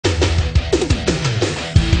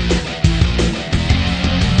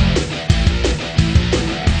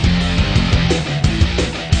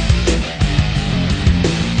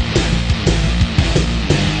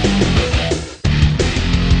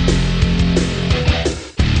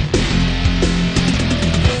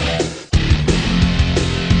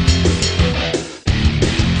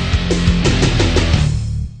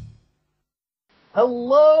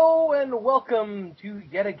Hello and welcome to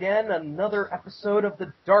yet again another episode of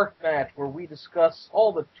the DarkMatch, where we discuss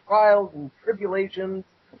all the trials and tribulations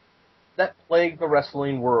that plague the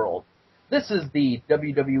wrestling world. This is the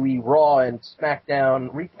WWE Raw and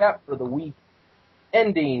SmackDown recap for the week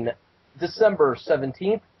ending December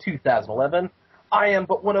 17th, 2011. I am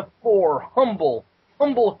but one of four humble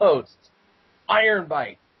hosts.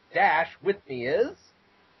 Ironbite Dash with me is...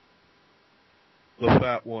 the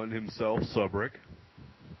fat one himself, Subrick.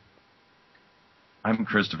 I'm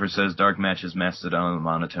Christopher Says DarkMatch is Mastodon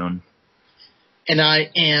Monotone. And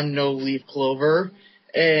I am No Leaf Clover.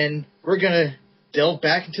 And we're gonna delve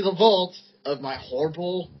back into the vault of my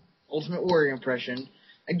horrible Ultimate Warrior impression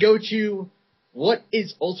and go to what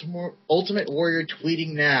is Ultimate Warrior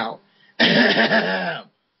tweeting now.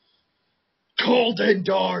 Cold and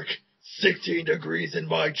dark, 16 degrees in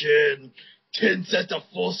my chin, 10 sets of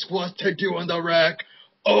full squats to do on the rack.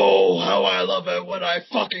 Oh, how I love it when I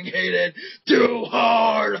fucking hate it. Too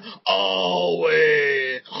hard,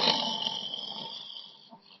 always.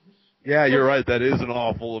 Yeah, you're right. That is an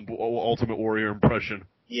awful Ultimate Warrior impression.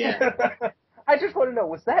 Yeah. I just want to know,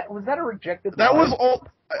 was that a rejected That line? was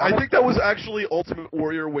I think that was actually Ultimate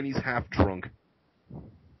Warrior when he's half drunk.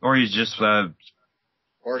 Or he's just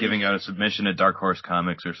giving out a submission at Dark Horse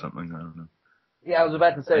Comics or something. I don't know. Yeah, I was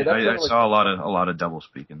about to say. I saw a lot of double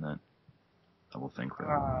speak in that. Double think.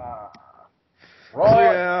 Raw. So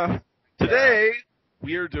yeah, today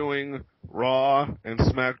we are doing Raw and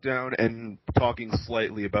SmackDown and talking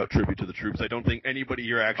slightly about Tribute to the Troops. I don't think anybody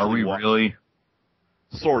here actually Are we watched. really?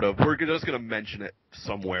 Sort of. We're just going to mention it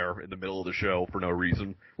somewhere in the middle of the show for no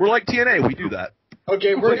reason. We're like TNA. We do that.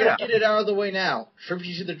 Okay, we're gonna get it out of the way now.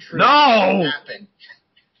 Tribute to the Truth. No! Happened.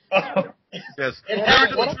 Yes. It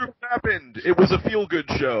Tribute to the Troops happened. It was a feel-good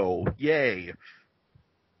show. Yay.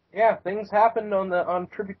 Yeah, things happened on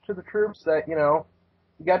Tribute to the Troops that, you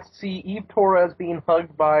got to see Eve Torres being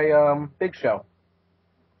hugged by Big Show.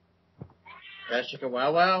 That chicka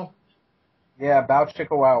wow wow. Yeah, bow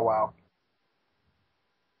chicka wow wow.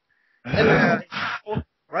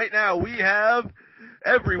 Right now we have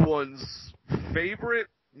everyone's favorite,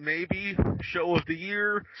 maybe, show of the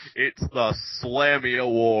year. It's the Slammy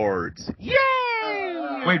Awards.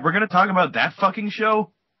 Yay! Wait, we're gonna talk about that fucking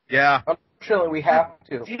show? Yeah. Unfortunately, we have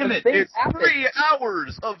to. Damn it. It's 3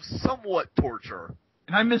 hours of somewhat torture.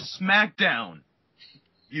 And I miss SmackDown.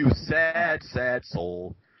 You sad, sad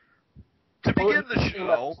soul. To begin the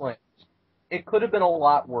show... It could have been a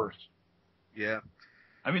lot worse. Yeah.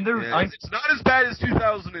 I mean, it's not as bad as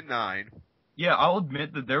 2009. Yeah, I'll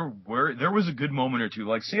admit that there was a good moment or two,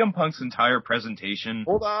 like CM Punk's entire presentation.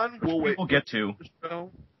 Hold on, we'll wait. We'll get to.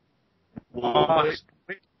 We'll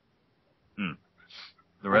wait.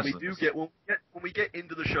 The rest when we get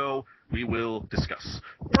into the show, we will discuss.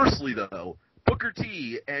 Firstly, though, Booker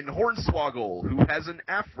T and Hornswoggle, who has an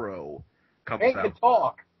afro, comes out. He can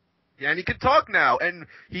talk. Yeah, and he can talk now, and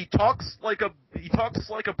he talks like a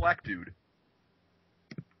black dude.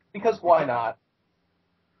 Because why not?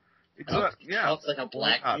 Yeah. Talks like a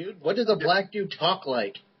black dude? What does a black dude talk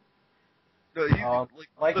like? No,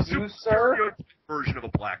 like the you, sir? Version of a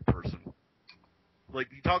black person. Like,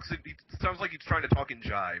 he sounds like he's trying to talk in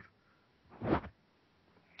jive.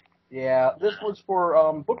 Yeah, this was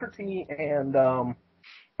for Booker T and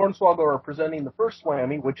Hornswoggle are presenting the first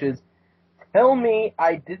Slammy, which is, tell me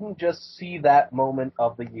I didn't just see that moment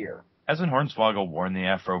of the year. Hasn't Hornswoggle worn the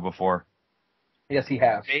afro before? Yes, he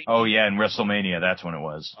has. Oh, yeah, in WrestleMania, that's when it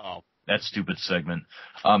was. Oh. That stupid segment.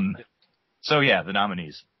 So, yeah, the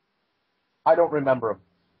nominees. I don't remember them.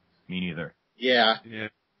 Me neither. Yeah.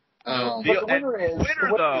 But the winner is...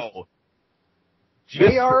 though.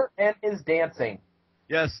 JR and his dancing.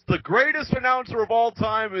 Yes, the greatest announcer of all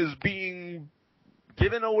time is being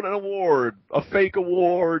given an award, a fake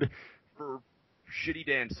award, for shitty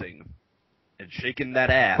dancing and shaking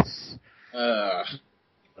that ass. I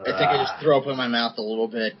think I just throw up in my mouth a little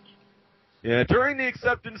bit. Yeah, during the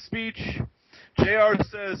acceptance speech, JR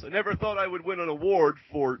says, I never thought I would win an award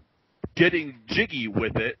for getting jiggy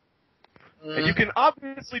with it. And you can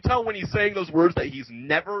obviously tell when he's saying those words that he's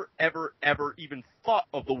never, ever, ever even thought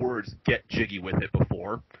of the words "get jiggy with it"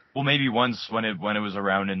 before. Well, maybe once when it was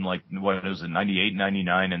around in, like, what was it, 98,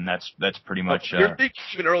 99, and that's pretty much... You're thinking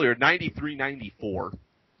even earlier, 93, 94.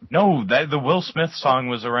 No, the Will Smith song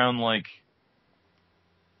was around, like,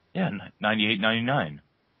 98, 99.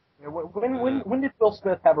 Yeah, when did Will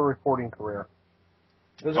Smith have a recording career?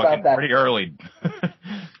 It was about that. Pretty early.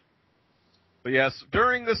 But yes,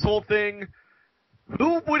 during this whole thing,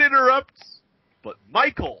 who would interrupt but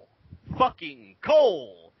Michael fucking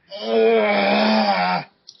Cole?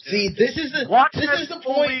 See, this is the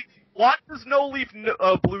point. Watch his no-leaf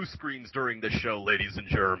blue screens during this show, ladies and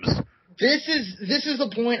germs. This is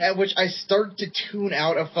the point at which I start to tune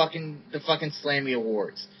out of the fucking Slammy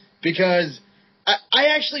Awards. Because I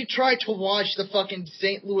actually tried to watch the fucking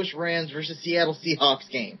St. Louis Rams versus Seattle Seahawks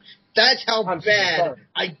game. That's how bad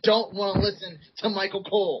I don't want to listen to Michael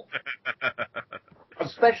Cole.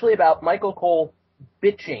 Especially about Michael Cole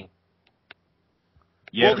bitching.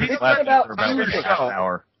 Yeah, well, he's about the half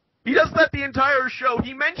hour. He does that the entire show.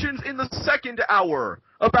 He mentions in the second hour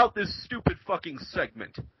about this stupid fucking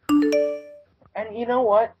segment. And you know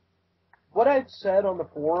what? What I've said on the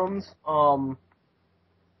forums, and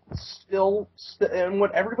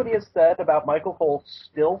what everybody has said about Michael Cole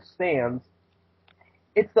still stands.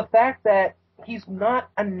 It's the fact that he's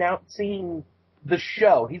not announcing the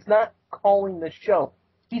show. He's not calling the show.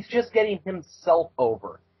 He's just getting himself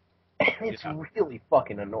over. And it's really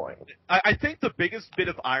fucking annoying. I think the biggest bit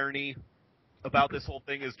of irony about this whole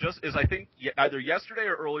thing is I think either yesterday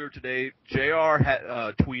or earlier today, JR had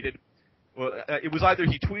tweeted. Well, it was either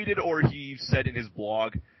he tweeted or he said in his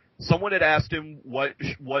blog. Someone had asked him what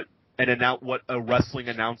a wrestling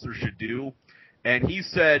announcer should do, and he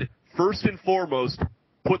said, first and foremost,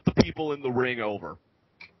 put the people in the ring over.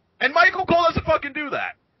 And Michael Cole doesn't fucking do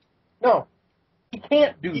that. No, he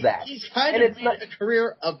can't do that. He's kind of made a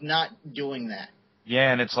career of not doing that.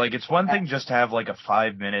 Yeah, and it's one thing just to have like a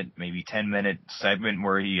 5-minute, maybe 10-minute segment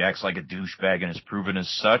where he acts like a douchebag and is proven as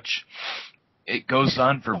such. It goes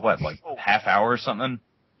on for what, like half hour or something?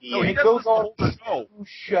 No, it goes on for 2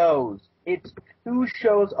 shows. It's 2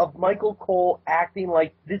 shows of Michael Cole acting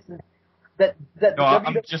like this is that. No,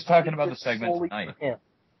 I'm just talking about the segment tonight.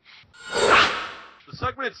 The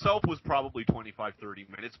segment itself was probably 25, 30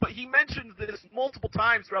 minutes, but he mentioned this multiple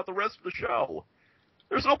times throughout the rest of the show.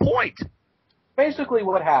 There's no point. Basically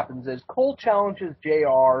what happens is Cole challenges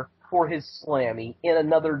JR for his Slammy in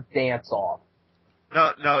another dance-off.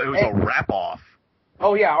 No, it was a wrap-off.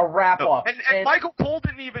 Oh, yeah, a wrap-off. No, and Michael Cole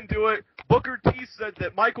didn't even do it. Booker T said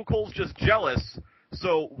that Michael Cole's just jealous.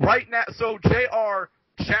 So JR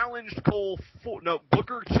challenged Cole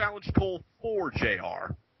Booker challenged Cole for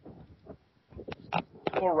JR.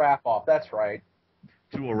 To a wrap-off, that's right.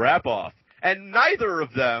 To a wrap-off. And neither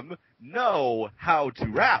of them know how to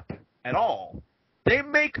rap at all. They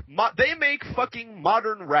make fucking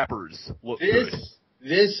modern rappers look good.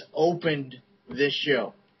 This opened this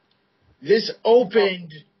show. This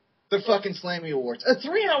opened the fucking Slammy Awards. A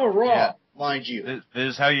 3-hour Raw, mind you.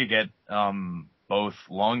 This is how you get both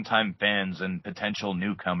longtime fans and potential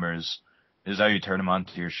newcomers. This is how you turn them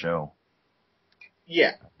onto your show.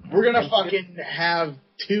 Yeah. We're gonna fucking have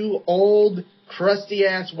 2 old,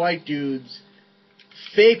 crusty-ass white dudes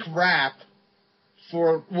fake rap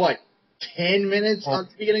for, 10 minutes at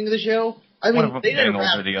the beginning of the show? I mean, one of them getting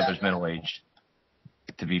older, the other's middle-aged,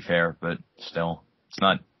 to be fair, but still, it's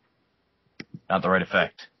not the right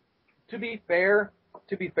effect. To be fair,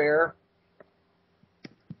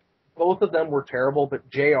 both of them were terrible, but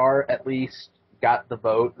JR at least got the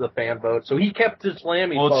vote, the fan vote, so he kept his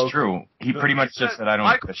Slammy vote. Well, it's true. He pretty much just said, I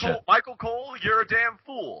don't give a shit. Michael Cole, you're a damn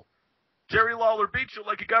fool. Jerry Lawler beat you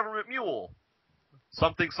like a government mule.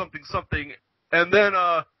 Something, something, something. And then,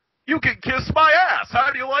 you can kiss my ass.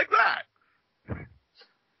 How do you like that?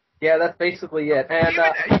 Yeah, that's basically it. And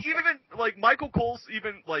even Michael Cole's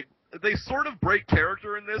they sort of break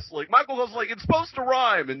character in this. Like, Michael Cole's like, it's supposed to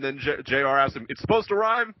rhyme. And then JR asks him, it's supposed to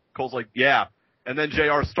rhyme? Cole's like, yeah. And then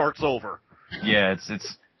JR starts over. Yeah,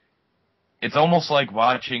 it's almost like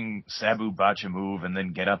watching Sabu botch a move and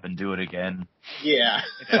then get up and do it again. Yeah.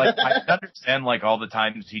 It's like, I understand all the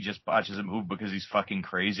times he just botches a move because he's fucking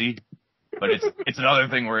crazy. But it's another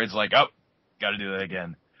thing where it's like, oh, gotta do that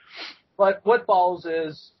again. But what follows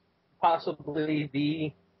is possibly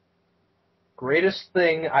the greatest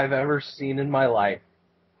thing I've ever seen in my life.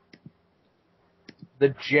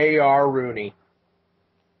 The J.R. Rooney.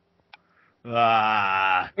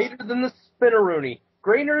 Greater than the Spinner Rooney.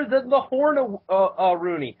 Greater than the Horn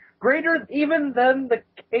Rooney. Greater even than the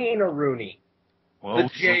Kane Rooney. Well, the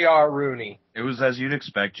J.R. Rooney. It was as you'd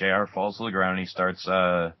expect. J.R. falls to the ground and he starts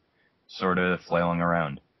sort of flailing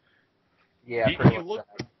around. Yeah,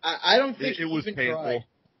 I don't think it was even painful. tried.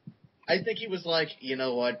 I think he was like, you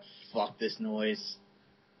know what? Fuck this noise.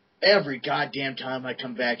 Every goddamn time I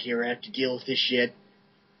come back here, I have to deal with this shit.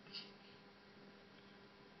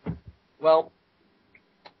 Well,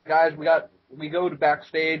 guys, we go to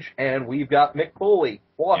backstage and we've got Mick Foley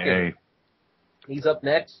walking. Yay. He's up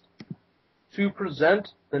next to present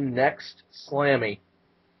the next Slammy.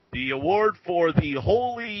 The award for the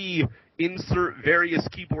holy insert various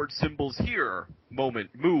keyboard symbols here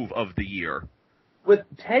move of the year. With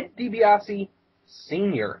Ted DiBiase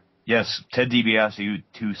Sr. Yes, Ted DiBiase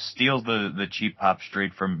who steals the cheap pop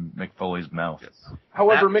straight from Mick Foley's mouth. Yes.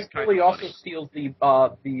 However, That was Mick Foley kinda also funny. steals the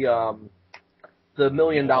 $1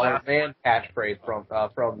 million man catchphrase from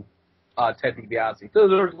Ted DiBiase. So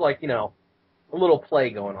there's like, you know, a little play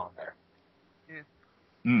going on there.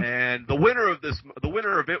 And the winners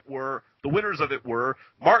of it were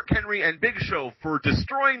Mark Henry and Big Show for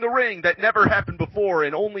destroying the ring that never happened before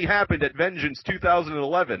and only happened at Vengeance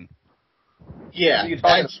 2011. Yeah, You're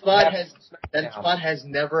that talking spot has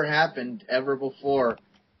never happened ever before.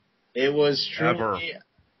 It was truly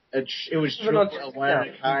it was Even truly on a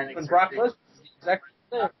one-of-a-kind when Brock Lesnar, exactly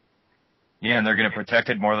the same. Yeah, and they're going to protect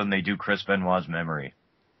it more than they do Chris Benoit's memory.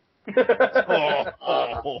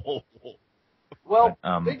 Well,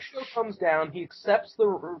 But, Big Show comes down. He accepts the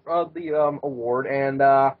award, and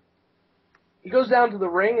he goes down to the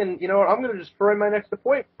ring. And you know what? I'm going to destroy my next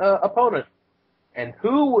opponent. And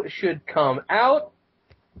who should come out?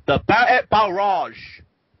 The Barrett Barrage.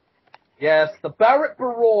 Yes, the Barrett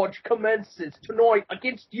Barrage commences tonight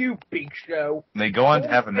against you, Big Show. They go on to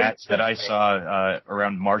have a match that I saw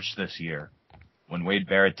around March this year, when Wade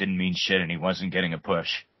Barrett didn't mean shit and he wasn't getting a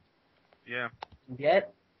push. Yeah.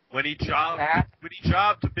 Yet. When he jobbed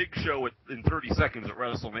to Big Show in 30 seconds at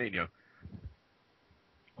WrestleMania.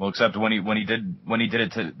 Well, except when he did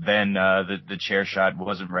it to then the chair shot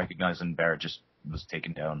wasn't recognized and Barrett just was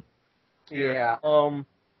taken down. Yeah.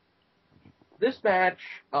 This match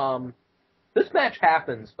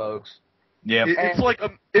happens, folks. Yeah. It's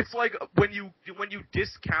like when you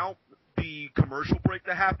discount the commercial break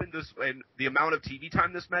that happened and the amount of TV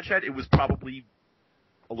time this match had, it was probably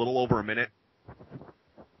a little over a minute.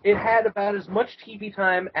 It had about as much TV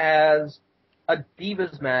time as a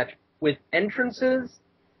Divas match with entrances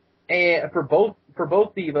and for both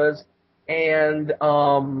Divas and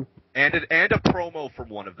a promo from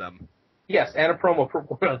one of them. Yes, and a promo for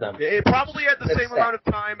one of them. It probably had the same amount of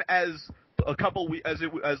time as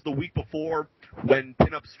the week before when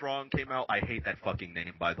Pin Up Strong came out. I hate that fucking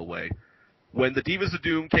name, by the way. When the Divas of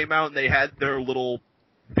Doom came out and they had their little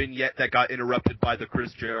vignette that got interrupted by the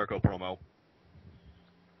Chris Jericho promo.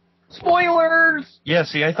 Spoilers! Yeah,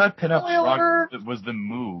 see, I thought Pin Up Strong was the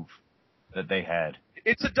move that they had.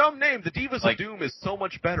 It's a dumb name. The Divas of Doom is so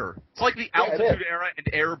much better. It's like the Altitude Era and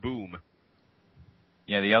Air Boom.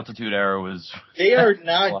 Yeah, the Altitude Era was... They are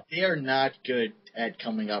not good at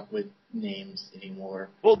coming up with names anymore.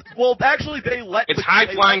 Well, actually, they let... It's High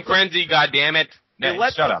Flying Frenzy, goddammit.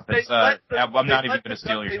 Shut up. I'm not even going to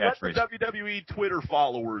steal your catchphrase. They let the WWE Twitter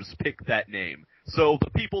followers pick that name. So the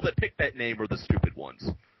people that pick that name are the stupid ones.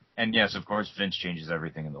 And yes, of course, Vince changes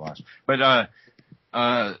everything in the last. But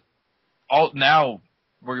now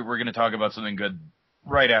we're going to talk about something good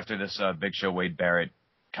right after this Big Show Wade Barrett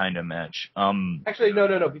kind of match. Actually,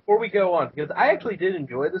 no. Before we go on, because I actually did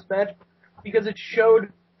enjoy this match because it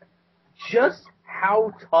showed just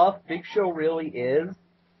how tough Big Show really is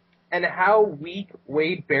and how weak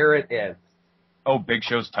Wade Barrett is. Oh, Big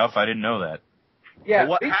Show's tough? I didn't know that. Yeah.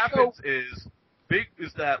 Well, what happens is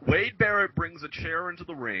that Wade Barrett brings a chair into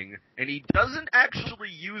the ring, and he doesn't actually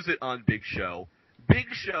use it on Big Show. Big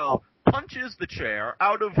Show punches the chair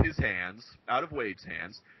out of Wade's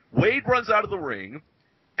hands. Wade runs out of the ring,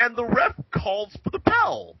 and the ref calls for the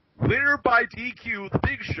bell. Winner by DQ, the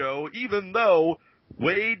Big Show, even though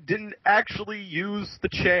Wade didn't actually use the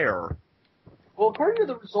chair. Well, according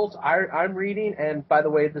to the results I'm reading, and by the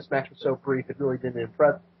way, this match was so brief, it really didn't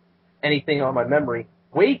impress anything on my memory.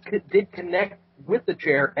 Wade did connect with the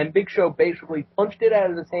chair, and Big Show basically punched it out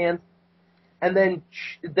of his hands, and then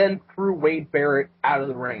threw Wade Barrett out of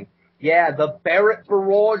the ring. Yeah, the Barrett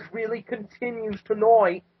Barrage really continues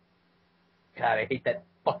tonight. God, I hate that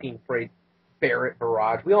fucking phrase, Barrett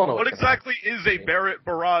Barrage. We all know what exactly is a Barrett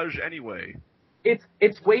Barrage anyway. It's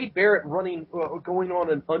Wade Barrett going on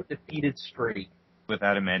an undefeated streak with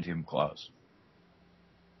adamantium claws.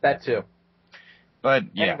 That too. But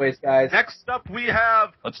yeah. Anyways, guys. Next up, we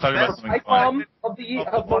have. Let's talk about something fun. Of the year.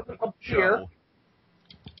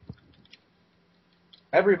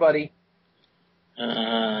 Everybody.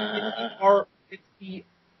 It's the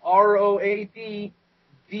ROAD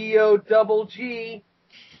DOGG.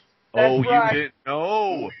 That's right. You didn't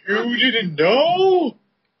know. You didn't know?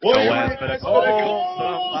 What better call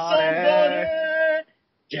somebody.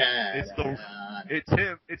 Yeah. It's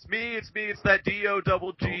him. It's me. It's that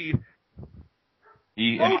DOGG.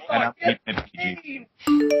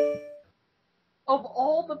 Of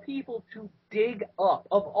all the people to dig up,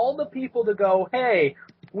 of all the people to go, hey,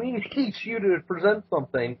 we need you to present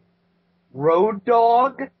something, Road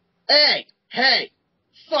Dogg? Hey,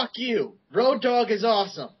 fuck you. Road Dogg is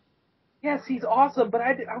awesome. Yes, he's awesome, but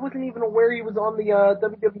I wasn't even aware he was on the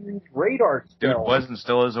WWE's radar still. Dude was and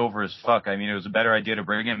still is over as fuck. I mean, it was a better idea to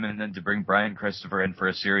bring him and then to bring Brian Christopher in for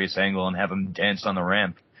a serious angle and have him dance on the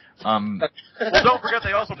ramp. Well, don't forget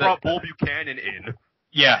they also brought Bull Buchanan in.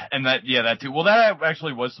 Yeah, and that too. Well, that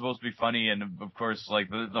actually was supposed to be funny, and of course,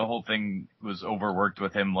 like the whole thing was overworked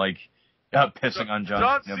with him, like pissing on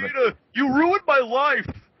John Cena. You ruined my life.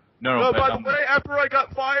 No, by the way, after I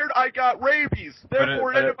got fired, I got rabies.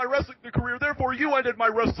 Therefore, it ended my wrestling career. Therefore, you ended my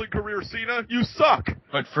wrestling career, Cena. You suck.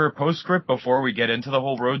 But for a postscript, before we get into the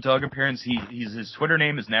whole Road Dogg appearance, his Twitter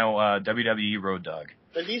name is now WWE Road Dogg.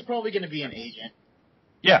 But he's probably going to be an agent.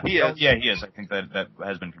 Yeah, he is. Yeah, he is. I think that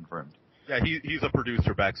has been confirmed. Yeah, he's a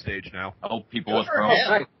producer backstage now. Help people with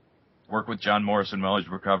promos. Work with John Morrison while he's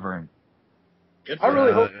recovering. Good for I really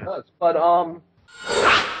him. hope he does. But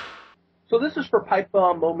so this is for Pipe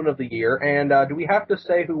Bomb Moment of the Year, and do we have to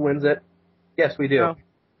say who wins it? Yes, we do. No.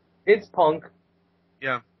 It's Punk.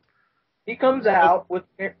 Yeah. He comes out with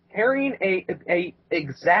carrying a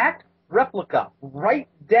exact replica, right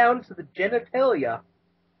down to the genitalia,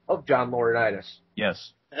 of John Laurinaitis.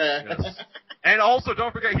 Yes. Yes. And also,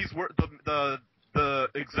 don't forget, he's the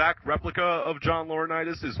exact replica of John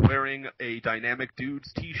Laurinaitis is wearing a Dynamic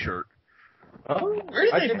Dudes T-shirt. Oh, Where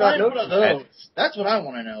did they find one of those? That's what I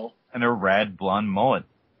want to know. And a rad blonde mullet.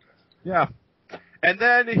 Yeah. And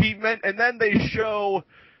then they show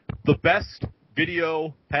the best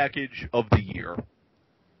video package of the year.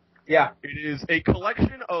 Yeah. It is a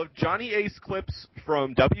collection of Johnny Ace clips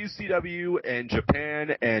from WCW and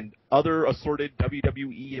Japan and other assorted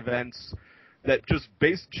WWE events that just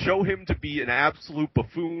show him to be an absolute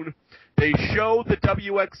buffoon. They show the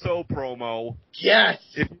WXO promo. Yes!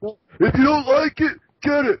 If you don't like it,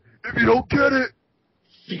 get it. If you don't get it,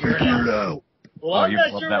 figure it out. Well, I'm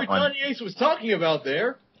not sure what Johnny Ace was talking about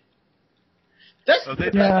there. That's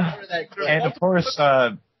yeah. And of course,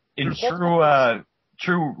 in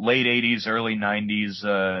true late 80s, early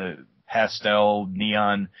 90s pastel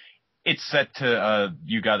neon, it's set to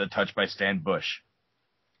You Got the Touch by Stan Bush.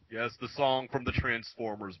 Yes, the song from the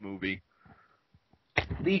Transformers movie.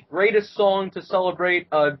 The greatest song to celebrate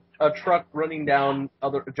a truck running down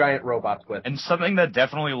other giant robots with. And something that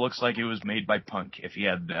definitely looks like it was made by Punk if he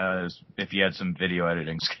had some video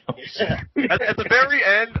editing skills. At the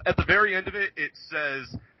very end of it, it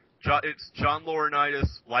says it's John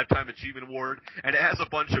Laurinaitis Lifetime Achievement Award, and it has a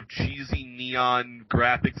bunch of cheesy neon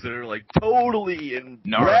graphics that are like totally and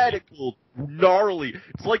radical, gnarly.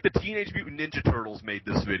 It's like the Teenage Mutant Ninja Turtles made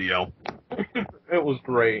this video. It was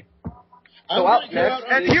great. So out next,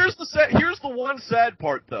 and here's the one sad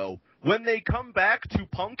part though. When they come back to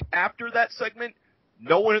Punk after that segment,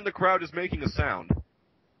 no one in the crowd is making a sound.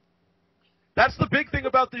 That's the big thing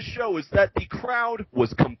about this show, is that the crowd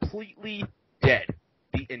was completely dead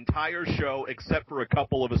the entire show except for a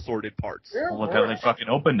couple of assorted parts. Well, look how they fucking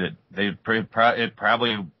opened it. It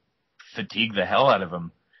probably fatigued the hell out of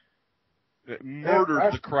them. It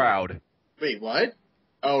murdered the crowd. Wait, what?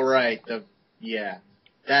 Oh, right.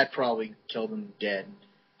 That probably killed them dead.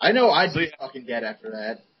 I know I'd be fucking dead after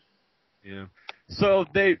that. Yeah. So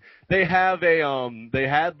they had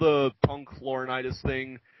the Punk Laurinaitis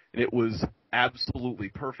thing, and it was absolutely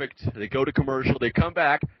perfect. They go to commercial, they come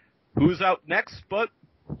back. Who's out next but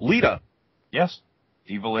Lita? Yes.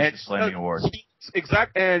 Divalicious Slammy Award.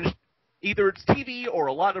 Exact, and either it's TV or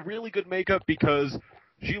a lot of really good makeup, because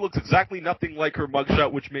she looks exactly nothing like her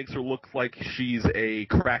mugshot, which makes her look like she's a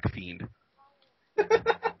crack fiend.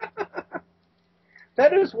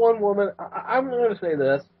 That is one woman. I'm going to say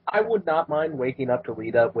this. I would not mind waking up to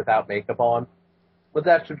Lita without makeup on, but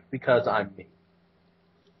that's just because I'm me.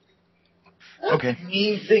 Okay. That's a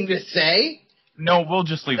mean thing to say. No, we'll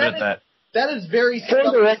just leave it at that. That is very For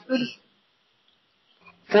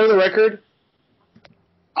the record,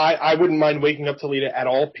 I wouldn't mind waking up to Lita at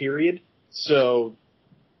all, period. So,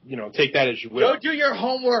 take that as you will. Go do your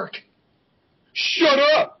homework. Shut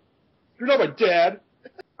up! You're not my dad.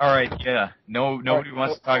 All right, yeah. Nobody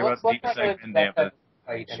wants to talk about the segment.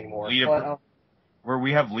 Anymore. Where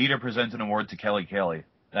we have Lita present an award to Kelly Kelly.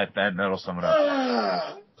 That'll sum it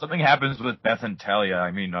up. Something happens with Beth and Talia.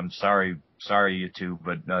 I mean, I'm sorry you two,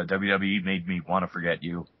 but WWE made me want to forget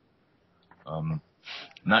you.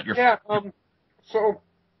 Not your. Yeah. So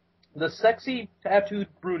the sexy tattooed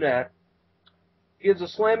brunette gives a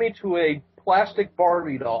slammy to a plastic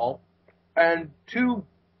Barbie doll, and two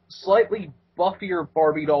slightly buffier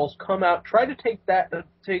Barbie dolls come out, try to take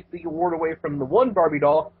the award away from the one Barbie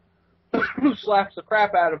doll, who slaps the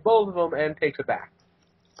crap out of both of them and takes it back.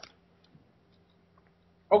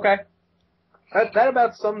 Okay. That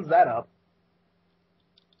about sums that up.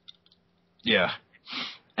 Yeah.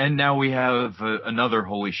 And now we have another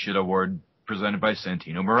Holy Shit award presented by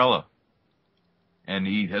Santino Marella. And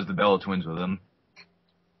he has the Bella Twins with him.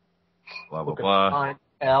 Blah, blah, blah.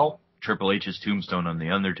 L. Triple H's tombstone on The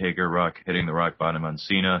Undertaker, Rock hitting the rock bottom on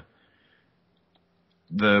Cena.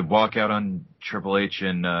 The walkout on Triple H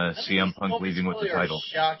and CM Punk leaving with the title.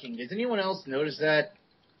 Shocking. Does anyone else notice that?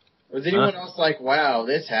 Was anyone else like, wow,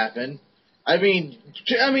 this happened? I mean,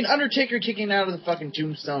 Undertaker kicking out of the fucking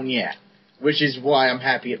tombstone, yeah. Which is why I'm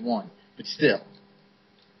happy it won. But still.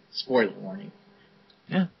 Spoiler warning.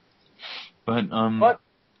 Yeah. But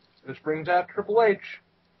this brings out Triple H.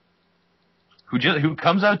 Who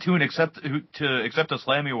comes out to accept a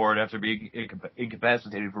Slammy Award after being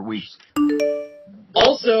incapacitated for weeks.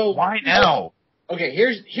 Also, why now? Okay,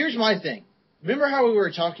 here's my thing. Remember how we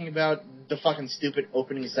were talking about the fucking stupid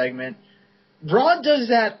opening segment? Raw does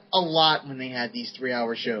that a lot when they had these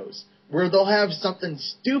 3-hour shows, where they'll have something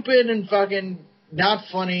stupid and fucking not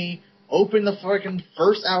funny open the fucking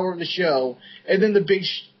first hour of the show, and then the big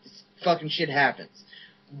fucking shit happens.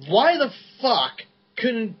 Why the fuck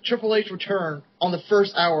couldn't Triple H return on the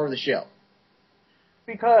first hour of the show?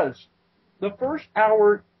 Because the first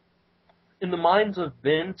hour, in the minds of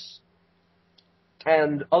Vince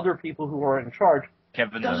and other people who are in charge,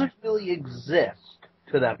 doesn't really exist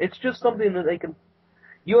to them. It's just something that they can...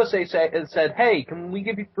 USA said, hey, can we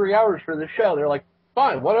give you 3 hours for the show? They're like,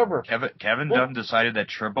 fine, whatever. Kevin Dunn decided that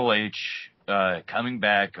Triple H coming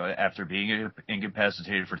back after being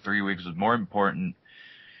incapacitated for 3 weeks was more important.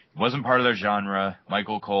 It wasn't part of their genre.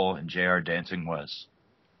 Michael Cole and JR Dancing was.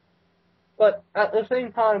 But at the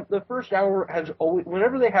same time, the first hour has always...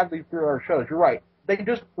 Whenever they have these 3-hour shows, you're right, they can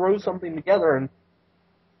just throw something together and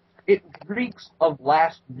it reeks of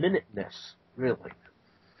last-minuteness, really.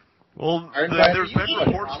 Well, there's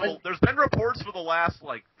been reports for the last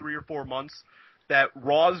 3 or 4 months that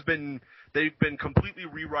they've been completely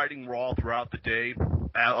rewriting Raw throughout the day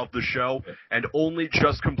of the show and only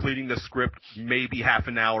just completing the script maybe half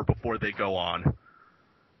an hour before they go on.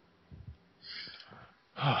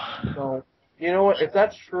 So, you know what? If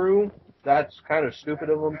that's true, that's kind of stupid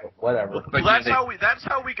of them. But whatever. Well, that's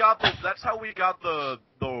how we got the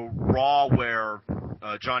Raw where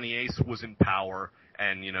Johnny Ace was in power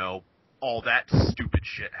and all that stupid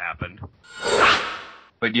shit happened.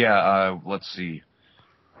 But yeah, let's see.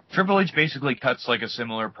 Triple H basically cuts a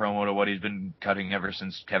similar promo to what he's been cutting ever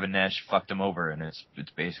since Kevin Nash fucked him over, and it's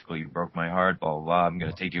basically, you broke my heart, blah blah blah. I'm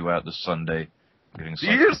gonna take you out this Sunday.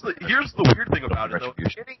 Here's the weird thing about it though.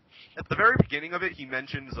 At the very beginning of it, he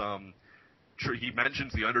mentions the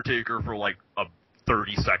Undertaker for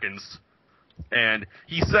 30 seconds, and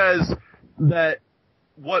he says that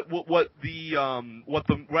what the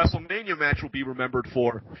WrestleMania match will be remembered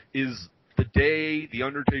for is the day the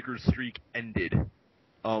Undertaker's streak ended.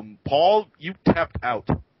 Paul, you tapped out.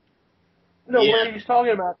 No, what he's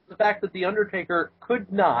talking about is the fact that the Undertaker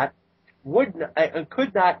could not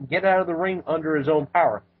get out of the ring under his own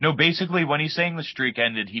power. No, basically, when he's saying the streak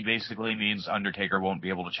ended, he basically means Undertaker won't be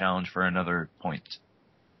able to challenge for another point.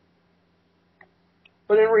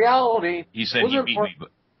 But in reality, he said he beat me.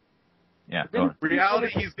 But yeah, in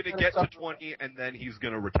reality, he's going to get to 20 and then he's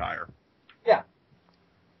going to retire. Yeah.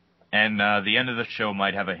 And the end of the show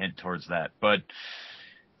might have a hint towards that, but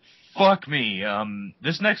fuck me.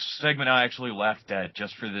 This next segment I actually laughed at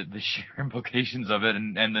just for the sheer implications of it,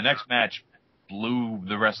 and the next match blew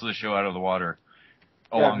the rest of the show out of the water,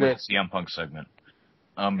 along with the CM Punk segment.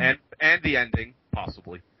 And the ending,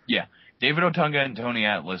 possibly. Yeah. David Otunga and Tony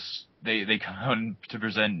Atlas, they come on to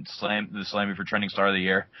present the Slammy for Trending Star of the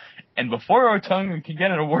Year, and before Otunga can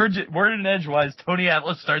get a word in edgewise, Tony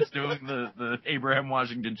Atlas starts doing the Abraham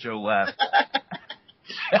Washington show laugh.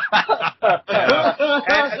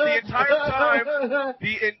 And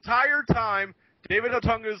the entire time, David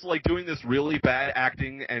Otunga is doing this really bad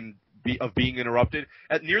acting and of being interrupted.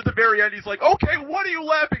 At near the very end, he's like, "Okay, what are you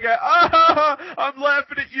laughing at? I'm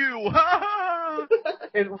laughing at you."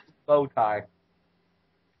 His bow tie.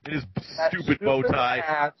 His stupid bow tie.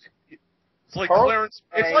 Hat. It's like Clarence.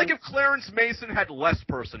 It's like if Clarence Mason had less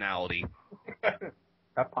personality.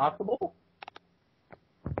 That possible?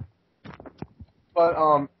 But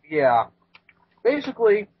yeah.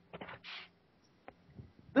 Basically,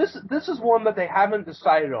 this is one that they haven't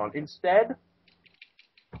decided on. Instead,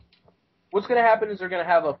 what's going to happen is they're going to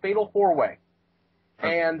have a fatal 4-way,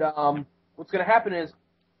 and what's going to happen is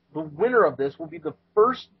the winner of this will be the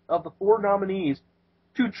first of the 4 nominees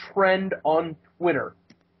to trend on Twitter.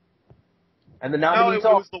 And the nominees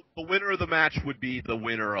the winner of the match would be the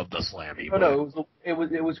winner of the Slammy. No, it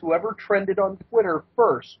was whoever trended on Twitter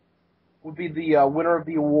first would be the winner of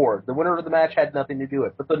the award. The winner of the match had nothing to do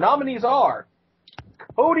with it. But the nominees are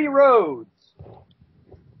Cody Rhodes,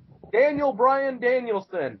 Daniel Bryan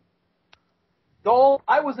Danielson,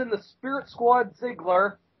 I was in the Spirit Squad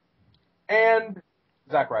Ziggler, and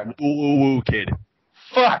Zack Ryder. Ooh, kid.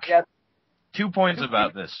 Fuck! Yeah. 2 points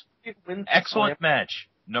about this. Excellent match.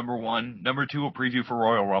 Number 1. Number 2, a preview for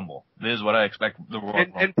Royal Rumble. This is what I expect the Royal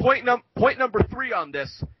Rumble. And point number 3 on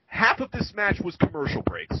this, half of this match was commercial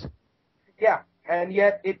breaks. Yeah, and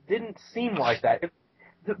yet it didn't seem like that.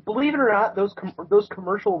 Believe it or not, those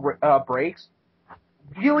commercial breaks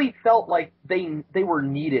really felt like they were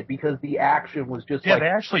needed because the action was just they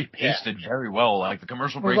actually paced it very well. Like the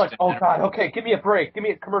commercial breaks. Like, oh god, okay, give me a break, give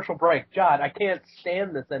me a commercial break, God, I can't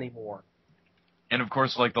stand this anymore. And of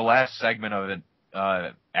course, like the last segment of it,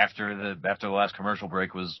 after the last commercial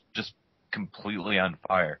break was just completely on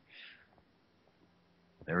fire.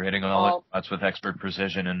 They were hitting all the shots with expert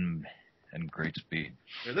precision and great speed.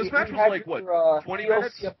 Yeah, this match was like what, 20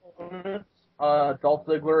 minutes? Dolph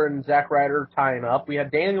Ziggler and Zack Ryder tying up. We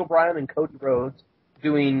had Daniel Bryan and Cody Rhodes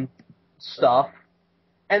doing stuff.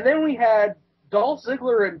 And then we had Dolph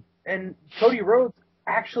Ziggler and Cody Rhodes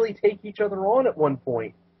actually take each other on at one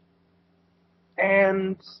point.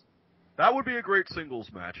 And that would be a great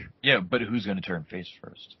singles match. Yeah, but who's going to turn face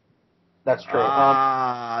first? That's true.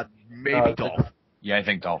 Maybe Dolph. Yeah, I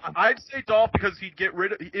think Dolph. I'd say Dolph because he'd get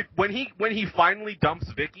rid of when he finally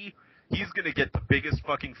dumps Vicky, he's gonna get the biggest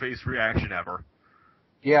fucking face reaction ever.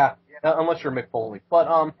 Yeah, unless you're Mick Foley.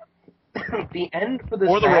 But the end for this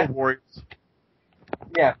or the match, Road Warriors.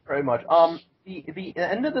 Yeah, pretty much. The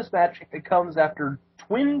end of this match, it comes after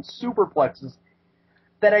twin superplexes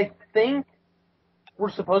that I think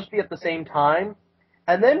were supposed to be at the same time,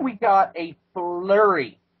 and then we got a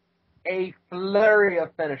flurry of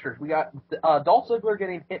finishers. We got Dolph Ziggler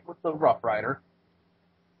getting hit with the Rough Rider,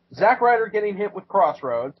 Zack Ryder getting hit with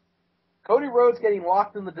Crossroads, Cody Rhodes getting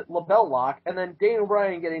locked in the label lock, and then Daniel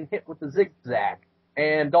Bryan getting hit with the zigzag.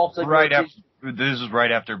 And Dolph Ziggler... This is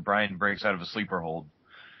right after Bryan breaks out of a sleeper hold.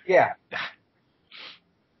 Yeah.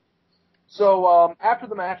 So, after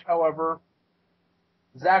the match, however,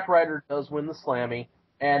 Zack Ryder does win the Slammy,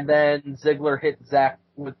 and then Ziggler hits Zack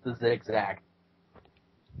with the zigzag.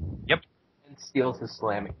 Yep. And steals his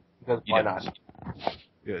Slammy. Because why not?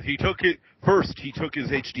 Yeah, he took his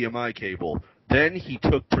HDMI cable. Then he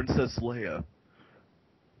took Princess Leia.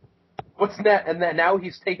 What's next? And then now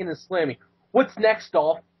he's taking his Slammy. What's next,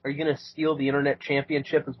 Dolph? Are you going to steal the Internet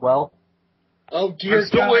Championship as well? Oh, dear I'm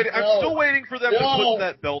still waiting for them to No. put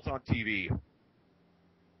that belt on TV.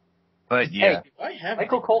 But yeah. Hey,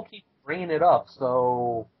 Michael Cole keeps bringing it up,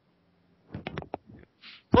 so...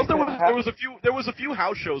 Plus, there was a few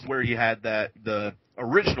house shows where he had the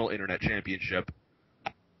original Internet Championship.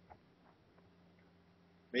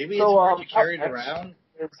 Maybe So, it's hard to carry it around.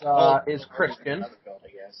 Is Christian. Another belt,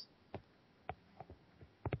 I guess.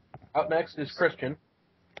 Up next is Christian.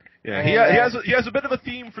 Yeah, And, he has a bit of a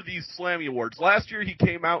theme for these Slammy Awards. Last year he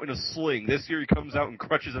came out in a sling. This year he comes out in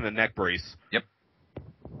crutches and a neck brace. Yep.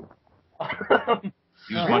 Really?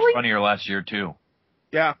 He was much funnier last year too.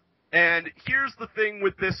 Yeah. And here's the thing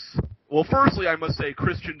with this. Well, firstly, I must say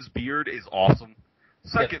Christian's beard is awesome.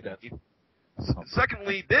 Secondly,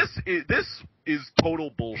 this is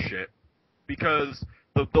total bullshit because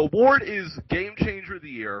the award is Game Changer of the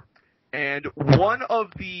Year, and one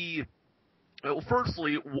of the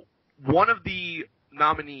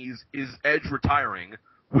nominees is Edge retiring,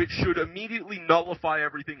 which should immediately nullify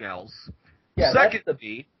everything else. Yeah, Secondly, that's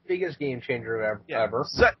the biggest game changer ever.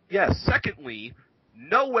 Secondly,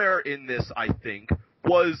 nowhere in this, I think,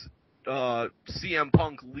 was CM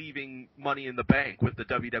Punk leaving Money in the Bank with the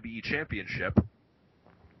WWE Championship.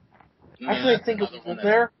 Actually, I think it was in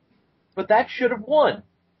there, but that should have won.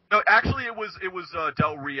 No, actually, it was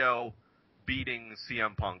Del Rio beating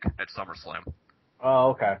CM Punk at SummerSlam. Oh,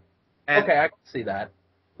 okay. And, okay, I can see that.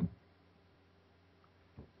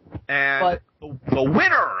 And the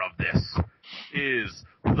winner of this is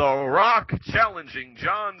The Rock challenging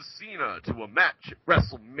John Cena to a match at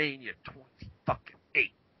WrestleMania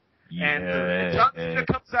 28. Yeah. And John Cena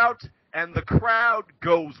comes out, and the crowd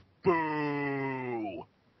goes boo.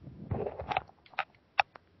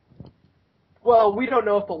 Well, we don't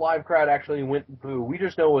know if the live crowd actually went boo. We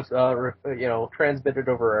just know it was, transmitted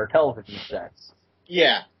over our television sets.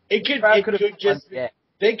 Yeah, it could just.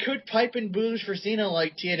 They could pipe in boos for Cena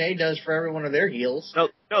like TNA does for every one of their heels. No,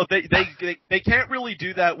 they can't really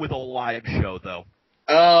do that with a live show though.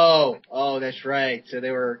 Oh, that's right. So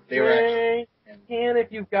they were. Actually, can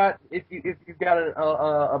if you've got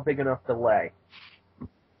a big enough delay.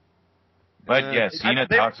 But yeah, Cena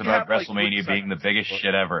talks about WrestleMania being the biggest shit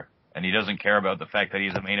shit ever, and he doesn't care about the fact that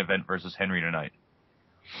he's a main event versus Henry tonight.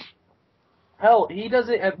 Hell, he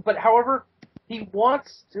doesn't. But however, he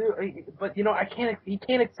wants to. But I can't. He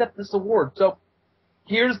can't accept this award. So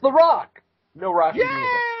here's The Rock. No Rocky music.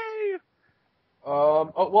 Yay!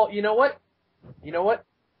 Oh well, you know what?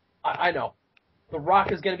 I know. The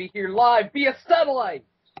Rock is going to be here live via satellite.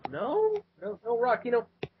 No Rock.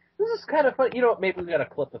 This is kind of funny. Maybe we got a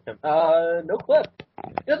clip of him. No clip.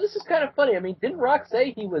 This is kind of funny. I mean, didn't Rock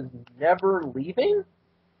say he was never leaving?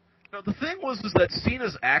 No, the thing was that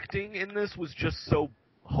Cena's acting in this was just so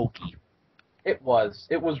hokey. It was.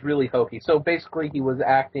 It was really hokey. So basically, he was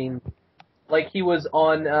acting like he was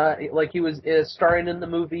on, like he was starring in the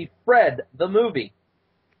movie Fred, the movie.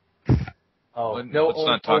 Oh, no! Let's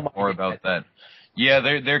not talk more about that. Yeah,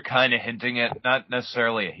 they're kind of hinting at not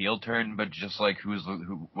necessarily a heel turn, but just like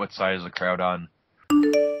what side is the crowd on.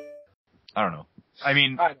 I don't know. I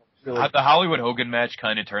mean, the Hollywood Hogan match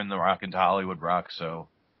kind of turned The Rock into Hollywood Rock, so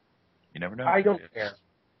you never know. I don't care.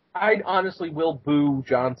 I honestly will boo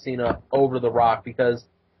John Cena over The Rock because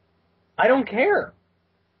I don't care.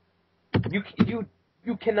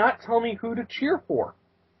 You cannot tell me who to cheer for.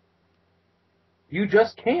 You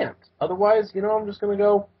just can't. Otherwise, I'm just gonna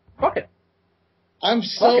go fuck it. I'm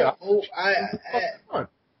so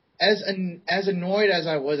as annoyed as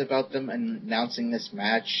I was about them announcing this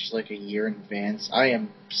match like a year in advance. I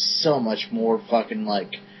am so much more fucking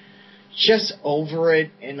just over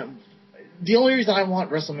it. And the only reason I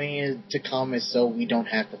want WrestleMania to come is so we don't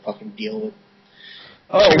have to fucking deal with.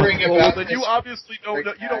 Then you obviously don't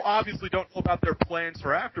know. You obviously don't know about their plans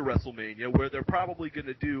for after WrestleMania, where they're probably going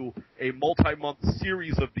to do a multi-month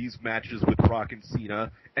series of these matches with Rock and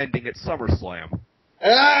Cena, ending at SummerSlam.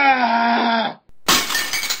 Ah!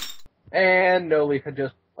 And no, Leaf had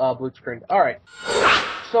just blue screened. All right.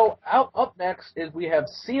 So up next is we have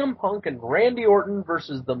CM Punk and Randy Orton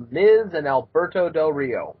versus The Miz and Alberto Del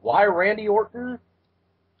Rio. Why Randy Orton?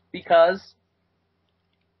 Because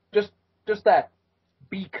just that.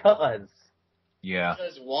 Because. Yeah.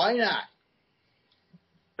 Because why not?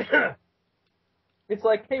 It's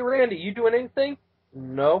like, hey Randy, you doing anything?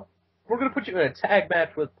 No. We're gonna put you in a tag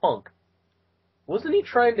match with Punk. Wasn't he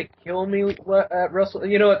trying to kill me at Wrestle?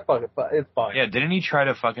 You know what? Fuck it. It's fine. Yeah, didn't he try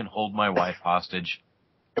to fucking hold my wife hostage?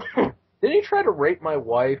 Didn't he try to rape my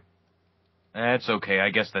wife? That's okay. I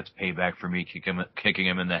guess that's payback for me kicking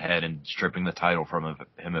him in the head and stripping the title from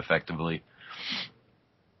him effectively.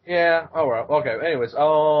 Yeah. All right. Okay. Anyways,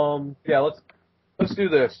 yeah. Let's do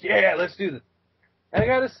this. Yeah, let's do this. And I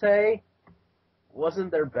gotta say,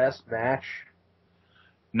 wasn't their best match?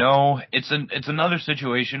 No, it's another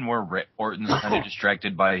situation where Orton's kind of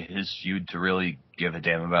distracted by his feud to really give a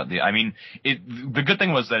damn about the. I mean, the good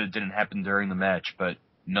thing was that it didn't happen during the match, but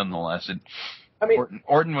nonetheless,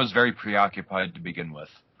 Orton was very preoccupied to begin with.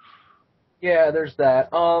 Yeah, there's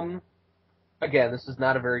that. Again, this is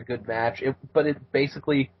not a very good match, but it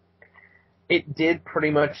did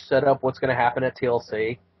pretty much set up what's going to happen at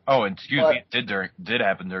TLC. Oh, and excuse me, it did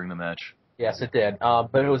happen during the match. Yes, it did.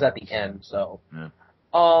 But it was at the end, so. Yeah.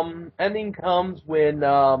 Ending comes when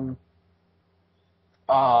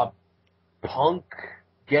Punk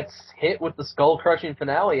gets hit with the skull-crushing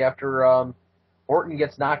finale after Orton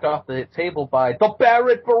gets knocked off the table by the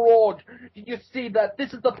Barrett Barrage. Did you see that?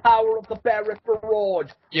 This is the power of the Barrett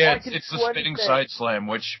Barrage. Yeah, it's the spinning side slam,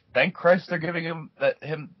 which thank Christ they're giving him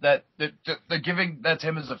that they're giving that to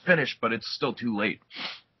him as a finish, but it's still too late.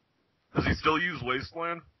 Does he still use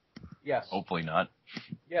Wasteland? Yes. Hopefully not.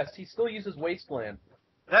 Yes, he still uses Wasteland.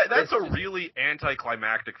 That's a really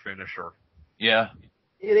anticlimactic finisher. Yeah.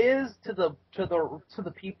 It is to the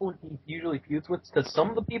people he usually feuds with. To some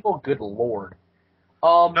of the people, good lord.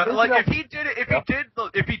 If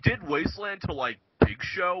he did Wasteland to like Big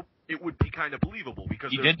Show, it would be kind of believable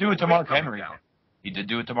because he did do it to Mark Henry. He did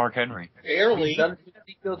do it to Mark Henry. Barely. He's done it to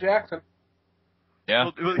Bill Jackson. Yeah.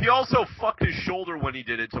 Well, he also fucked his shoulder when he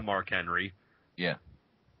did it to Mark Henry. Yeah.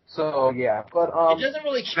 So yeah, but it doesn't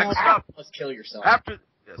really count. Let's kill yourself.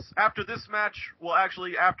 After this match, well,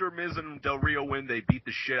 actually, after Miz and Del Rio win, they beat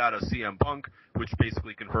the shit out of CM Punk, which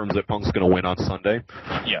basically confirms that Punk's going to win on Sunday.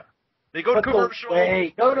 Yeah. They go to commercial.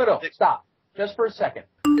 No. Stop. Just for a second.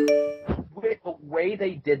 The way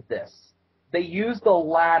they did this, they used the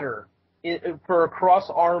ladder for a cross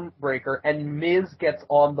arm breaker, and Miz gets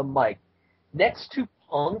on the mic. Next to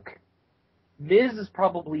Punk, Miz is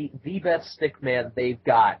probably the best stick man they've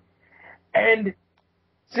got. And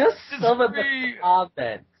just some of the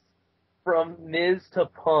comments from Miz to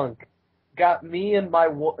Punk got me and my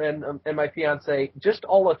fiance just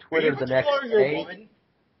all a Twitter the next day.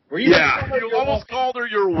 Yeah, you almost called her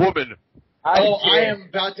your woman. I am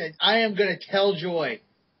going to tell Joy.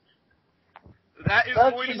 That is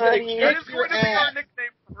That's going to funny. be our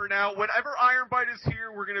nickname for her now. Whenever Iron Bite is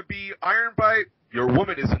here, we're going to be Iron Bite. Your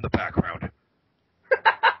woman is in the background.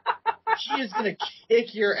 She is gonna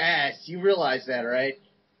kick your ass. You realize that, right?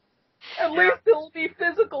 At least there'll be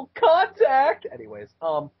physical contact. Anyways,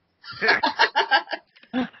 Oh,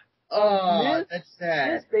 that's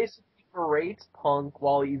sad. Miz basically berates Punk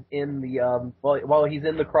while he's in the while he's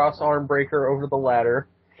in the cross arm breaker over the ladder,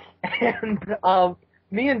 and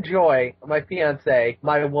me and Joy, my fiance,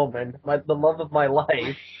 my woman, the love of my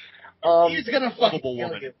life, He's gonna fucking kill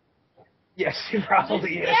you. Yes, she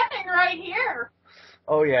probably is. Standing right here.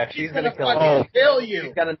 Oh yeah, she's gonna kill fucking you. kill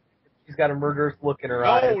you. She's got a murderous look in her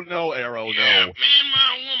eyes. Oh, no, Arrow, no. Me and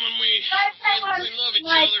my woman, we love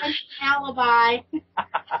each other. Alibi.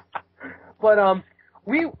 But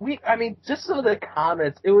I mean, just some of the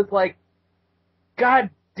comments. It was like, God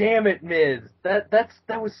damn it, Miz. That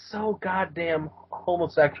was so goddamn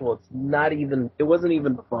homosexual. It wasn't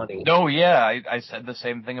even funny. No, yeah, I said the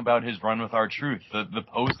same thing about his run with R-Truth. The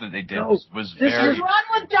pose that they did was very... His run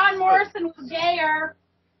with John Morrison was gayer.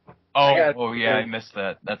 Oh yeah, I missed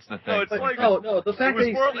that. That's the thing. No, it's like, no, the fact that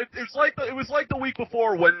it was like the week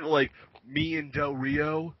before when, like, me and Del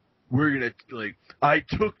Rio, we're gonna, like, I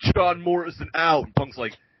took John Morrison out. And Punk's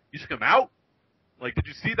like, you took him out? Like, did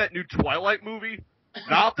you see that new Twilight movie?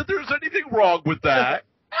 Not that there's anything wrong with that.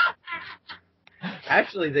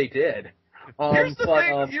 Actually, they did. Here's the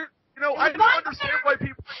thing, I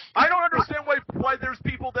don't understand why there's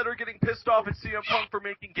people that are getting pissed off at CM Punk for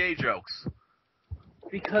making gay jokes.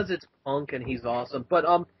 Because it's Punk and he's awesome. But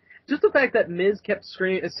just the fact that Miz kept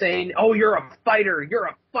saying, "Oh, you're a fighter, you're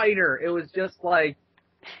a fighter." It was just like,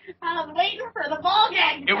 I was waiting for the ball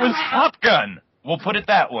game. It was Top Gun. We'll put it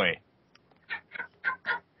that way.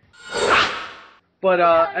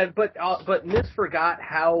 But Miz forgot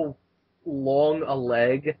how long a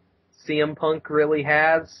leg CM Punk really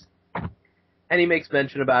has, and he makes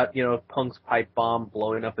mention about Punk's pipe bomb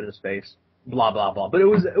blowing up in his face. Blah blah blah. But it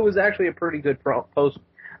was actually a pretty good post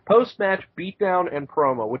match beatdown and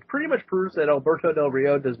promo, which pretty much proves that Alberto Del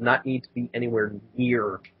Rio does not need to be anywhere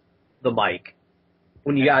near the mic.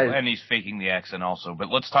 And he's faking the accent also. But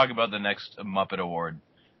let's talk about the next Muppet Award.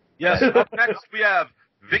 Yes. Up next we have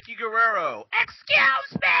Vicky Guerrero.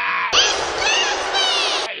 Excuse me.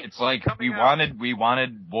 It's like we wanted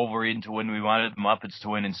Wolverine to win. We wanted the Muppets to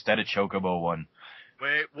win instead of Chocobo won.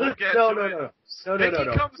 Wait, we'll get no. Vicky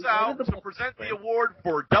comes out to present the award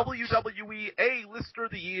for WWE A-Lister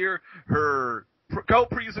of the Year. Her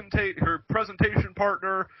presentation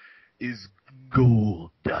partner is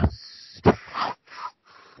Goldust.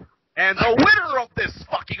 And the winner of this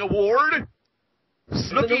fucking award,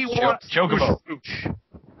 Snooki wants Chocobo.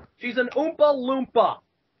 She's an Oompa Loompa.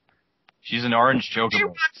 She's an orange Chocobo. She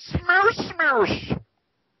wants smears.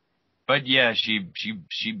 But yeah, she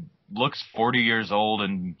looks 40 years old,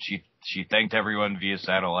 and she thanked everyone via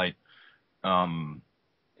satellite.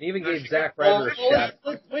 Even gave Zack Ryder a shot.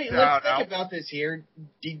 Let's think about this here.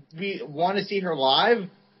 Do we want to see her live?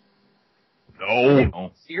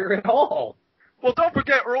 No. See her at all. Well, don't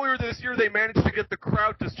forget, earlier this year they managed to get the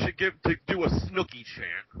crowd to do a Snooki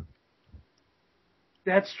chant.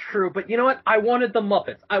 That's true, but you know what? I wanted the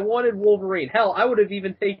Muppets. I wanted Wolverine. Hell, I would have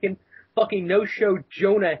even taken fucking no-show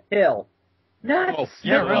Jonah Hill.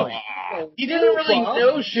 Really. He didn't really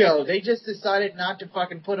no-show. They just decided not to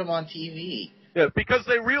fucking put him on TV. Yeah, because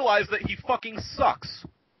they realized that he fucking sucks.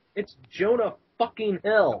 It's Jonah fucking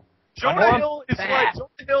Hill. Jonah Hill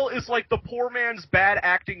is like the poor man's bad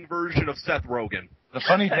acting version of Seth Rogen. The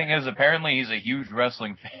funny thing is, apparently he's a huge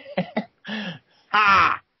wrestling fan.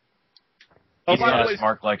 He's not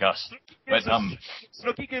smart like us.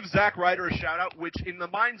 Snooki gives Zack Ryder a shout-out, which in the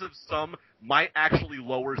minds of some might actually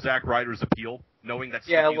lower Zack Ryder's appeal, knowing that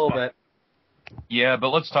a little bit. Yeah,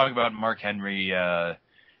 but let's talk about Mark Henry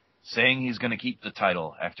saying he's going to keep the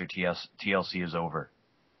title after TLC is over.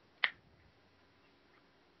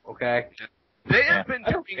 Okay. They have been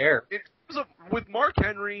I don't care. With Mark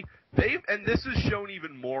Henry, and this is shown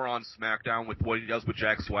even more on SmackDown with what he does with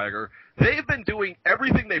Jack Swagger, they've been doing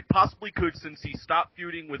everything they possibly could since he stopped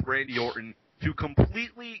feuding with Randy Orton to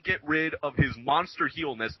completely get rid of his monster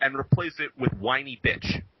heelness and replace it with whiny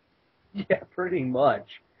bitch. Yeah, pretty much.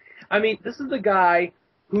 I mean, this is the guy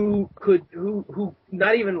who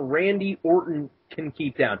not even Randy Orton can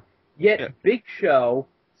keep down. Yet Big Show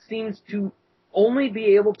seems to only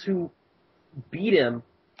be able to beat him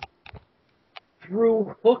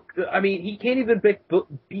through hook. I mean, he can't even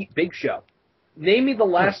beat Big Show. Name me the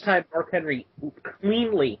last time Mark Henry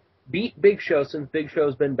cleanly beat Big Show since Big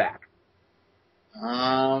Show's been back.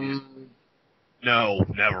 No,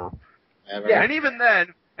 never. Yeah. And even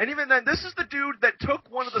then, And even then, this is the dude that took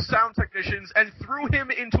one of the sound technicians and threw him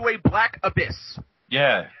into a black abyss.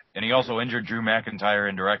 Yeah, and he also injured Drew McIntyre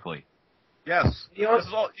indirectly. Yes. He's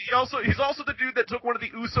also the dude that took one of the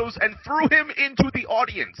Usos and threw him into the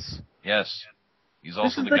audience. Yes. He's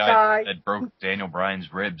also the guy that broke Daniel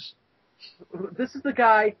Bryan's ribs. This is the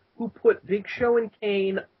guy who put Big Show and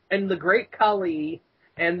Kane and the Great Khali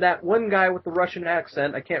and that one guy with the Russian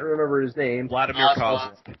accent, I can't remember his name. Vladimir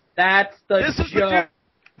Kozlov. That's This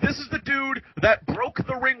is the dude that broke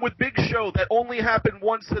the ring with Big Show that only happened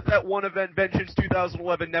once at that one event, Vengeance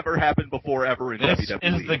 2011, never happened before ever in WWE. This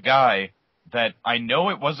is the guy that, I know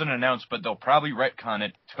it wasn't announced, but they'll probably retcon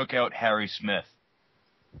it, took out Harry Smith.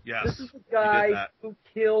 Yes. This is the guy who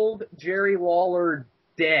killed Jerry Lawler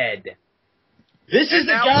dead. This is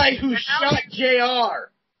the guy who shot JR.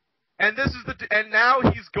 And now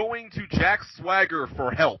he's going to Jack Swagger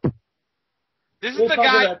for help. This is the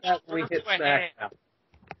guy when we hit SmackDown.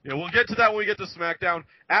 Yeah, we'll get to that when we get to SmackDown.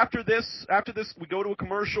 After this, we go to a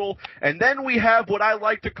commercial, and then we have what I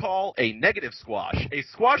like to call a negative squash. A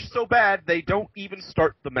squash so bad they don't even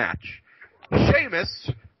start the match. Sheamus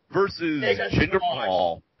versus Jinder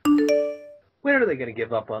Mahal. When are they going to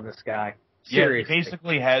give up on this guy? Seriously. Yeah, he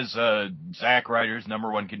basically has Zack Ryder's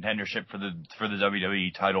 #1 contendership for the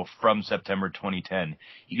WWE title from September 2010.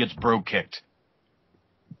 He gets bro kicked.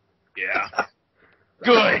 Yeah.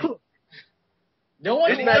 Good. No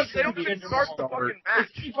one They don't even start the fucking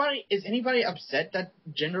match. Is anybody upset that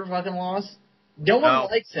Jinder fucking lost? No one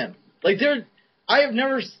likes him. Like, very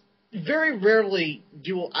rarely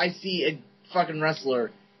do I see a fucking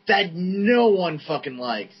wrestler that no one fucking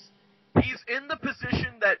likes. He's in the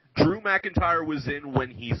position that Drew McIntyre was in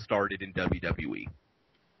when he started in WWE.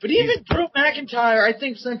 But even Drew McIntyre, I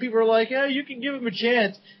think some people are like, yeah, you can give him a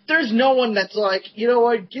chance. There's no one that's like, you know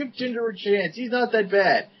what, give Jinder a chance. He's not that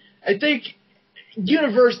bad. I think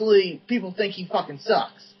universally people think he fucking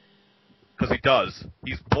sucks. Because he does.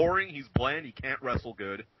 He's boring, he's bland, he can't wrestle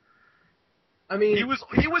good. I mean, he was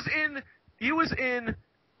in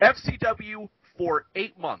FCW for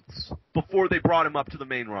 8 months before they brought him up to the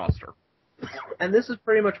main roster. And this is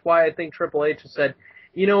pretty much why I think Triple H has said,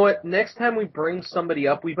 you know what, next time we bring somebody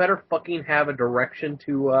up, we better fucking have a direction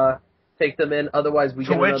to take them in, otherwise we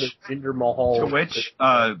get another Jinder Mahal. To which,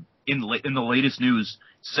 in the latest news,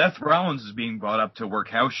 Seth Rollins is being brought up to work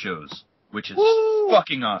house shows, which is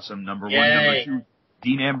fucking awesome, number one. Number two,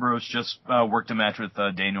 Dean Ambrose just worked a match with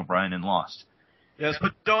Daniel Bryan and lost. Yes,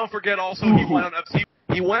 but don't forget also he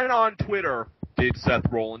went on Twitter, did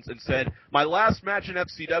Seth Rollins, and said, my last match in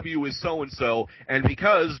FCW is so-and-so, and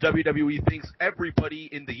because WWE thinks everybody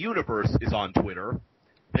in the universe is on Twitter,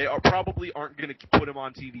 they probably aren't going to put him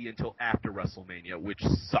on TV until after WrestleMania, which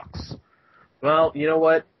sucks. Well, you know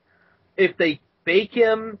what? If they bake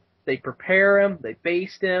him, they prepare him, they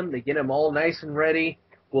baste him, they get him all nice and ready,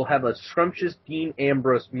 we'll have a scrumptious Dean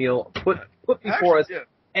Ambrose meal put before us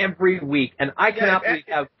every week, and I cannot believe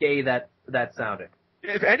how gay that sounded.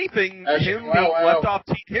 If anything, him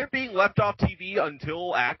being left off TV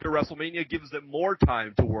until after WrestleMania gives them more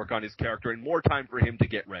time to work on his character and more time for him to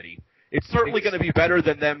get ready. It's certainly going to be better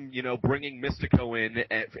than them, bringing Mystico in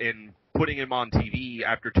and putting him on TV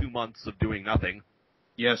after 2 months of doing nothing.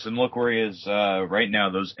 Yes, and look where he is right now,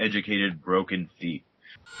 those educated, broken feet.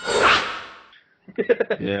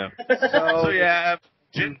 Yeah.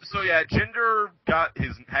 Jinder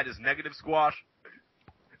had his negative squash.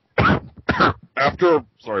 After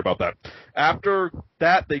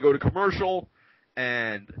that, they go to commercial,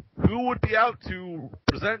 and who would be out to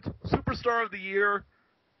present Superstar of the Year?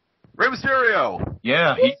 Rey Mysterio.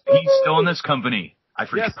 Yeah, he's still in this company. I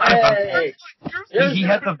forget. Yes, he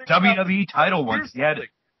had the WWE title once. He had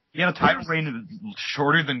a title reign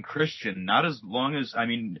shorter than Christian. Not as long as,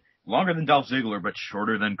 longer than Dolph Ziggler, but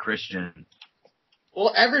shorter than Christian.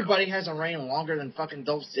 Well, everybody has a reign longer than fucking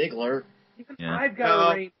Dolph Ziggler. I've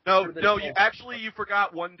got a reign. You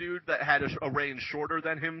forgot one dude that had a reign shorter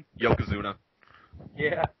than him, Yokozuna.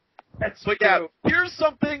 Yeah, that's true. Here's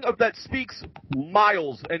something that speaks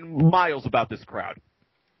miles and miles about this crowd.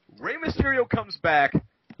 Rey Mysterio comes back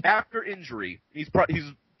after injury. He's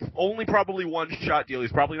only probably one shot deal.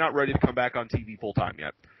 He's probably not ready to come back on TV full time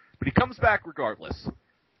yet, but he comes back regardless.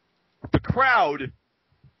 The crowd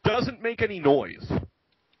doesn't make any noise.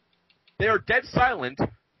 They are dead silent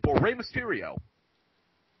for Rey Mysterio.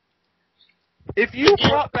 If you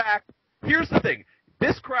brought back, here's the thing,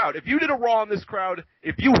 this crowd, if you did a Raw on this crowd,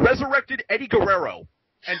 if you resurrected Eddie Guerrero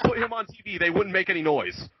and put him on TV, they wouldn't make any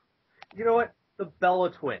noise. You know what? The Bella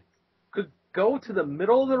Twins could go to the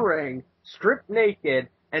middle of the ring, strip naked,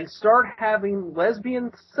 and start having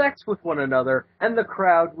lesbian sex with one another, and the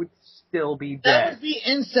crowd would still be dead. That would be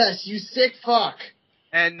incest, you sick fuck.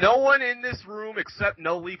 And no one in this room except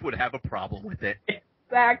No Leaf would have a problem with it.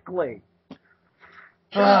 Exactly.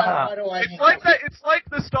 God, why do I hate that? It's like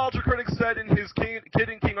Nostalgia Critic said in his Kid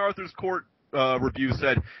in King Arthur's Court review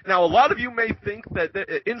said, now a lot of you may think that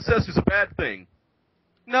incest is a bad thing.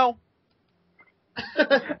 No.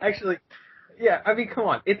 Actually, yeah, I mean, come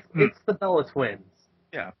on. It's the Bella twins.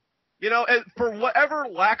 Yeah. You know, and for whatever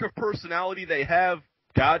lack of personality they have,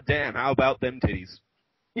 goddamn, how about them titties?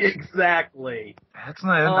 Exactly. That's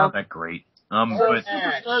not that great. But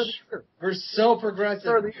We're so progressive.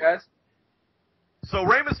 Superstar of the year, guys. So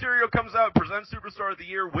Rey Mysterio comes out, presents Superstar of the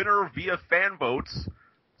Year, winner via fan votes.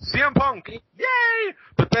 CM Punk, yay!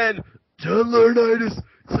 But then, John Laurinaitis,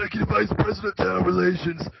 Executive Vice President of Talent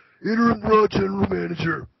Relations, Interim Raw General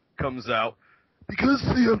Manager, comes out. Because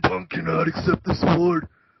CM Punk cannot accept this award,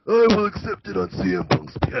 I will accept it on CM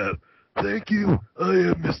Punk's behalf. Thank you, I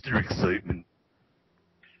am Mr. Excitement.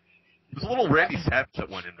 There's a little Randy Savage that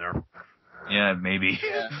went in there. yeah, maybe.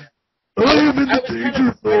 Yeah. I am in the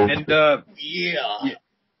danger zone. And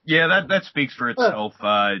yeah, that speaks for itself.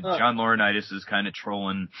 John Laurinaitis is kind of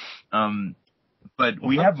trolling. But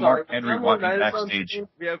we have Mark Henry walking backstage.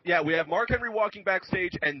 We have Mark Henry walking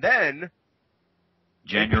backstage, and then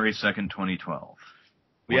January 2nd, 2012.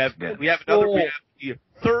 we have the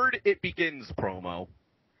third It Begins promo.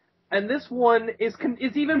 And this one is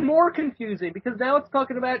even more confusing because now it's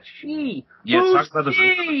talking about she. Yeah, Who's talk about the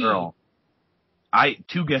she? girl.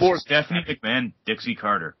 Two guesses: Stephanie McMahon, Dixie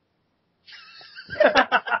Carter.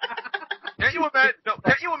 Can't you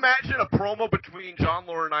imagine a promo between John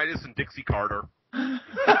Laurinaitis and Dixie Carter?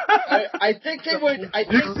 I think they would.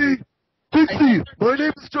 Dixie, my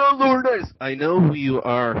name is John Laurinaitis. I know who you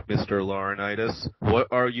are, Mr. Laurinaitis. What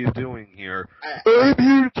are you doing here? I'm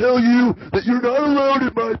here to tell you that you're not allowed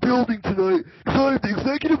in my building tonight, because I'm the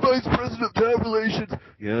Executive Vice President of Talent Relations.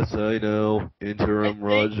 Yes, I know. Interim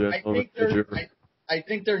Raw General Manager. I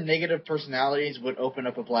think their negative personalities would open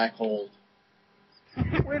up a black hole.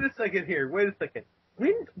 Wait a second here. When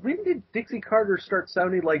did Dixie Carter start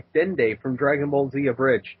sounding like Dende from Dragon Ball Z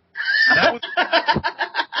Abridged? That was...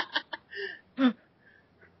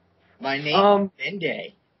 My name is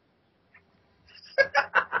Dende.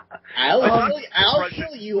 I'll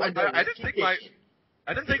kill you under I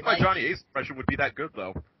didn't think my Johnny Ace impression would be that good,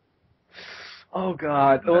 though. Oh,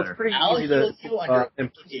 God. Well, it's pretty easy to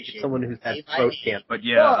impersonate someone who's had throat cancer. But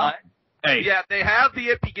yeah, hey. Yeah, they have the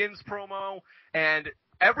It Begins promo, and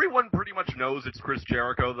everyone pretty much knows it's Chris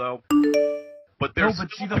Jericho, though. But they're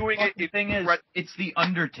still doing it. The thing is, it's The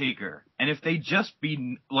Undertaker. And if they just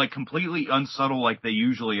be, like, completely unsubtle like they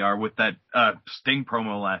usually are with that Sting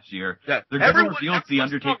promo last year, they're going to reveal it's The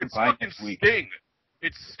Undertaker by next week. Sting.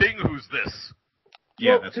 It's Sting who's this.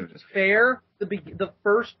 Yeah, well, that's to what it be is. fair, the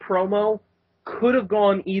first promo could have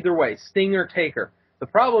gone either way, Sting or Taker. The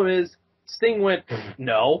problem is, Sting went,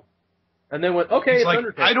 no, and then went, okay, it's like,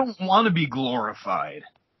 Undertaker. I don't want to be glorified.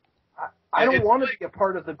 I don't want to be a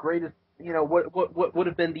part of the greatest, what would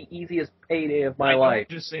have been the easiest payday of my I'm life.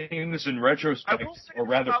 just saying this in retrospect, or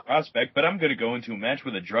rather prospect, but I'm going to go into a match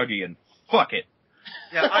with a druggie and fuck it.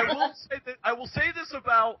 Yeah, I will say this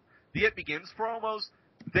about the It Begins promos.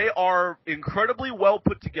 They are incredibly well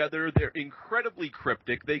put together. They're incredibly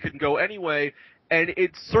cryptic. They can go any way, and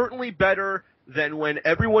it's certainly better than when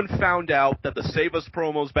everyone found out that the Save Us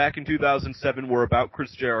promos back in 2007 were about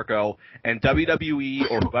Chris Jericho, and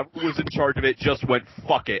WWE or whoever was in charge of it just went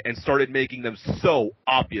fuck it and started making them so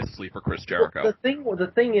obviously for Chris Jericho. Well,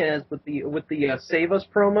 the thing is with the Save Us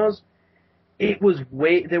promos, it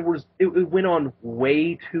went on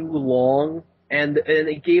way too long. And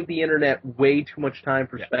it gave the internet way too much time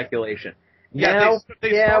for speculation. Yeah,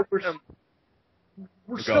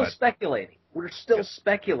 we're still speculating. We're still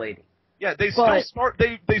speculating. Yeah, they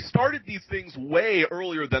started these things way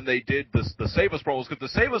earlier than they did the Save Us promos, because the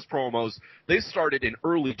Save Us promos, they started in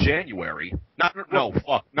early January. Not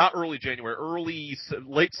early January,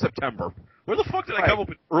 late September. Where the fuck did I come up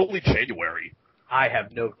with early January? I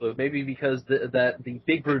have no clue. Maybe because the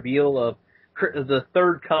big reveal of the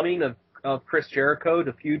third coming of Chris Jericho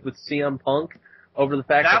to feud with CM Punk over the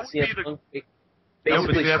fact that CM Punk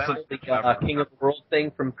basically stole the King of the World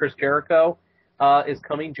thing from Chris Jericho is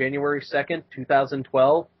coming January 2nd,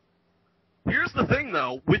 2012. Here's the thing,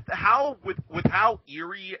 though. With how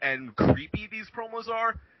eerie and creepy these promos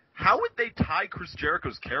are, how would they tie Chris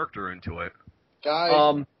Jericho's character into it?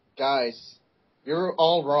 Guys, you're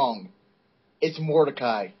all wrong. It's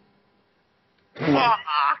Mordecai. Fuck!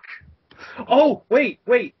 Oh, wait.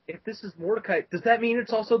 If this is Mordecai, does that mean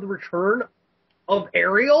it's also the return of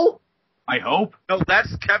Ariel? I hope. No,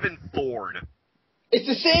 that's Kevin Thorne. It's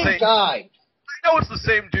the same guy. I know it's the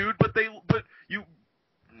same dude, but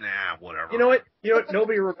whatever. You know what?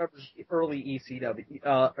 Nobody remembers early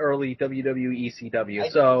ECW, early WWE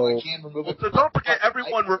ECW. So I can't remove it. So don't forget,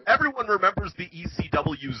 everyone remembers the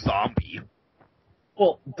ECW zombie.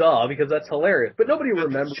 Well, duh, because that's hilarious. But nobody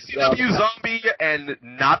remembers ECW zombie and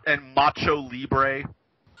Macho Libre.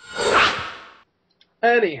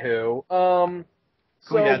 Anywho,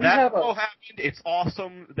 so yeah, we that have all happened. It's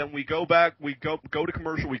awesome. Then we go back. We go to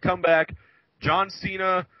commercial. We come back. John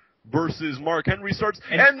Cena versus Mark Henry starts,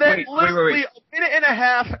 and then literally a minute and a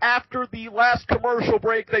half after the last commercial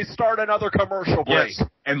break, they start another commercial break. Yes,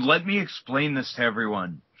 and let me explain this to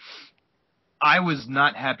everyone. I was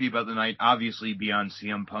not happy about the night, obviously, beyond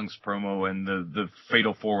CM Punk's promo and the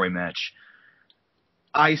Fatal 4-Way match.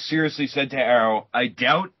 I seriously said to Arrow, I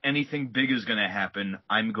doubt anything big is going to happen.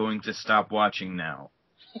 I'm going to stop watching now.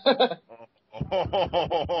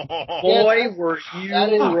 Boy, were you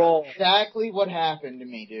wrong. Exactly what happened to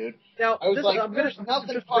me, dude. Now, I was there's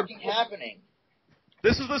nothing fucking happening.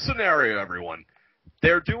 This is the scenario, everyone.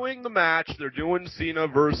 They're doing the match. They're doing Cena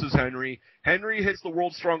versus Henry. Henry hits the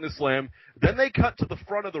World's Strongest Slam. Then they cut to the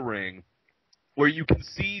front of the ring, where you can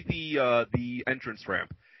see the entrance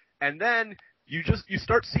ramp, and then you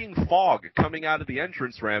start seeing fog coming out of the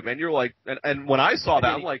entrance ramp, and you're like, and when I saw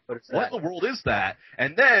that, I'm like, what in the world is that?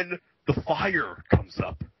 And then the fire comes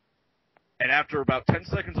up, and after about 10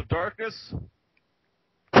 seconds of darkness,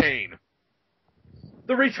 Kane.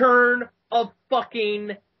 The return of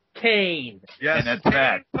fucking Kane. Yes, and that's Kane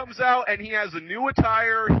bad. Comes out, and he has a new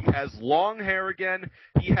attire. He has long hair again.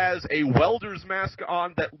 He has a welder's mask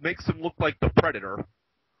on that makes him look like the Predator.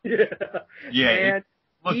 Yeah, and it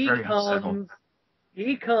very unsettled.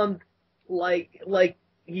 He comes like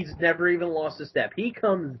he's never even lost a step. He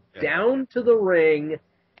comes down to the ring,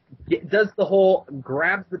 does the whole,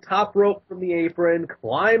 grabs the top rope from the apron,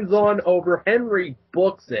 climbs on over. Henry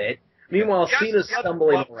books it. Meanwhile, Cena's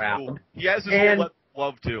stumbling around. He has his own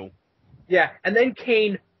glove, too. Yeah, and then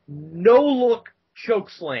Kane, no-look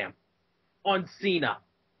chokeslam on Cena.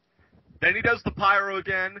 Then he does the pyro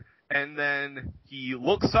again, and then he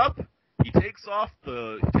looks up, he takes off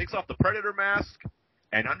the Predator mask,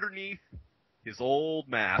 and underneath his old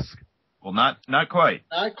mask. Well, not quite.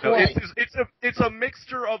 Not No, quite. it's a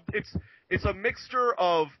mixture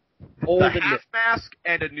of Old the and half mask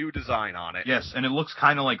and a new design on it. Yes, and it looks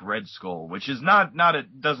kind of like Red Skull, which is not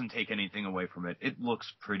it doesn't take anything away from it. It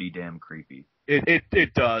looks pretty damn creepy.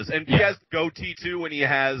 It does, and he has the goatee too, and he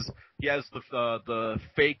has the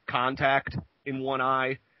fake contact in one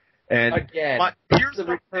eye. And again, here's the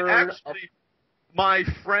return. Actually, my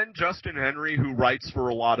friend Justin Henry, who writes for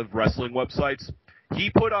a lot of wrestling websites, he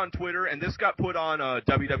put on Twitter, and this got put on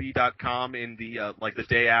WWE.com in the the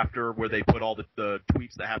day after, where they put all the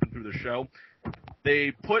tweets that happened through the show.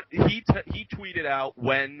 He tweeted out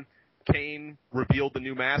when Kane revealed the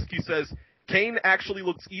new mask. He says, Kane actually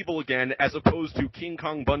looks evil again, as opposed to King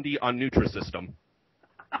Kong Bundy on Nutrisystem.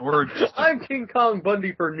 Or just I'm King Kong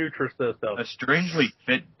Bundy for Nutrisystem. a strangely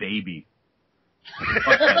fit baby.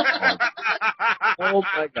 Oh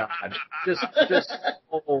my god.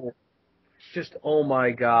 Just oh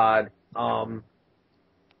my god.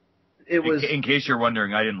 It was. In case you're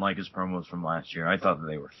wondering, I didn't like his promos from last year. I thought that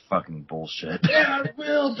they were fucking bullshit. There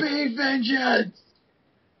will be vengeance!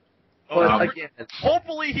 But again,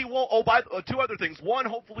 hopefully he won't. Two other things. One,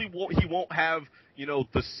 hopefully he won't have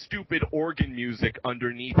the stupid organ music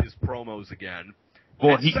underneath his promos again.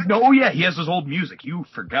 Well, he has his old music. You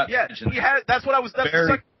forgot. Yeah, to he has. That's the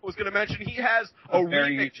second I was going to mention. He has a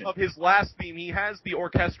remix of his last theme. He has the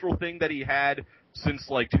orchestral thing that he had since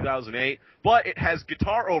 2008, but it has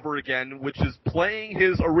guitar over again, which is playing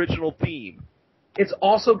his original theme. it's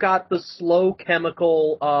also got the slow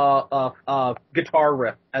chemical guitar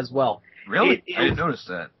riff as well. Really? I didn't notice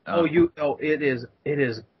that. It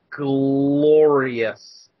is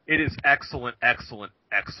glorious. It is excellent.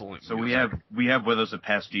 So music. we have with us a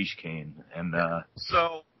pastiche Kane, and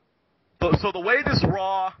So the way this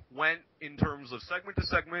Raw went in terms of segment to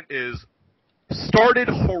segment is started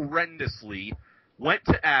horrendously, went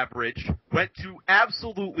to average, went to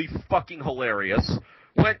absolutely fucking hilarious,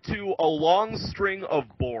 went to a long string of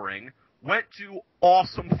boring, went to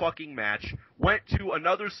awesome fucking match, went to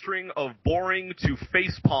another string of boring to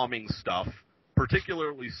face-palming stuff,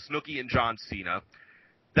 particularly Snooki and John Cena.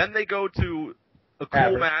 Then they go to a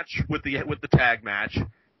cool match with the tag match,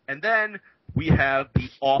 and then we have the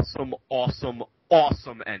awesome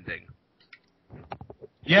ending.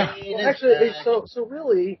 yeah. Well, actually, so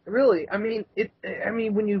really, I mean,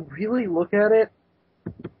 when you really look at it,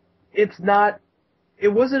 it's not it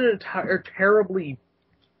wasn't a terribly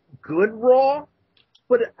good Raw,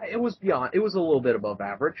 but it was beyond. It was a little bit above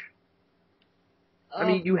average. I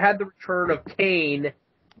mean, you had the return of Kane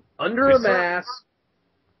under a mask,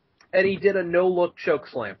 and he did a no-look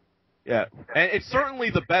chokeslam. Yeah, and it's certainly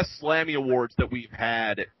the best Slammy Awards that we've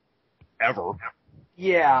had ever.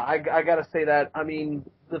 Yeah, I gotta say that. I mean,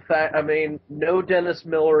 no Dennis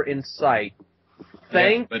Miller in sight.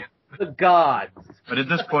 Thank the gods. But at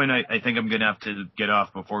this point, I think I'm gonna have to get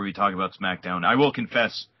off before we talk about SmackDown. I will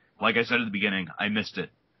confess, like I said at the beginning, I missed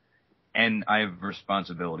it, and I have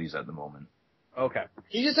responsibilities at the moment. Okay.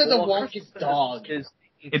 He just had to walk his dog. It's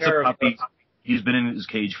a puppy. He's been in his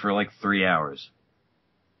cage for like 3 hours.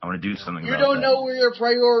 I want to do something about that. You don't know that. where your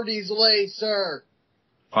priorities lay, sir.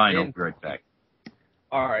 Fine, I'll be right back.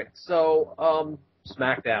 Alright, so,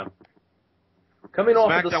 SmackDown. Coming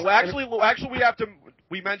off of the... Well, actually,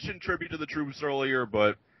 we mentioned Tribute to the Troops earlier,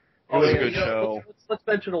 but it was a good show. Let's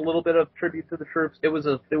mention a little bit of Tribute to the Troops. It was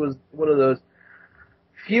one of those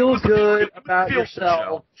feel good about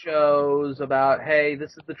yourself shows about, hey,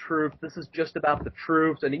 this is the troops, this is just about the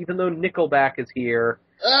troops, and even though Nickelback is here,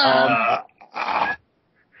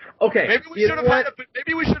 okay. Maybe we should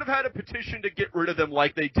have had a petition to get rid of them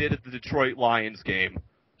like they did at the Detroit Lions game.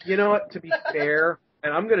 You know what? To be fair,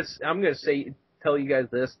 and I'm gonna tell you guys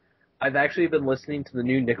this. I've actually been listening to the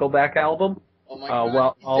new Nickelback album. Oh my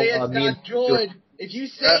god! You say it's not good. If you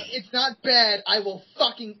say it's not bad, I will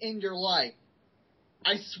fucking end your life.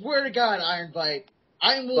 I swear to God, Iron Bite,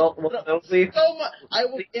 I will put up so much. I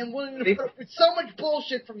am willing to put up with so much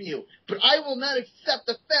bullshit from you, but I will not accept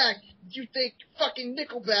the fact that you think fucking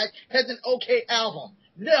Nickelback has an okay album.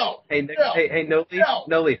 No.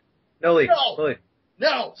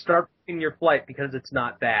 No. Start booking your flight because it's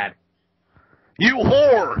not bad. You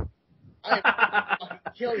whore.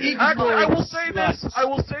 Actually, I will say this. I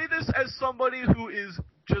will say this as somebody who is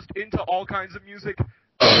just into all kinds of music.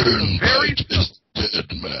 Very dead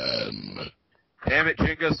man. Damn it,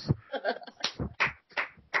 Jingus.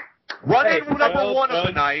 Running number one of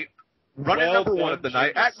the night. What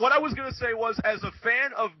I was going to say was, as a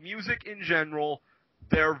fan of music in general,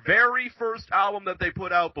 their very first album that they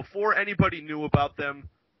put out before anybody knew about them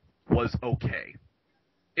was okay.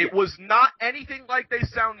 It was not anything like they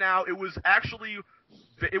sound now. It was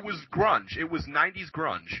grunge. It was 90s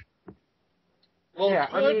grunge. Well,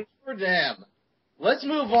 good for them. Let's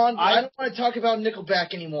move on. I don't want to talk about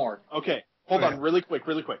Nickelback anymore. Okay, hold on, really quick.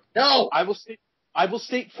 No! I will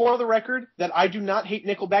state for the record that I do not hate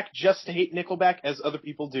Nickelback just to hate Nickelback as other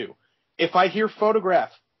people do. If I hear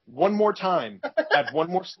Photograph one more time at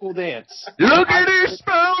one more school dance... Look at this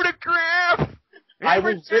photograph! I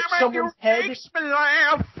will rip someone's head.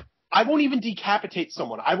 I won't even decapitate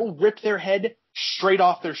someone. I will rip their head straight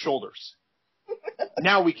off their shoulders.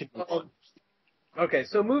 Now we can move on. Okay,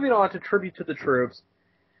 so moving on to Tribute to the Troops.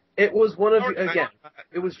 It was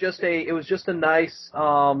it was just a nice,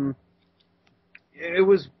 it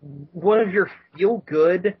was one of your feel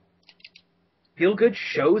good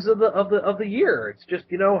shows of the year. It's just,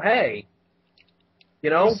 hey,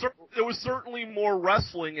 there was certainly more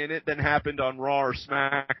wrestling in it than happened on Raw or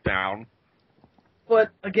SmackDown. But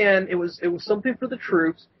again, it was something for the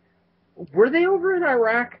troops. Were they over in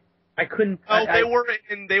Iraq? I couldn't. Oh, they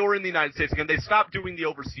were in the United States again. They stopped doing the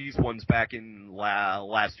overseas ones back in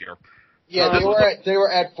last year. Yeah, they were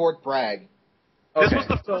at Fort Bragg. Okay. This was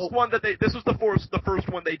the first one that the first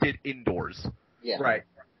one they did indoors. Yeah. Right.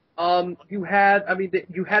 You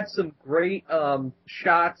had some great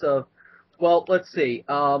shots of. Well, let's see.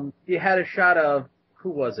 You had a shot of who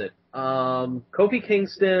was it? Kofi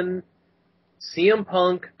Kingston, CM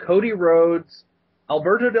Punk, Cody Rhodes,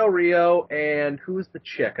 Alberto Del Rio, and who was the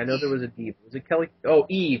chick? I know there was a diva. Was it Kelly? Oh,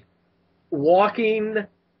 Eve. Walking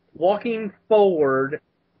forward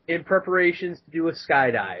in preparations to do a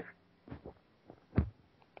skydive.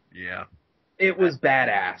 Yeah. It was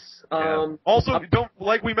badass. Yeah. Also,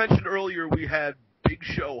 like we mentioned earlier, we had Big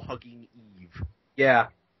Show hugging Eve. Yeah.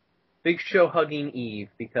 Big Show hugging Eve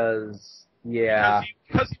because he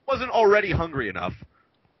wasn't already hungry enough.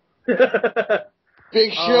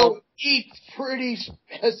 Big Show eats pretty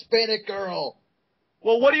Hispanic girl.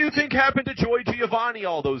 Well, what do you think happened to Joy Giovanni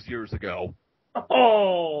all those years ago?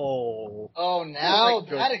 Oh, now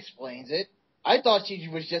that explains it. I thought she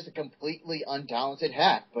was just a completely untalented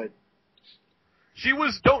hack, but she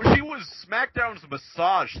was SmackDown's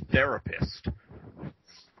massage therapist.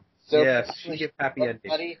 So yes, she gave happy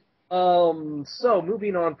ending. So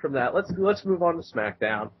moving on from that, let's move on to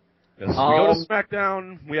SmackDown. Yes, we go to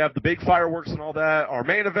SmackDown. We have the big fireworks and all that. Our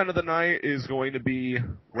main event of the night is going to be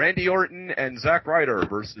Randy Orton and Zack Ryder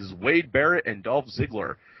versus Wade Barrett and Dolph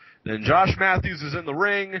Ziggler. Then Josh Matthews is in the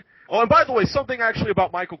ring. Oh, and by the way, something actually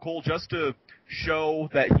about Michael Cole, just to show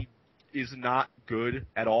that he is not good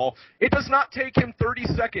at all. It does not take him 30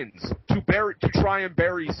 seconds to try and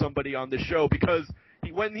bury somebody on the show, because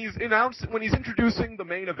when he's introducing the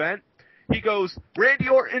main event, he goes, Randy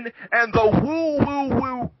Orton and the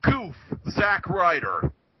woo-woo-woo goof, Zack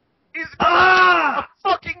Ryder. He's a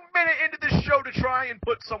fucking minute into this show to try and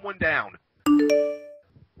put someone down.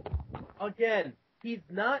 Again, he's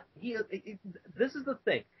not. This is the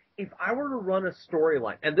thing. If I were to run a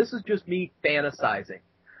storyline, and this is just me fantasizing,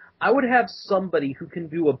 I would have somebody who can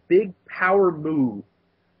do a big power move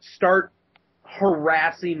start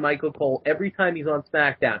harassing Michael Cole every time he's on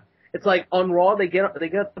SmackDown. It's like on Raw, they get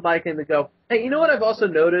the mic and they go, hey, you know what I've also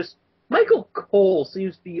noticed? Michael Cole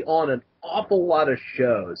seems to be on an awful lot of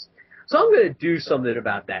shows. So I'm going to do something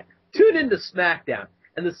about that. Tune into SmackDown.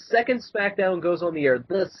 And the second SmackDown goes on the air,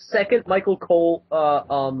 the second Michael Cole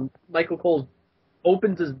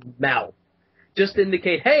opens his mouth, just to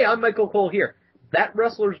indicate, hey, I'm Michael Cole here. That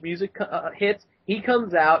wrestler's music hits, he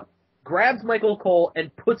comes out, grabs Michael Cole,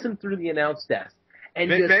 and puts him through the announce desk.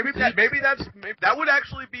 And that would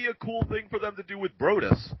actually be a cool thing for them to do with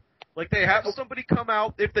Brodus. Like, they have somebody come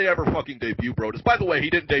out, if they ever fucking debut Brodus. By the way, he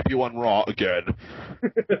didn't debut on Raw again.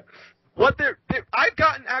 I've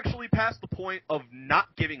gotten actually past the point of not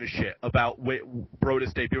giving a shit about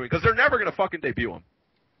Brodus debuting, because they're never going to fucking debut him.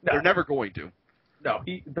 No. They're never going to. No,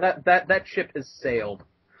 that ship has sailed.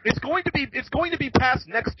 It's going to be past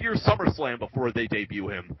next year's SummerSlam before they debut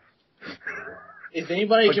him. Is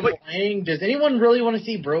anybody complaining? Does anyone really want to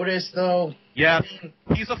see Brodus, though? Yeah,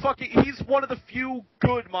 he's one of the few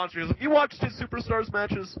good monsters. Have you watched his Superstars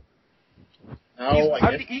matches? No,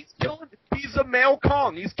 he's a male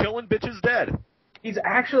Kong. He's killing bitches dead. He's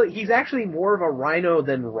actually more of a Rhino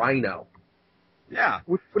than Rhino. Yeah,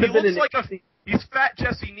 he's fat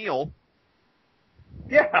Jesse Neal.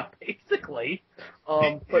 Yeah, basically.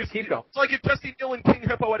 But keep going. It's like if Jesse Neal and King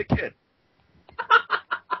Hippo had a kid.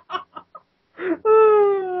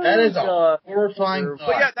 That is a horrifying thought.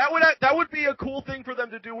 But yeah, that would be a cool thing for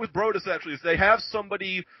them to do with Brodus. Actually, is they have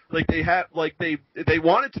somebody they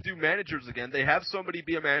wanted to do managers again. They have somebody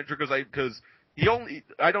be a manager because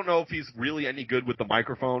I don't know if he's really any good with the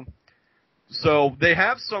microphone. So they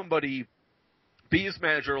have somebody be his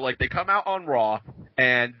manager. Like, they come out on Raw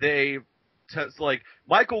and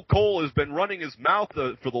Michael Cole has been running his mouth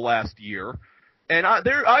for the last year, and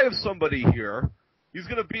I have somebody here. He's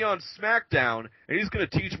going to be on SmackDown, and he's going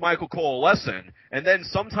to teach Michael Cole a lesson. And then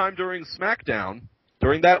sometime during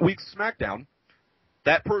that week's SmackDown,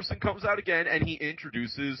 that person comes out again, and he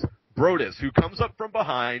introduces Brodus, who comes up from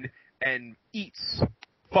behind and eats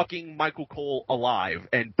fucking Michael Cole alive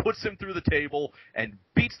and puts him through the table and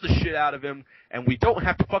beats the shit out of him, and we don't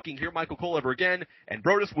have to fucking hear Michael Cole ever again, and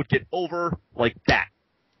Brodus would get over like that.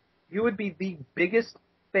 You would be the biggest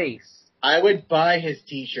face. I would buy his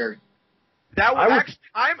t-shirt. That would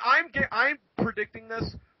I'm predicting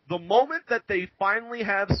this. The moment that they finally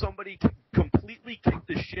have somebody completely kick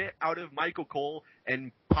the shit out of Michael Cole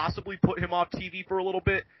and possibly put him off TV for a little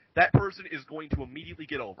bit, that person is going to immediately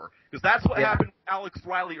get over. Because that's what happened with Alex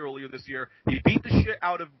Riley earlier this year. He beat the shit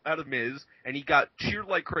out of Miz, and he got cheered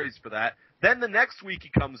like crazy for that. Then the next week he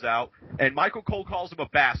comes out, and Michael Cole calls him a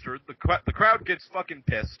bastard. The crowd gets fucking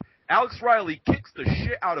pissed. Alex Riley kicks the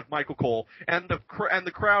shit out of Michael Cole, and the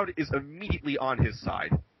crowd is immediately on his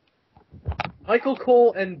side. Michael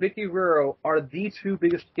Cole and Vicky Guerrero are the two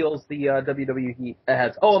biggest heels the WWE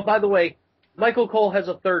has. Oh, and by the way, Michael Cole has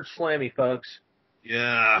a third Slammy, folks.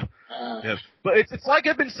 Yeah. But it's like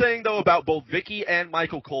I've been saying, though, about both Vicky and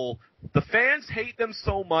Michael Cole. The fans hate them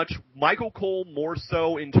so much, Michael Cole more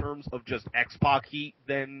so in terms of just X-Pac heat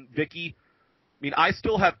than Vicky. I mean, I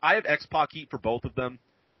have X-Pac heat for both of them,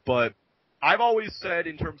 but I've always said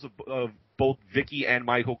in terms of both Vicky and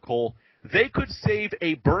Michael Cole, they could save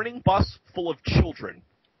a burning bus full of children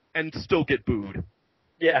and still get booed.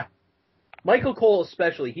 Yeah. Michael Cole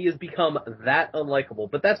especially, he has become that unlikable,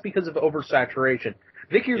 but that's because of oversaturation.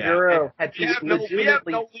 Vicky Guerrero had to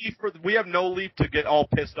legitimately... We have no leave to get all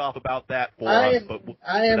pissed off about that for us, but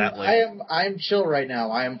I am chill right now.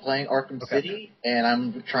 I am playing Arkham City, and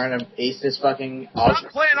I'm trying to ace this fucking...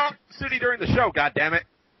 Stop playing Arkham City during the show, goddammit.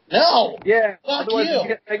 No! Yeah, fuck otherwise you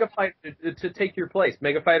get Mega Fighter to take your place.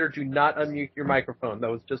 Mega Fighter, do not unmute your microphone. That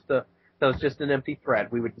was just an empty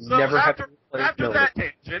threat. We would never have to replace after that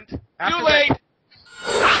tangent.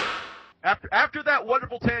 After that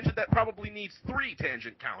wonderful tangent that probably needs 3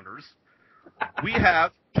 tangent counters, we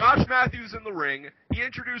have Josh Matthews in the ring. He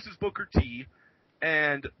introduces Booker T,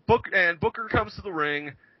 and Booker comes to the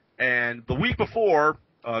ring. And the week before,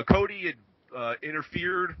 Cody had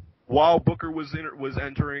interfered while Booker was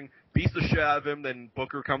entering, beats the shit out of him. Then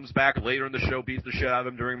Booker comes back later in the show, beats the shit out of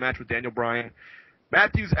him during a match with Daniel Bryan.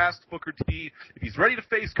 Matthews asks Booker T if he's ready to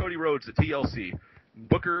face Cody Rhodes at TLC.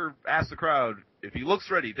 Booker asks the crowd if he looks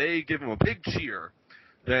ready. They give him a big cheer.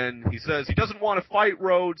 Then he says he doesn't want to fight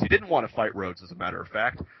Rhodes. He didn't want to fight Rhodes, as a matter of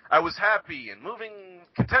fact. I was happy and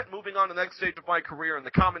content moving on to the next stage of my career in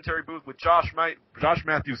the commentary booth with Josh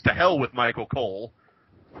Matthews. To hell with Michael Cole.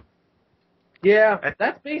 Yeah,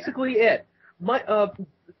 that's basically it.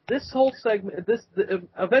 This whole segment,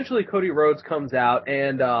 eventually Cody Rhodes comes out,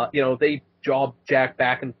 and they jack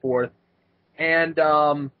back and forth, and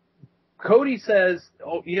Cody says,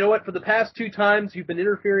 "Oh, you know what? For the past 2 times, you've been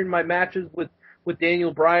interfering in my matches with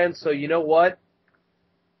Daniel Bryan, so you know what?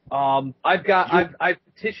 I've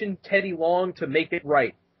petitioned Teddy Long to make it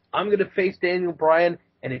right. I'm going to face Daniel Bryan,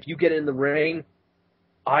 and if you get in the ring,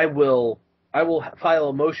 I will file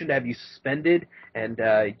a motion to have you suspended, and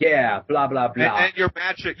blah blah blah. And your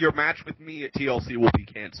match with me at TLC will be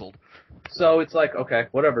canceled." So it's like, okay,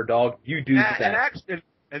 whatever, dog. You do that.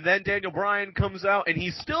 And then Daniel Bryan comes out, and he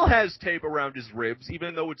still has tape around his ribs,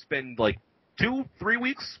 even though it's been like 2-3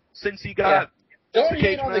 weeks since he got. Yeah. Don't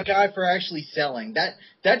hate on the guy for actually selling. That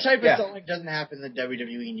type of selling doesn't happen in the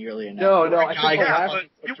WWE nearly enough. No, you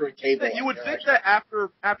would think that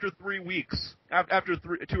after 3 weeks, after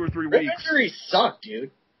 2 or 3 weeks. Rib injuries suck,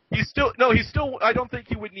 dude. He's still. I don't think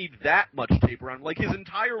he would need that much tape around. Like, his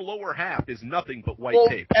entire lower half is nothing but white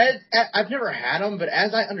tape. I've never had them, but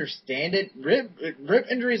as I understand it, rib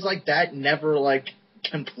injuries like that never, like,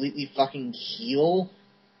 completely fucking heal.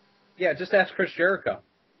 Yeah, just ask Chris Jericho.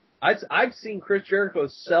 I've seen Chris Jericho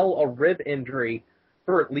sell a rib injury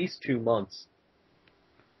for at least 2 months.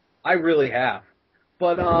 I really have.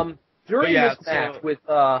 But during this match with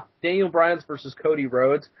Daniel Bryan versus Cody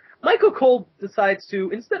Rhodes, Michael Cole decides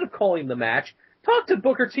to, instead of calling the match, talk to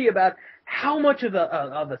Booker T about how much of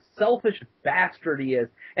a selfish bastard he is.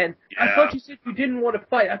 And I thought you said you didn't want to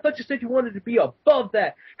fight. I thought you said you wanted to be above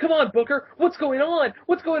that. Come on, Booker. What's going on?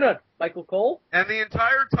 What's going on? Michael Cole? And the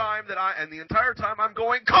entire time I'm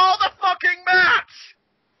going, call the fucking match!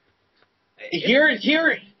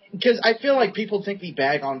 Here, because I feel like people think we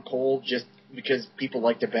bag on Cole just because people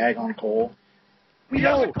like to bag on Cole. He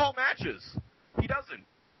doesn't call matches. He doesn't.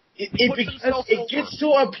 It gets to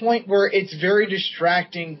a point where it's very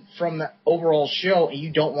distracting from the overall show, and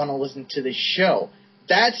you don't want to listen to the show.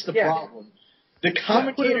 That's the problem. The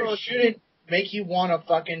commentator shouldn't make you want to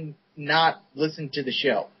fucking not listen to the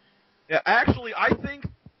show. Yeah, actually, I think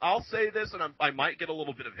I'll say this, and I might get a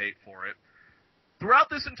little bit of hate for it. Throughout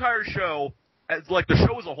this entire show, as like the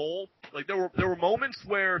show as a whole, like there were moments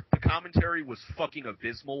where the commentary was fucking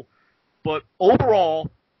abysmal, but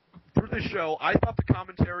overall, through the show, I thought the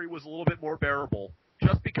commentary was a little bit more bearable,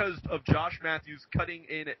 just because of Josh Matthews cutting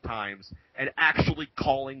in at times and actually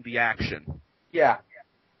calling the action. Yeah.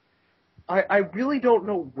 I really don't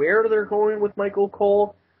know where they're going with Michael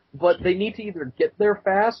Cole, but they need to either get there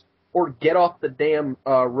fast or get off the damn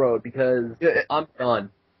road, because I'm done.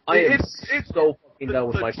 I am so fucking done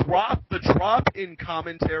with Michael Cole. The drop in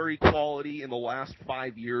commentary quality in the last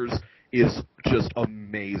 5 years is just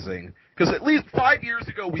amazing. Because at least 5 years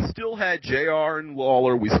ago, we still had JR and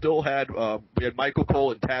Lawler. We still had Michael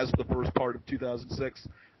Cole and Taz for the first part of 2006.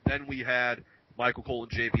 Then we had Michael Cole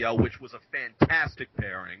and JBL, which was a fantastic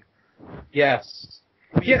pairing. Yes.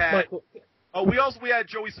 We had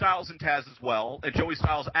Joey Styles and Taz as well, and Joey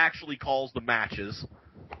Styles actually calls the matches.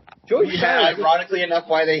 Ironically enough,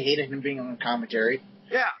 why they hated him being on commentary.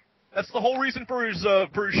 Yeah. That's the whole reason for his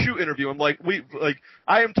shoot interview. I'm like,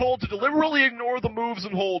 I am told to deliberately ignore the moves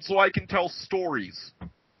and holds so I can tell stories.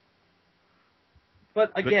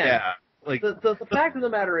 But again, the fact of the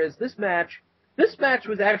matter is, this match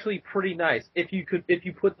was actually pretty nice if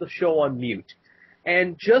you put the show on mute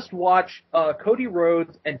and just watch Cody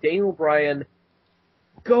Rhodes and Daniel Bryan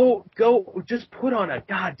go just put on a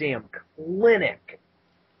goddamn clinic.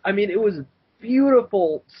 I mean, it was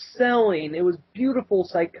beautiful selling. It was beautiful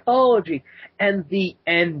psychology. And the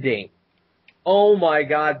ending. Oh my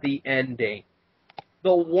God, the ending.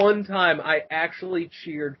 The one time I actually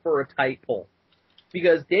cheered for a tight pull.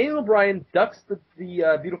 Because Daniel Bryan ducks the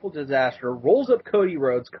beautiful disaster, rolls up Cody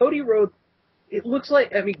Rhodes. Cody Rhodes, it looks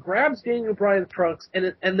like, grabs Daniel Bryan's trunks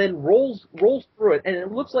and then rolls through it. And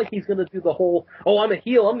it looks like he's going to do the whole, oh, I'm a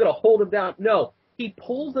heel, I'm going to hold him down. No, he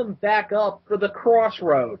pulls him back up for the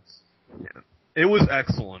crossroads. Yeah. It was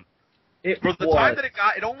excellent. For the time that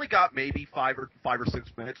it only got maybe 5 or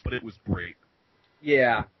 6 minutes, but it was great.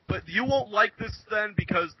 Yeah. But you won't like this then,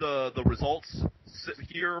 because the results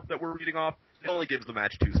here that we're reading off, it only gives the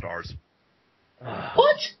match 2 stars.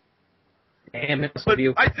 What? Damn it, But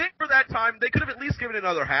you. I think for that time, they could have at least given it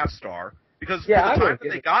another half-star, because Yeah, for I the time would've that they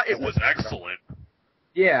given got, it it was excellent.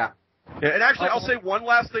 Yeah. Yeah, and actually, I'll say one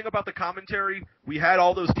last thing about the commentary. We had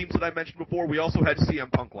all those teams that I mentioned before. We also had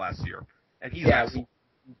CM Punk last year, and he's excellent.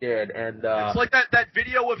 We did, and It's like that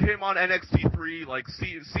video of him on NXT 3, like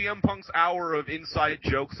CM Punk's hour of inside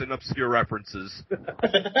jokes and obscure references.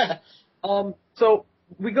 So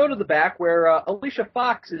we go to the back where Alicia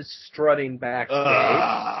Fox is strutting backstage.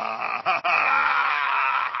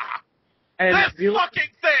 And this fucking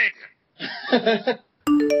thing!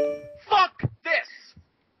 Fuck this!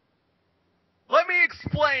 Let me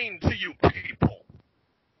explain to you people.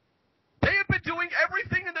 They have been doing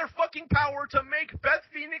everything in their fucking power to make Beth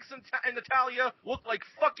Phoenix and Natalya look like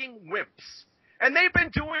fucking wimps. And they've been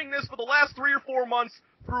doing this for the last 3 or 4 months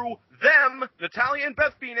through them, Natalya and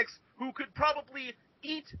Beth Phoenix, who could probably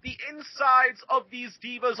eat the insides of these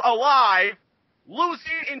divas alive,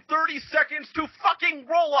 losing in 30 seconds to fucking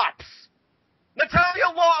roll-ups.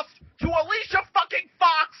 Natalya lost to Alicia fucking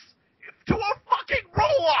Fox to a fucking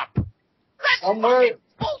roll-up. That's fucking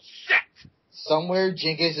bullshit. Somewhere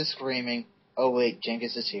Jingus is screaming. Oh wait,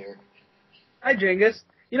 Jingus is here. Hi, Jingus.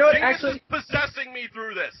 You know what? Jingus Actually, is possessing me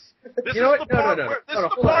through this. This You know is what? the part No. where this No, is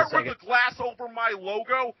the hold on a part where second. the glass over my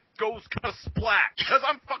logo goes splat because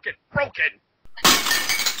I'm fucking broken.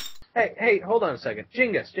 hey, hold on a second.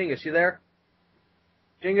 Jingus, you there?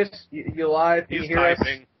 Jingus, you live? Can He's you hear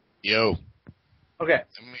typing. us? Yo, Okay.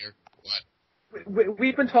 I'm here. What?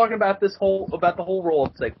 We've been talking about the whole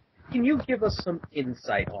roll-up thing. Can you give us some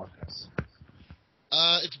insight on this?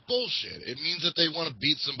 It's bullshit. It means that they want to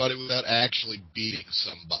beat somebody without actually beating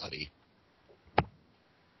somebody.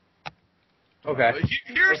 Okay.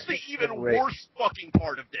 Here's the even worse fucking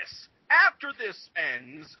part of this. After this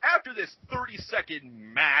ends, after this 30-second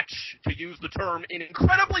match, to use the term in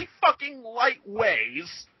incredibly fucking light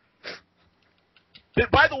ways.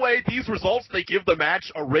 By the way, these results, they give the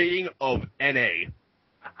match a rating of NA.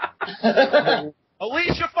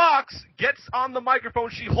 Alicia Fox gets on the microphone.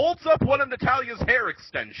 She holds up one of Natalya's hair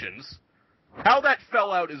extensions. How that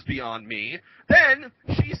fell out is beyond me. Then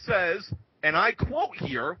she says, and I quote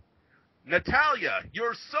here, "Natalya,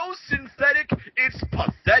 you're so synthetic, it's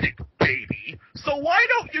pathetic, baby. So why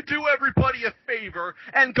don't you do everybody a favor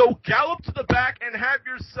and go gallop to the back and have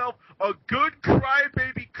yourself a good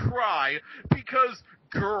crybaby cry because,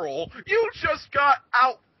 girl, you just got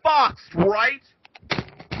outfoxed, right?"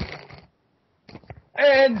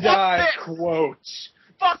 And Fuck I this. quote.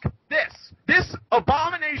 Fuck this. This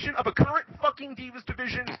abomination of a current fucking Divas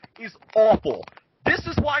division is awful. This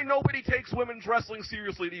is why nobody takes women's wrestling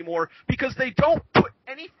seriously anymore, because they don't put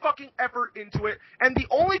any fucking effort into it, and the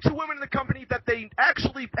only two women in the company that they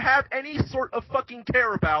actually have any sort of fucking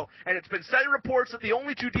care about, and it's been said in reports that the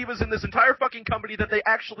only two divas in this entire fucking company that they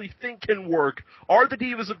actually think can work are the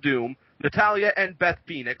Divas of Doom, Natalya and Beth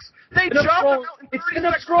Phoenix. They Enough chopped them wrong. out in It's 30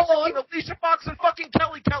 enough seconds for wrong. fucking Alicia Fox and fucking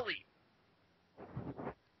Kelly.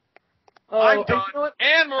 Oh, I'm and done. you know what?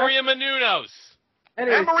 And Maria Menounos.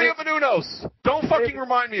 Anyways, And Maria Menounos. Don't fucking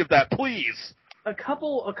remind me of that, please. a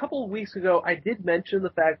couple of weeks ago, I did mention the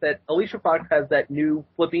fact that Alicia Fox has that new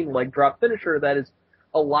flipping leg drop finisher that is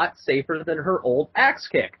a lot safer than her old axe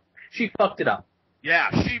kick. She fucked it up. Yeah,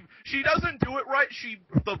 she doesn't do it right.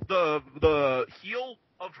 The heel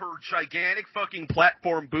of her gigantic fucking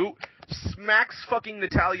platform boot smacks fucking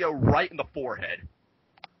Natalya right in the forehead.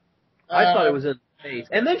 I thought it was in the face.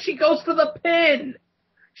 And then she goes for the pin!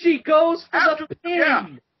 She goes for the pin! Yeah.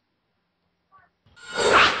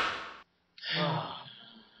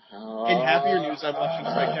 In happier news, I'm watching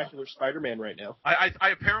Spectacular Spider-Man right now. I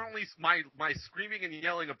apparently, my screaming and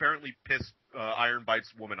yelling apparently pissed Iron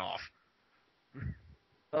Bite's woman off.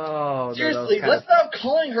 Oh, Seriously, let's stop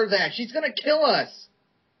calling her that. She's gonna kill us.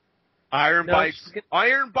 Iron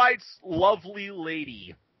Bite's lovely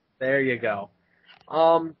lady. There you go.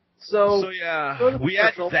 So yeah, we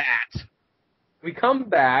had that. We come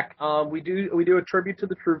back. We do a tribute to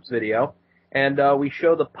the troops video, and we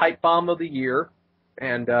show the pipe bomb of the year,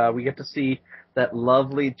 and we get to see that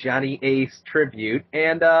lovely Johnny Ace tribute,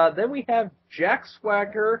 and then we have Jack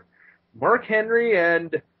Swagger, Mark Henry,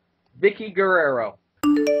 and Vicky Guerrero.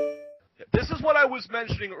 This is what I was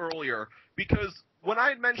mentioning earlier, because when I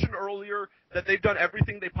had mentioned earlier that they've done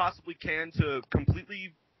everything they possibly can to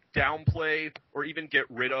completely downplay or even get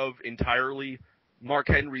rid of entirely Mark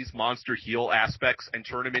Henry's monster heel aspects and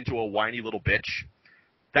turn him into a whiny little bitch.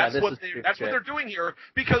 That's what they're doing here,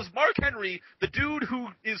 because Mark Henry, the dude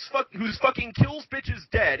who's fucking kills bitches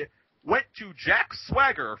dead, went to Jack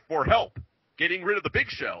Swagger for help getting rid of the Big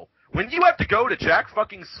Show. When you have to go to Jack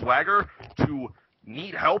fucking Swagger to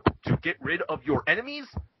need help to get rid of your enemies,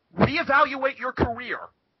 reevaluate your career.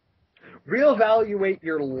 Reevaluate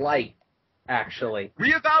your life, actually.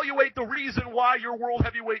 Reevaluate the reason why you're World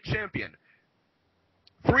Heavyweight Champion.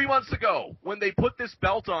 3 months ago, when they put this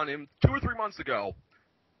belt on him, 2 or 3 months ago,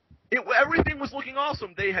 everything was looking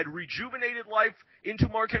awesome. They had rejuvenated life into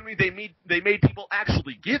Mark Henry. They made people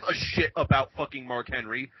actually give a shit about fucking Mark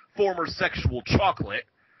Henry, former sexual chocolate.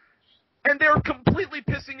 And they're completely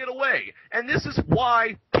pissing it away. And this is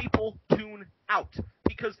why people tune out.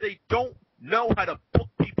 Because they don't know how to book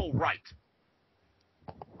people right.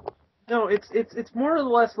 No, it's more or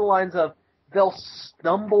less the lines of they'll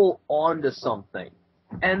stumble onto something.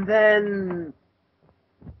 And then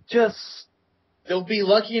just... They'll be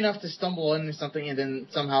lucky enough to stumble into something, and then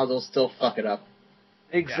somehow they'll still fuck it up.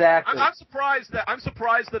 Exactly. Yeah. I'm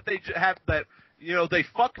surprised that they have that. You know, they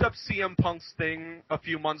fucked up CM Punk's thing a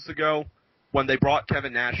few months ago when they brought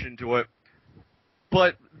Kevin Nash into it,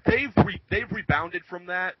 but they've rebounded from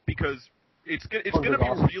that because it's going to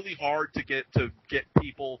be really hard to get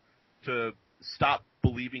people to stop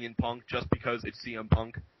believing in Punk just because it's CM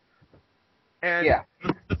Punk. And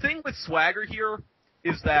the thing with Swagger here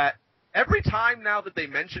is that every time now that they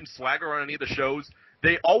mention Swagger on any of the shows,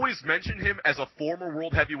 they always mention him as a former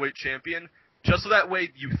World Heavyweight Champion, just so that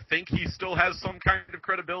way you think he still has some kind of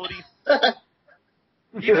credibility.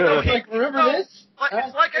 Even though remember this?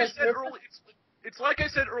 It's like I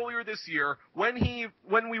said earlier this year when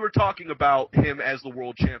we were talking about him as the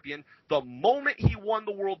world champion. The moment he won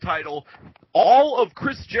the world title, all of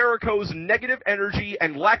Chris Jericho's negative energy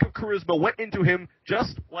and lack of charisma went into him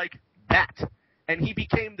just like that, and he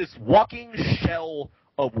became this walking shell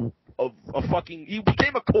of a fucking. He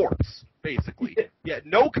became a corpse basically. He had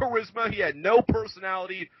no charisma. He had no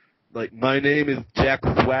personality. Like, my name is Jack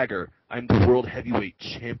Swagger. I'm the world heavyweight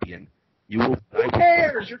champion. Who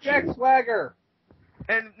cares? You're Jack Swagger.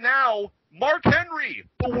 And now, Mark Henry,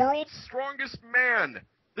 the world's strongest man.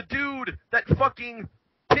 The dude that fucking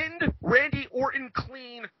pinned Randy Orton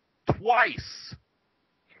clean twice.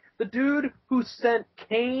 The dude who sent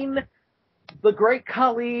Kane, the Great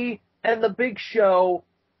Khali, and the Big Show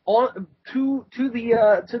on to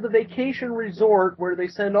the vacation resort where they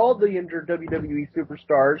send all the injured WWE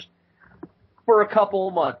superstars for a couple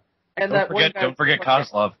of months. And don't forget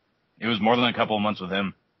Kozlov. It was more than a couple of months with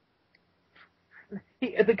him.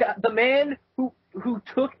 The man who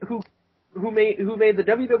made the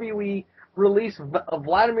WWE release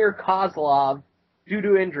Vladimir Kozlov due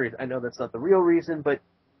to injuries. I know that's not the real reason, but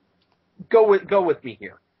go with me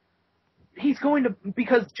here. He's going to,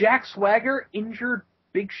 because Jack Swagger injured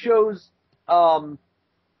Big Show's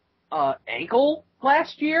ankle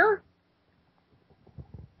last year,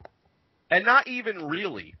 and not even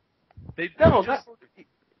really. He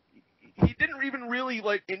didn't even really,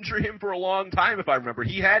 injure him for a long time, if I remember.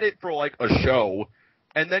 He had it for, a show,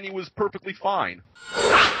 and then he was perfectly fine.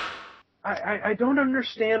 I don't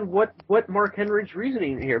understand what Mark Henry's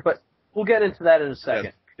reasoning here, but we'll get into that in a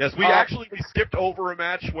second. Yes, we actually skipped over a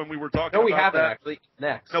match when we were talking about that. No, we haven't, actually.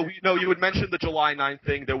 Next. No, you had mentioned the July 9th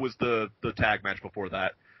thing. There was the tag match before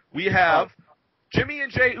that. We have Jimmy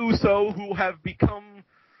and Jey Uso, who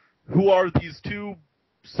are these two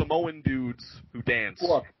Samoan dudes who dance.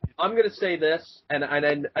 Look, I'm going to say this, and I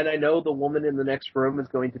know the woman in the next room is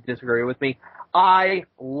going to disagree with me. I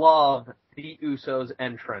love the Usos'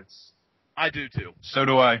 entrance. I do too. So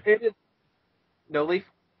do I. No, Leaf,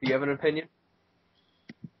 do you have an opinion?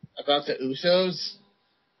 About the Usos?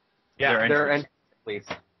 Yeah, their entrance, please.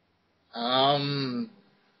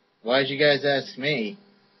 Why'd you guys ask me?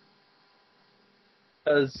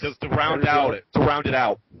 Just to round it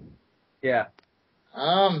out. Yeah.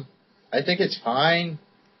 I think it's fine.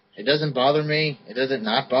 It doesn't bother me. It doesn't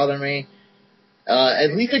not bother me.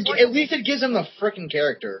 At least it gives him the frickin'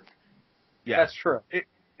 character. Yeah, that's true.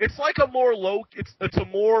 It's like a more low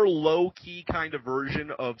key kind of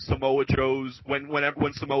version of Samoa Joe's when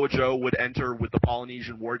Samoa Joe would enter with the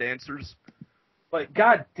Polynesian war dancers. But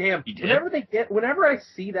goddamn, whenever I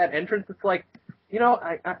see that entrance, it's like,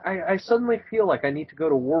 I suddenly feel like I need to go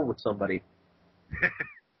to war with somebody.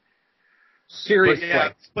 Seriously.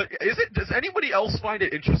 But does anybody else find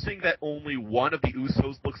it interesting that only one of the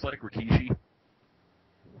Usos looks like Rikishi?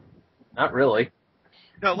 Not really.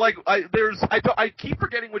 No, I keep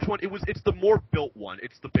forgetting which one it was. It's the more built one.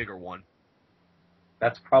 It's the bigger one.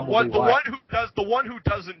 That's probably why. The one who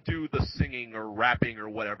doesn't do the singing or rapping or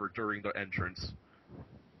whatever during the entrance.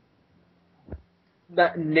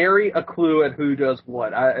 That nary a clue at who does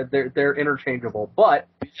what. They're interchangeable, but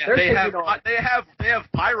they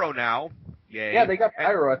have Pyro now. Yay. Yeah, they got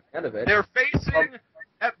Pyro at the end of it. They're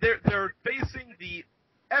facing the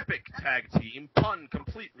epic tag team, pun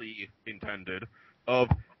completely intended, of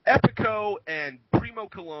Epico and Primo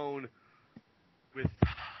Cologne with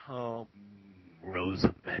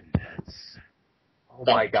Rosa Mendez. Oh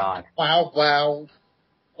my God. Wow.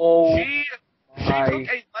 Oh, She took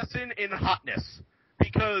a lesson in hotness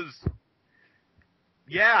because,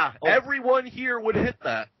 everyone here would hit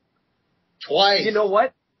that. Twice. You know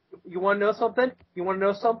what? You want to know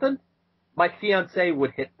something? My fiance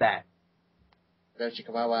would hit that.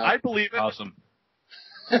 I believe it. Awesome.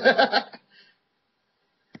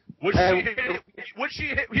 Would she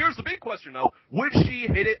hit? Here's the big question, though. Would she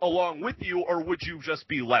hit it along with you, or would you just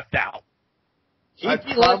be left out? He'd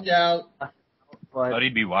be left out. But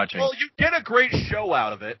he'd be watching. Well, you get a great show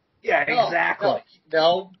out of it. Yeah, exactly.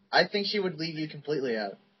 No, I think she would leave you completely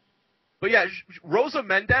out. But yeah, Rosa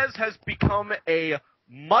Mendez has become a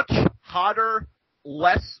much hotter,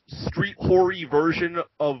 less street hoary version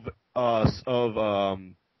of Rosita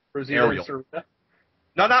Ariel. and Sarita.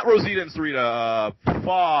 No, not Rosita and Sarita.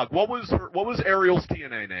 Fog. What was Ariel's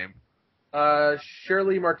TNA name?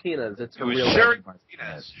 Shirley Martinez. It's her It was real Sherry name.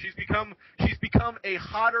 Martinez. She's become a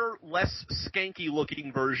hotter, less skanky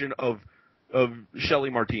looking version of Shelly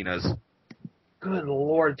Martinez. Good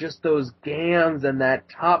Lord, just those gams and that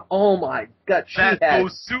top. Oh my God,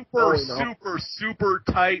 Those super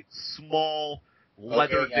tight, small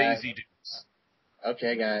leather daisy dudes.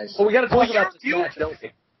 Okay, guys. Well, we got to talk about this you- match, don't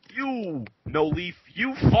we? You, No Leaf,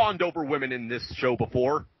 you fawned over women in this show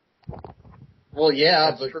before. Well, yeah,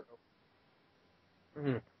 That's but true.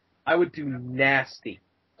 Mhm. I would do nasty,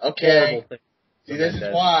 okay. horrible things. See, this is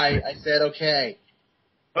why I said okay.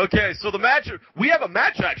 Okay, so we have a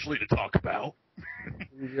match actually to talk about.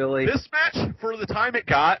 Really? This match, for the time it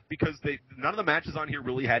got, because none of the matches on here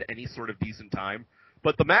really had any sort of decent time,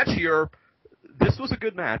 but the match here, this was a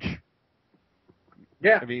good match.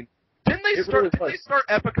 Yeah. I mean, didn't they start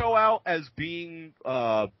Epico out as being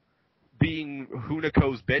Hunico's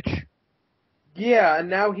bitch? Yeah, and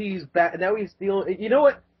now he's back. Now he's dealing. You know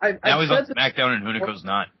what? Now he's on SmackDown and Hunico's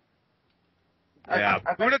not. Yeah,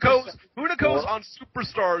 I've Hunico's on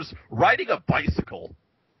Superstars riding a bicycle.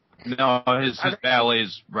 No, his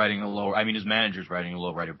valet's riding a low. I mean, his manager's riding a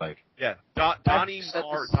lowrider bike. Yeah, Donnie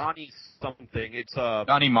something. It's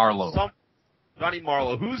Donnie Marlowe. Donnie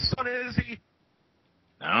Marlowe. Whose son is he?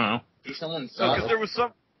 I don't know. He's someone's Because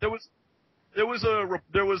there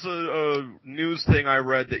was a news thing I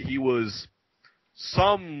read that he was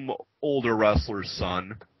some older wrestler's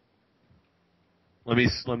son. Let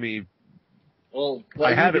me. Well,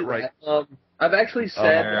 I have it right. I've actually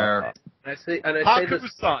said. I say Haku's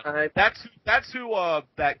this son. time. That's who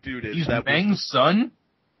that dude is. He's Meng's son?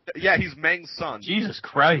 Yeah, he's Meng's son. Jesus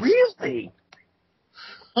Christ. Really?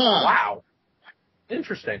 Huh. Wow.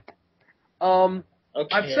 Interesting.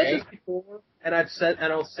 Okay. I've said this before, and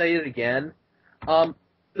I'll say it again. The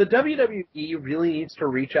WWE really needs to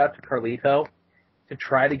reach out to Carlito to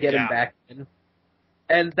try to get him back in,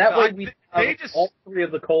 and that way we have all three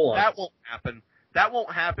of the colons. That won't happen. That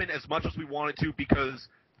won't happen as much as we want it to because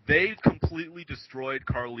they completely destroyed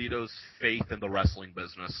Carlito's faith in the wrestling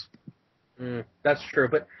business. That's true,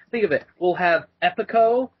 but think of it. We'll have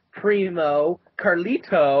Epico, Primo,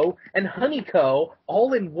 Carlito, and Hunico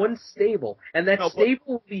all in one stable, and that stable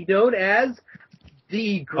will be known as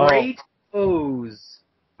the Great O's.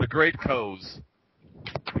 The Great O's.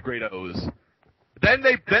 The Great O's. Then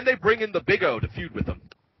they bring in the Big O to feud with them.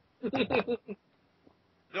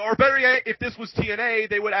 Or better yet, if this was TNA,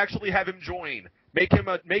 they would actually have him join. Make him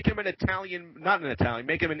an Italian, not an Italian.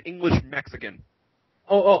 Make him an English Mexican.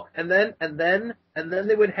 And then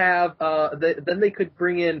they would have then they could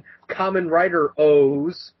bring in Kamen Rider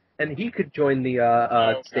O's, and he could join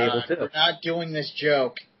the stable too. We're not doing this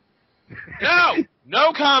joke.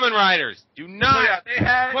 No Kamen Riders. Do not they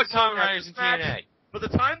had put Kamen Riders in TNA. For the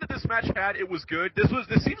time that this match had, it was good. This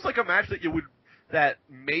seems like a match that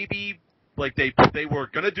maybe like they were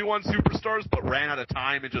gonna do on Superstars, but ran out of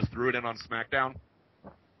time and just threw it in on SmackDown.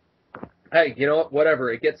 Hey, you know what? Whatever.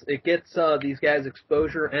 It gets these guys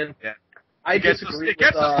exposure, and I disagree. It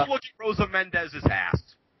gets us to look at Rosa Mendez's ass.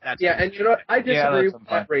 And you know what? I disagree with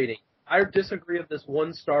that rating. I disagree with this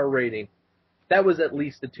 1-star rating. That was at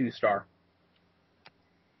least a 2-star.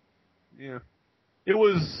 Yeah, it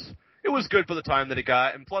was good for the time that it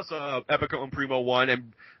got, and plus Epico and Primo won,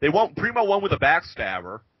 and Primo won with a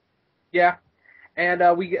backstabber. Yeah, and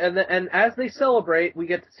and as they celebrate, we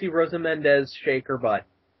get to see Rosa Mendez shake her butt.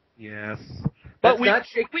 Yes, but not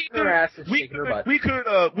shaking her ass and shaking her butt. We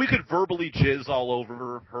could verbally jizz all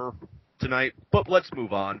over her tonight, but let's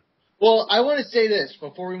move on. Well, I want to say this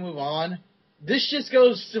before we move on. This just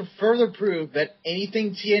goes to further prove that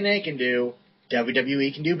anything TNA can do,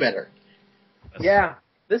 WWE can do better. Yeah,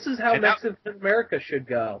 This is how And now- Mexican America should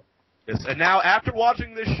go. Yes, and now after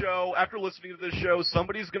watching this show, after listening to this show,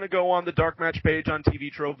 somebody's going to go on the Dark Match page on TV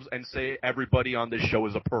Tropes and say everybody on this show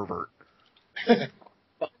is a pervert.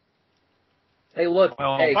 Hey, look.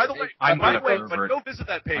 Well, hey, By the way, I'm by not the a way, pervert. but go visit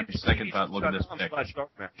that page. On second thought, look at this pic.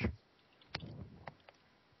 /Darkmatch.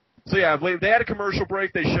 So yeah, they had a commercial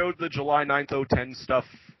break. They showed the July 9th 010 stuff.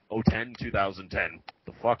 2010.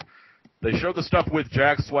 The fuck? They showed the stuff with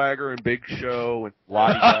Jack Swagger and Big Show and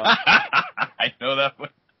Lottie. I know that one.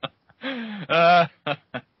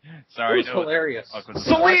 Sorry. It was hilarious.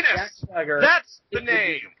 Salinas! Jack Swagger. That's the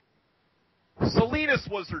name! Salinas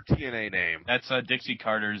was her TNA name. That's Dixie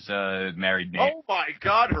Carter's married name. Oh my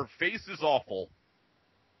god, her face is awful.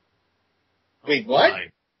 Wait, what?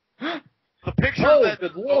 The picture Oh, that...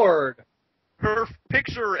 good lord. Her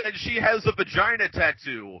picture, and she has a vagina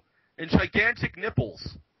tattoo and gigantic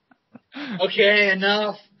nipples. Okay,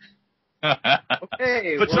 enough.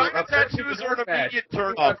 Okay. Vagina tattoos are an immediate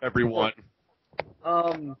turn off, everyone.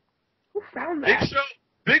 Who found Big that?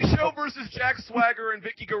 Show versus Jack Swagger and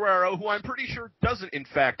Vicky Guerrero, who I'm pretty sure doesn't in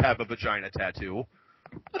fact have a vagina tattoo.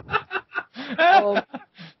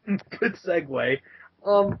 Good segue.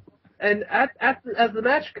 And as the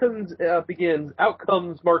match begins, out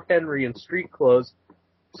comes Mark Henry in street clothes.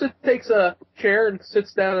 So takes a chair and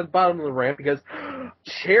sits down at the bottom of the ramp. He goes,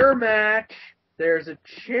 "Chair match. There's a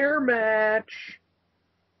chair match."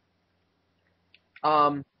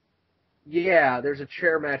 Yeah, there's a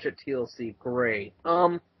chair match at TLC. Great.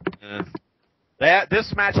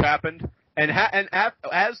 This match happened, and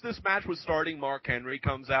as this match was starting, Mark Henry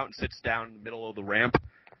comes out and sits down in the middle of the ramp.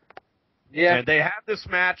 Yeah, And they had this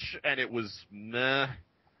match, and it was meh.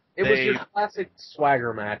 it was your classic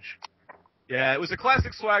Swagger match. Yeah, it was a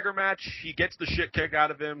classic Swagger match. He gets the shit kicked out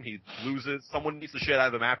of him. He loses. Someone beats the shit out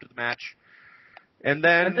of him after the match. And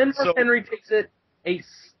then Mark Henry takes it a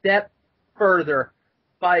step further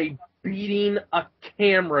by beating a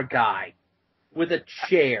camera guy with a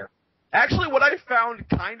chair. Actually, what I found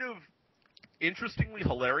kind of interestingly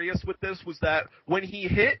hilarious with this was that when he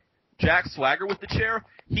hit Jack Swagger with the chair,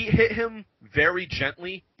 he hit him very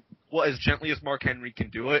gently, well, as gently as Mark Henry can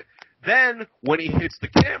do it. Then, when he hits the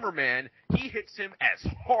cameraman, he hits him as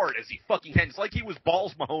hard as he fucking can. It's like he was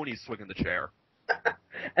Balls Mahoney swinging the chair.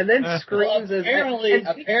 And then screams Well, as...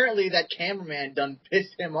 apparently that cameraman done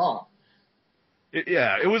pissed him off.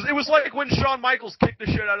 It was like when Shawn Michaels kicked the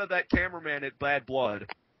shit out of that cameraman at Bad Blood.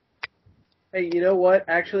 Hey, you know what?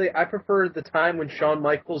 Actually, I prefer the time when Shawn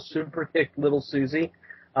Michaels super kicked Little Susie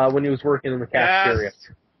when he was working in the cafeteria. Yes.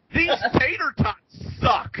 These tater tots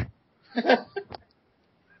suck.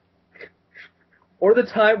 Or the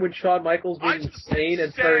time when Shawn Michaels I was just insane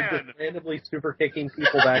and stand. started just randomly super kicking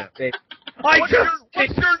people backstage. What's your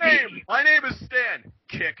name? My name is Stan.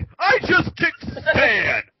 Kick. I just kicked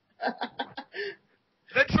Stan.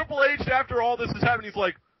 Then Triple H, after all this is happening, he's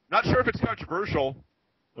like, not sure if it's controversial,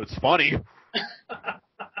 but it's funny.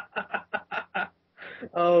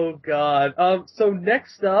 Oh, God. So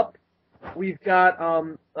next up, we've got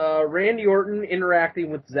Randy Orton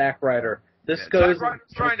interacting with Zack Ryder. This goes... Zack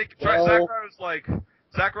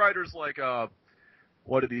Ryder's like,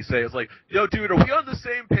 what did he say? It's like, yo, dude, are we on the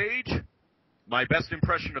same page? My best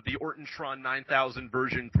impression of the Ortontron 9000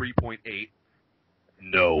 version 3.8.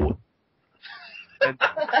 No.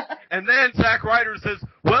 And then Zack Ryder says,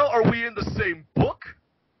 well, are we in the same book?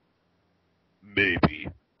 Maybe.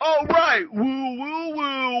 Oh, right. Woo, woo,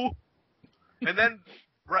 woo. And then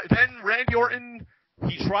Randy Orton,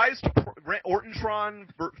 he tries to, Ortontron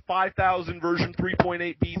 5000 version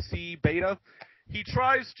 3.8 BC beta, he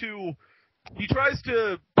tries to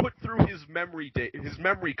put through his memory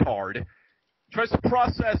card, tries to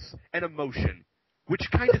process an emotion, which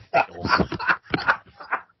kind of fails.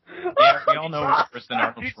 Yeah, we all know what Kristen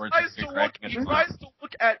Arnold He Schwarzenegger tries to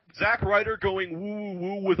look at Zack Ryder going woo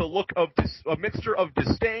woo with a mixture of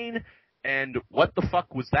disdain and what the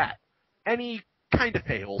fuck was that? And he kind of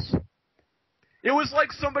fails. It was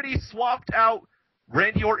like somebody swapped out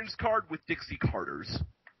Randy Orton's card with Dixie Carter's.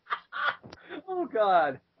 Oh,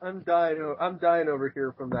 God. I'm dying over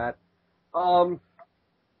here from that.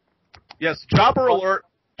 Yes, Jobber alert.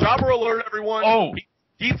 Jobber alert, everyone. Oh.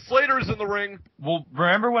 Heath Slater's in the ring. Well,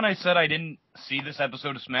 remember when I said I didn't see this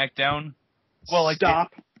episode of SmackDown? Well, I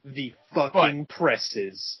Stop the fucking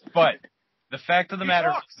presses. But the fact of the He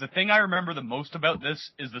matter, sucks. the thing I remember the most about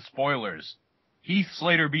this is the spoilers. Heath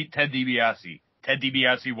Slater beat Ted DiBiase. Ted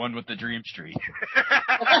DiBiase won with the Dream Streak.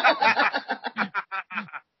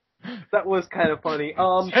 That was kind of funny.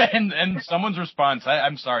 And someone's response,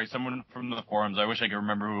 I'm sorry, someone from the forums, I wish I could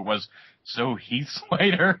remember who it was. So Heath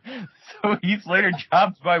Slater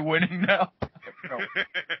jobs by winning now.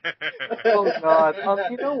 Oh God.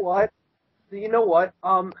 You know what?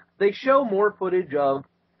 They show more footage of.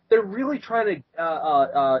 They're really trying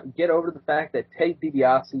to get over the fact that Ted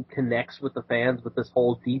DiBiase connects with the fans with this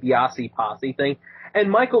whole DiBiase posse thing,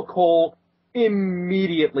 and Michael Cole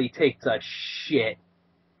immediately takes a shit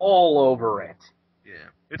all over it. Yeah,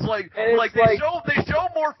 it's like they show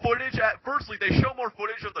more footage. Firstly, they show more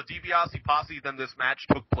footage of the DiBiase posse than this match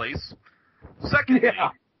took place.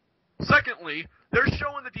 Secondly, they're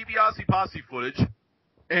showing the DiBiase posse footage,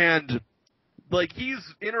 and like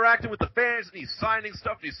he's interacting with the fans and he's signing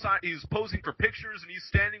stuff. And he's posing for pictures and he's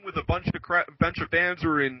standing with a bunch of fans who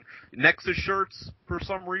are in Nexus shirts for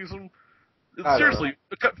some reason. Seriously,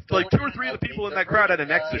 like 2 or 3 of the people in that crowd had a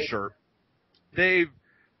Nexus shirt.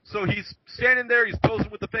 So he's standing there, he's posing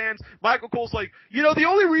with the fans. Michael Cole's like, the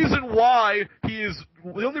only reason why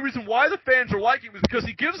the fans are liking him is because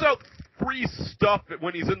he gives out free stuff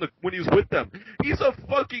when he's with them. He's a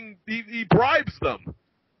fucking he bribes them.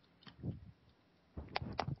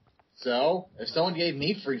 So, if someone gave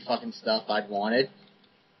me free fucking stuff, I'd want it.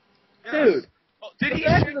 Yes. Dude, Did the he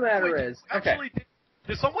fact shave, of the matter is, actually, did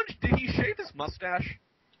he shave his mustache?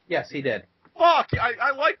 Yes, he did. Fuck,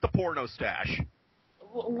 I like the porno stash.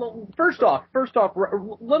 Well, first off,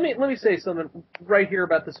 let me say something right here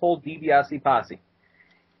about this whole DiBiase posse.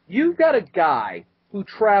 You've got a guy who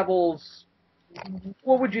travels,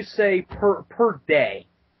 what would you say, per day?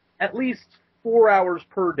 At least 4 hours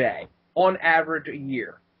per day, on average a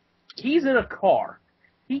year. He's in a car.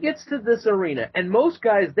 He gets to this arena, and most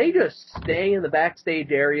guys, they just stay in the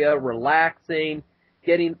backstage area, relaxing,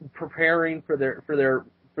 preparing for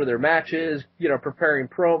their matches, preparing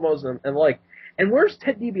promos and like. And where's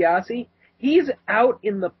Ted DiBiase? He's out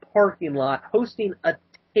in the parking lot hosting a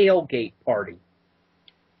tailgate party.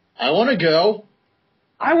 I want to go.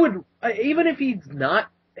 I would, even if he's not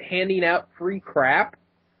handing out free crap,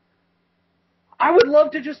 I would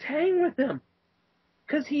love to just hang with him.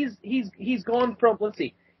 Because he's gone from,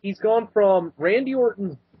 he's gone from Randy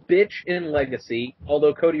Orton's bitch in Legacy,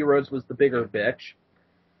 although Cody Rhodes was the bigger bitch,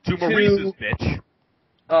 to Maurice's bitch.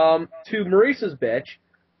 To Maurice's bitch.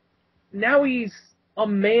 Now he's a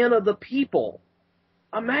man of the people.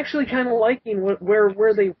 I'm actually kind of liking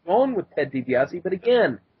where they've gone with Ted DiBiase, but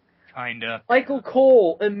again, kinda. Michael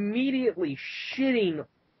Cole immediately shitting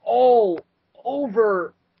all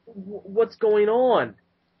over what's going on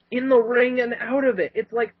in the ring and out of it.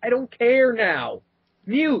 It's like, I don't care now.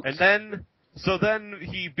 Mute. And then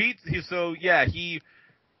he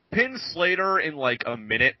pins Slater in like a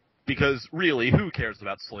minute, because really, who cares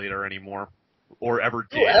about Slater anymore? Or ever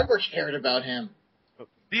did. Who ever cared about him?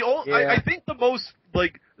 I think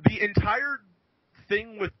the entire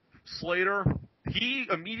thing with Slater, he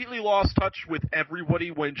immediately lost touch with everybody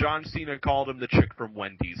when John Cena called him the chick from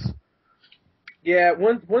Wendy's. Yeah,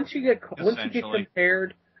 once you get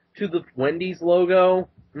compared to the Wendy's logo,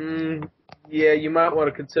 yeah, you might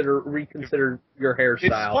want to reconsider your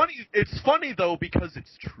hairstyle. It's funny though because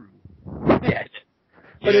it's true. Yeah.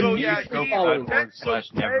 But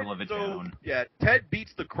Ted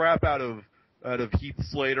beats the crap out of Heath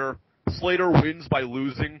Slater. Slater wins by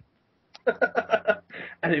losing.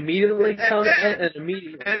 and immediately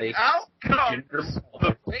and out comes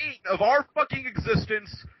the bane of our fucking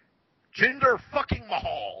existence, Jinder fucking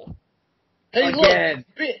Mahal. Hey,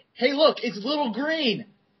 look, it's Little Green.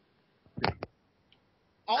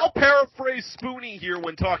 I'll paraphrase Spoonie here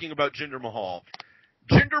when talking about Jinder Mahal.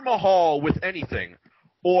 Jinder Mahal with anything.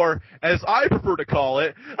 Or, as I prefer to call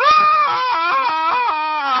it,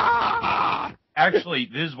 Actually,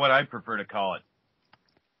 this is what I prefer to call it.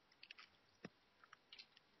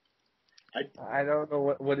 I don't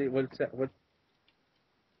know what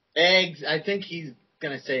Eggs. I think he's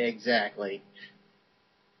gonna say exactly.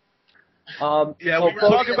 We were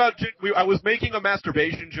talking about. I was making a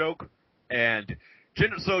masturbation joke, and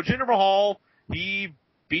Jinder Mahal, he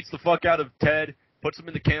beats the fuck out of Ted, puts him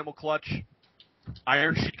in the camel clutch.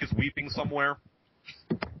 Iron Sheik is weeping somewhere.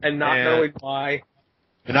 And not knowing why.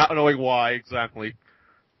 And not knowing why, exactly.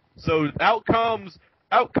 So out comes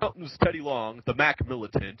Teddy Long, the Mac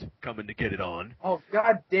militant, coming to get it on. Oh,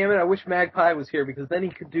 God damn it, I wish Magpie was here, because then he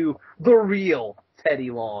could do the real Teddy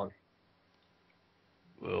Long.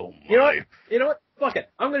 Oh, my. You know what? Fuck it.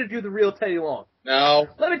 I'm going to do the real Teddy Long. No.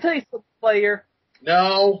 Let me tell you something, player.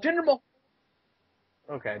 No. Jinder Mahal.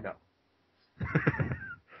 Okay, no.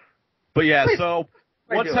 But yeah, so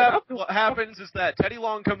what happens is that Teddy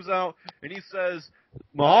Long comes out and he says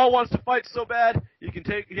Mahal wants to fight so bad he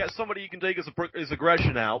has somebody he can take his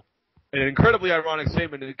aggression out. An incredibly ironic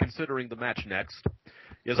statement considering the match next.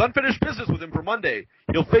 He has unfinished business with him for Monday.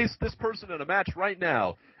 He'll face this person in a match right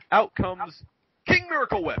now. Out comes King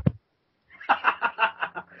Miracle Whip.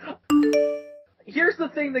 Here's the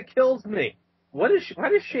thing that kills me. Why does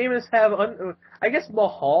Sheamus have? I guess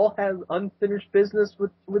Mahal has unfinished business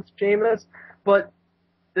with Sheamus, but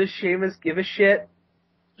does Sheamus give a shit?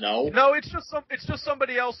 No. No, it's just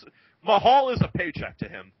somebody else. Mahal is a paycheck to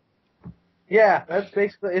him. Yeah, that's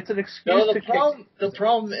basically it's an excuse. No, to the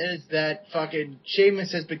problem is that fucking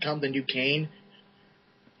Sheamus has become the new Kane.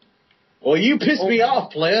 Well, you pissed me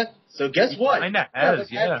off, player. So guess what? Kinda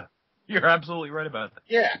has, yeah. You're absolutely right about that.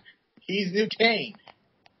 Yeah, he's new Kane.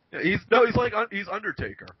 He's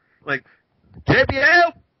Undertaker. Like,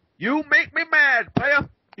 JBL, you make me mad, player.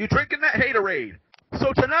 You drinking that haterade.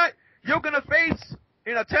 So tonight, you're gonna face,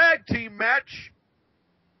 in a tag team match,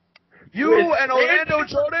 you and Orlando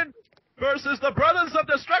Jordan versus the Brothers of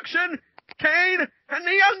Destruction, Kane and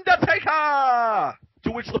The Undertaker!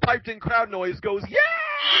 To which the piped-in crowd noise goes, yeah!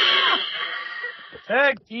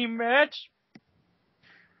 Tag team match.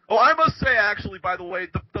 Oh, I must say, actually, by the way,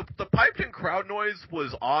 the piped-in crowd noise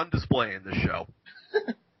was on display in this show.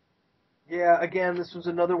 Yeah, again, this was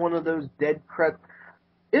another one of those dead crowd.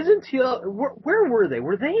 Isn't he? Where were they?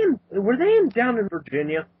 Were they in down in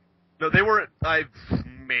Virginia? No, they were. I think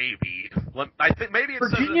maybe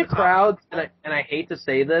it's Virginia crowds, and I hate to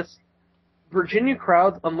say this, Virginia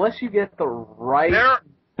crowds, unless you get the right.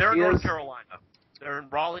 They're in North Carolina. They're in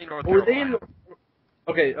Raleigh, North Were Carolina.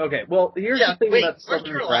 Okay. Well, here's the thing about North Southern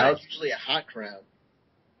Carolina crowds. is usually a hot crowd.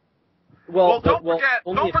 Don't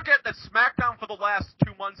forget that SmackDown for the last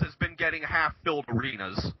 2 months has been getting half-filled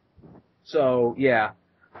arenas. So yeah,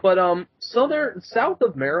 but south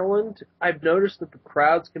of Maryland, I've noticed that the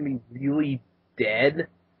crowds can be really dead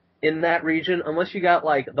in that region unless you got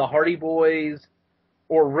like the Hardy Boys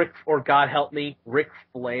or God help me, Ric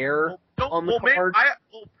Flair on the card.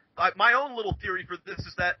 My own little theory for this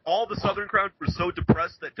is that all the Southern crowd were so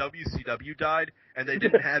depressed that WCW died and they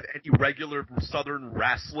didn't have any regular Southern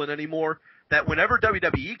wrestling anymore, that whenever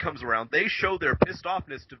WWE comes around, they show their pissed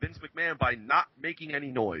offness to Vince McMahon by not making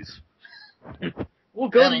any noise. We'll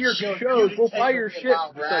go to your shows. We'll buy your shit.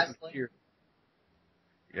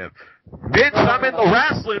 Yeah. Vince, I'm in the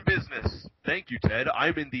wrestling business. Thank you, Ted.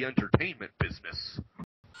 I'm in the entertainment business.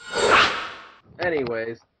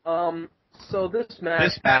 Anyways, so this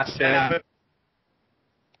match happened.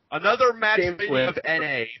 Another match of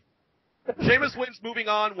NA. Sheamus wins. Moving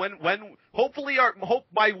on. When hopefully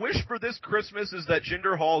my wish for this Christmas is that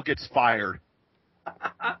Jinder Mahal gets fired.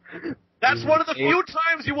 That's one of the few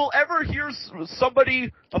times you will ever hear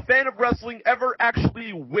somebody, a fan of wrestling, ever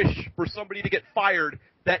actually wish for somebody to get fired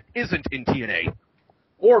that isn't in TNA.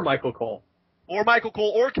 Or Michael Cole.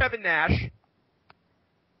 Or Kevin Nash.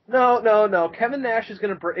 No. Kevin Nash is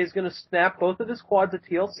gonna snap both of his quads at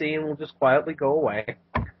TLC and will just quietly go away.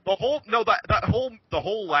 The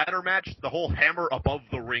whole ladder match, the whole hammer above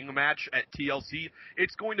the ring match at TLC,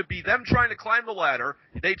 it's going to be them trying to climb the ladder.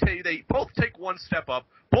 They both take one step up.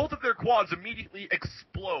 Both of their quads immediately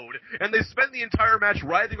explode, and they spend the entire match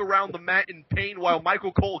writhing around the mat in pain while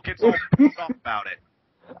Michael Cole gets all pissed off about it.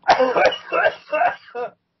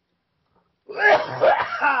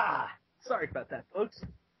 Sorry about that, folks.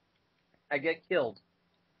 I get killed.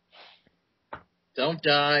 Don't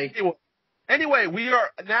die. Anyway, we are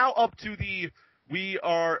now up to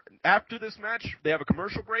after this match, they have a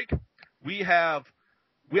commercial break. This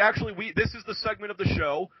is the segment of the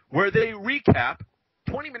show where they recap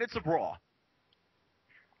 20 minutes of Raw.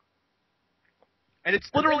 And it's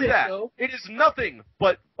literally that. It is nothing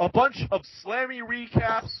but a bunch of slammy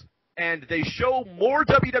recaps, and they show more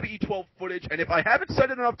WWE 12 footage, and if I haven't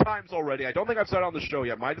said it enough times already, I don't think I've said it on the show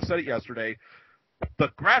yet, might have said it yesterday, the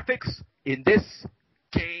graphics in this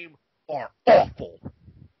game are awful.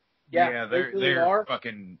 Yeah, they're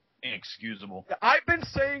fucking inexcusable. I've been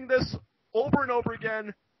saying this over and over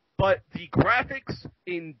again, but the graphics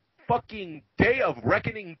in fucking Day of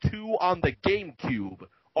Reckoning 2 on the GameCube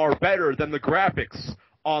are better than the graphics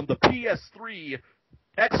on the PS3,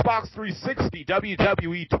 Xbox 360,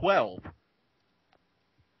 WWE 12.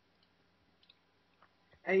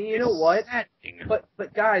 And you know what?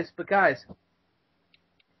 But guys,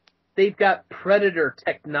 they've got Predator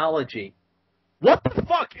technology. What the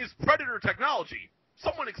fuck is Predator technology?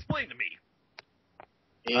 Someone explain to me.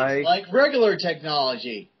 It's like regular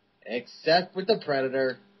technology, except with the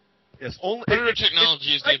Predator. Yes, Predator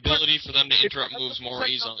technology is the ability for them to interrupt moves more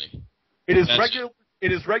easily. It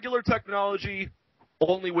is regular technology,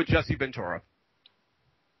 only with Jesse Ventura.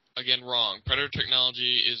 Again, wrong. Predator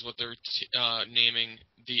technology is what they're naming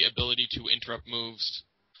the ability to interrupt moves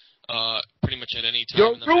pretty much at any time.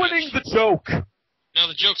 You're in the ruining match. the joke! No,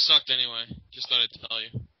 the joke sucked anyway. Just thought I'd tell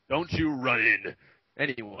you. Don't you run in.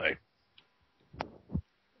 Anyway.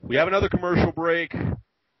 We have another commercial break.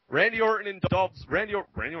 Randy Orton and Dolph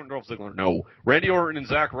Ziggler. No. Randy Orton and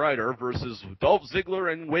Zack Ryder versus Dolph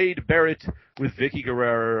Ziggler and Wade Barrett with Vicky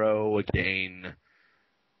Guerrero again.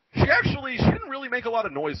 She didn't really make a lot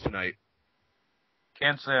of noise tonight.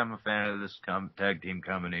 Can't say I'm a fan of this tag team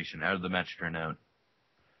combination. How did the match turn out?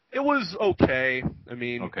 It was okay. I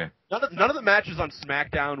mean, Okay. None of the matches on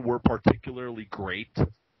SmackDown were particularly great,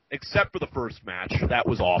 except for the first match. That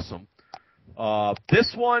was awesome.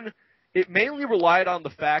 This one, it mainly relied on the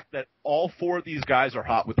fact that all four of these guys are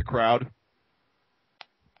hot with the crowd.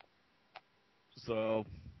 So,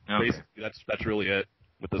 basically, that's really it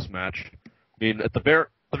with this match. I mean, at the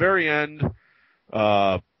very end,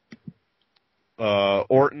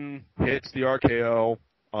 Orton hits the RKO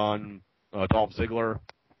on Dolph Ziggler.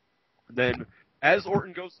 Then, as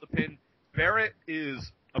Orton goes to the pin, Barrett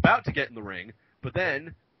is about to get in the ring, but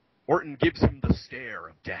then Orton gives him the stare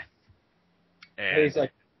of death. And he's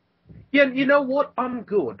like, yeah, you know what? I'm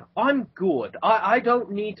good. I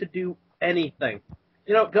don't need to do anything.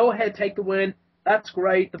 Go ahead, take the win. That's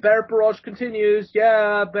great. The Barrett Barrage continues.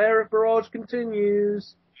 Yeah, Barrett Barrage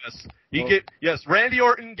continues. Yes, Randy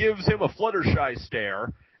Orton gives him a Fluttershy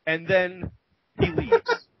stare, and then he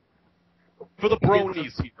leaves. For the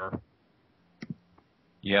bronies here.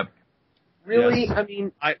 Yep. Really? Yes. I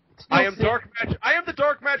mean, I am DarkMatch. I am the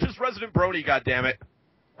DarkMatch's resident brony. Goddammit!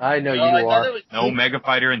 I know you are. No Mega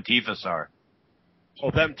Fighter and Tifa's are. Oh,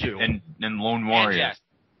 them too. And Lone Warrior. Jack.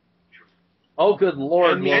 Oh, good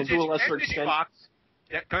lord! And Lord. to a lesser extent. Digifox.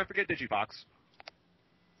 Yeah, can't forget Digifox.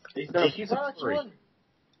 No, she's a furry.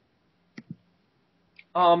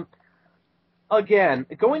 Again,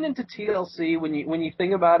 going into TLC, when you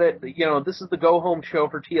think about it, this is the go-home show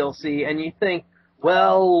for TLC, and you think,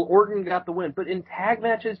 well, Orton got the win. But in tag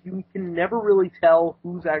matches, you can never really tell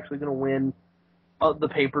who's actually going to win the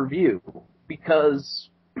pay-per-view, because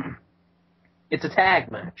it's a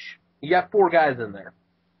tag match. You got 4 guys in there.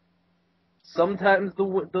 Sometimes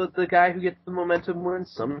the guy who gets the momentum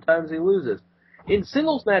wins, sometimes he loses. In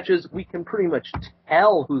singles matches, we can pretty much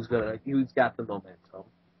tell who's got the momentum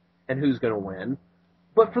and who's going to win.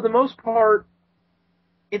 But for the most part,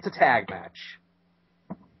 it's a tag match.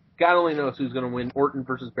 God only knows who's going to win, Orton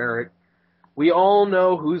versus Barrett. We all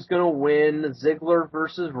know who's going to win, Ziggler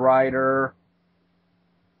versus Ryder,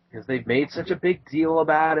 because they've made such a big deal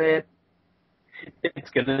about it. It's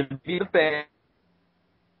going to be the fan.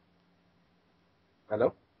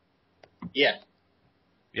 Hello? Yeah.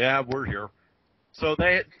 Yeah, we're here. So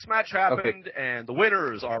this match happened, and the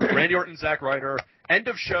winners are Randy Orton and Zack Ryder. End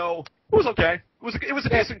of show. It was okay. It was a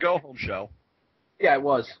decent go-home show. Yeah, it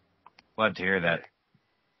was. Glad to hear that.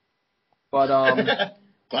 But,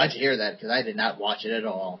 Glad to hear that, because I did not watch it at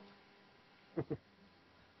all.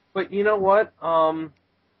 But you know what?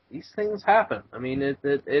 These things happen. I mean, it's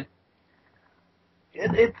a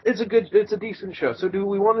decent show. So do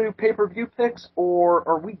we want to do pay-per-view picks, or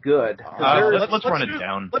are we good? Let's run it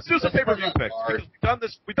down. Let's do some pay-per-view picks,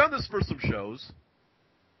 because we've done this for some shows.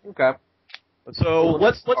 Okay. So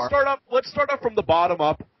let's start off from the bottom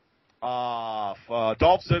up.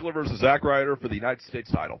 Dolph Ziggler versus Zack Ryder for the United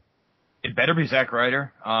States title. It better be Zack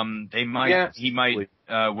Ryder. He might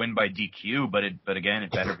win by DQ, but again,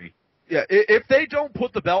 it better be. Yeah, if they don't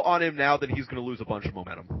put the belt on him now, then he's going to lose a bunch of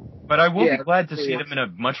momentum. But I will be glad to see them in a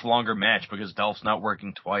much longer match, because Dolph's not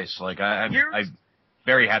working twice. Like I'm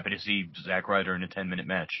very happy to see Zack Ryder in a 10-minute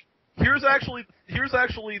match. Here's actually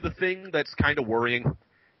the thing that's kind of worrying,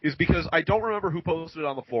 is because I don't remember who posted it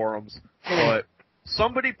on the forums, but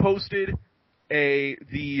somebody posted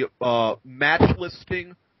the match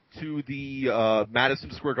listing to the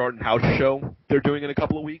Madison Square Garden house show they're doing in a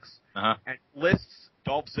couple of weeks, and lists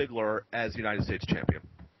Dolph Ziggler as United States champion.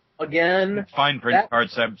 Again, fine print card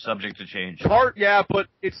subject to change. Yeah, but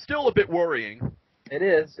it's still a bit worrying. It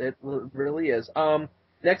is. It really is.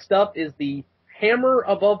 Next up is the Hammer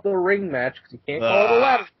Above the Ring match, because you can't call it a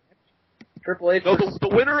ladder match. Triple H. No, the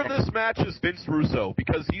winner of this match is Vince Russo,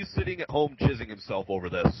 because he's sitting at home jizzing himself over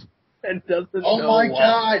this. And doesn't know my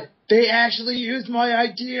why. God! They actually used my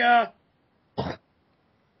idea.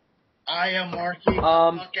 I am marking.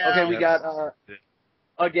 Okay, we got.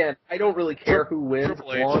 Again, I don't really care who wins as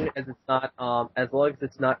long as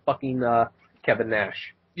it's not fucking Kevin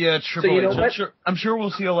Nash. Yeah, Triple H. What? I'm sure we'll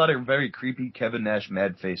see a lot of very creepy Kevin Nash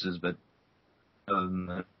mad faces, but other than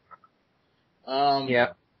that,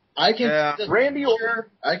 yeah. I can see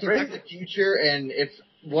the future, and if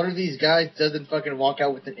one of these guys doesn't fucking walk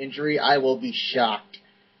out with an injury, I will be shocked.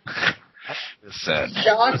 sad.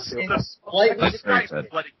 Shocked and slightly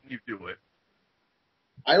letting you do it.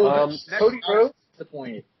 I will be Cody Rhodes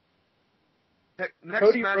disappointed. Next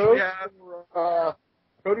Cody match Rhodes we have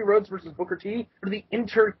Cody Rhodes versus Booker T for the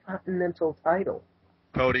Intercontinental title.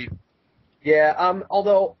 Cody. Yeah,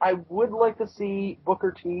 although I would like to see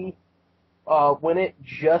Booker T win it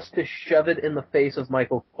just to shove it in the face of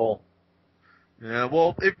Michael Cole. Yeah,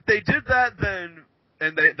 well, if they did that, then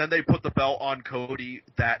they put the belt on Cody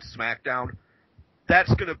that SmackDown.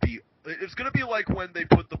 It's gonna be like when they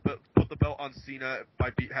put the belt on Cena by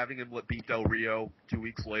having him beat Del Rio 2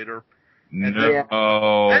 weeks later. And then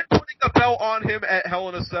putting the belt on him at Hell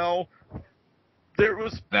in a Cell.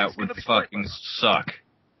 That would fucking suck.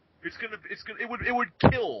 It would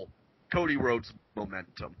kill Cody Rhodes'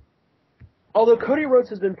 momentum. Although Cody Rhodes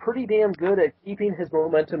has been pretty damn good at keeping his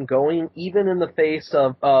momentum going, even in the face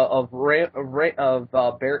of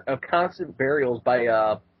constant burials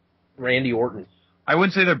by Randy Orton. I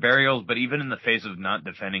wouldn't say they're burials, but even in the face of not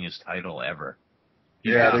defending his title ever.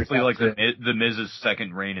 Yeah, basically like the Miz's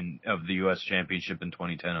second reign of the U.S. Championship in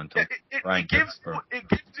 2010 until Ryan it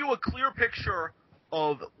gives you a clear picture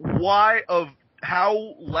of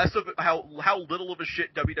how little of a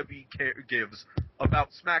shit WWE gives about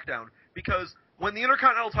SmackDown. Because when the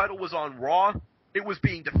Intercontinental title was on Raw, it was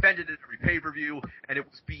being defended at every pay-per-view, and it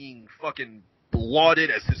was being fucking lauded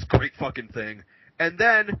as this great fucking thing. And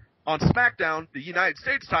then on SmackDown, the United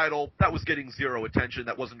States title, that was getting zero attention.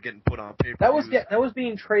 That wasn't getting put on pay-per-views. That was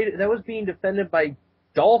being traded. That was being defended by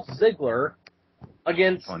Dolph Ziggler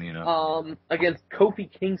against Kofi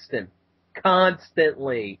Kingston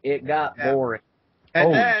constantly. It got boring.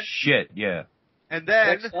 And Holy shit! Yeah. And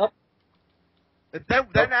then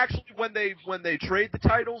actually, when they trade the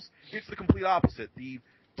titles, it's the complete opposite. The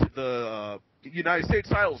United States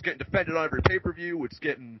title is getting defended on every pay-per-view. It's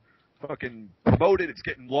getting fucking promoted. It's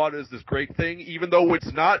getting lauded as this great thing, even though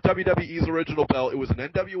it's not WWE's original belt. It was an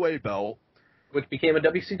NWA belt, which became a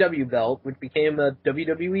WCW belt, which became a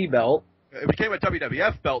WWE belt. It became a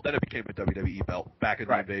WWF belt, then it became a WWE belt back in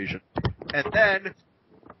the Invasion,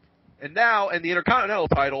 and now the Intercontinental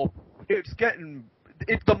title, it's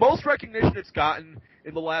the most recognition it's gotten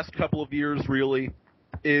in the last couple of years. Really,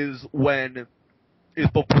 is right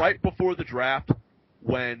before the draft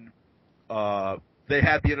when they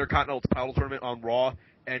had the Intercontinental title tournament on Raw,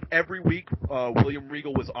 and every week William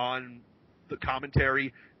Regal was on the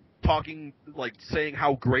commentary saying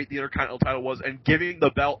how great the Intercontinental title was and giving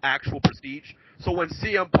the belt actual prestige. So when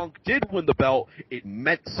CM Punk did win the belt, it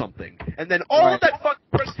meant something. And then all of that fucking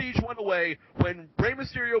prestige went away when Rey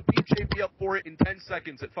Mysterio beat JP up for it in 10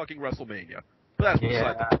 seconds at fucking WrestleMania. But that's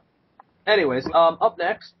beside the point. Anyways, up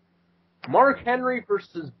next, Mark Henry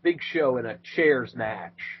versus Big Show in a chairs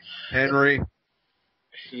match. Henry.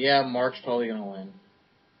 Yeah, Mark's probably going to win.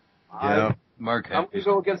 Yeah, Mark Henry. I'm going to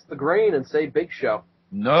go against the grain and say Big Show.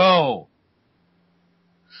 No!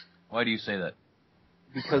 Why do you say that?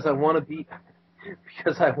 Because I want to be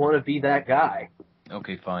that guy.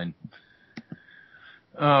 Okay, fine.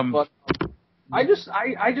 But I just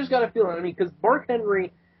got a feeling. I mean, because Mark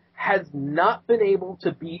Henry has not been able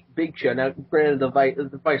to beat Big Show. Now, granted, the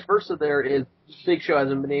vice versa there is Big Show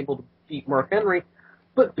hasn't been able to beat Mark Henry,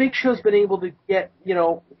 but Big Show's been able to get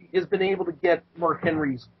Mark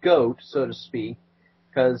Henry's goat, so to speak.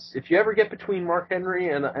 Because if you ever get between Mark Henry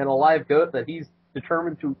and a live goat that he's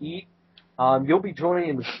determined to eat, you'll be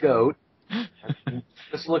joining the goat.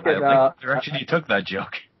 Just look at the direction you took that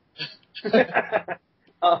joke.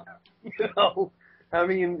 I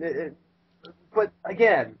mean, but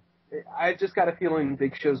again, I just got a feeling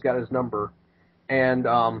Big Show's got his number. And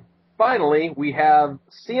finally, we have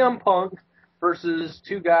CM Punk versus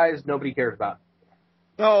two guys nobody cares about.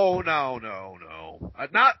 No.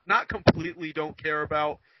 Not completely don't care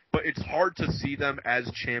about, but it's hard to see them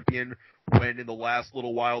as champion when in the last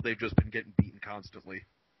little while they've just been getting beaten constantly.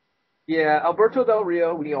 Yeah, Alberto Del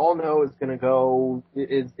Rio, we all know is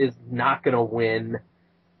not gonna win.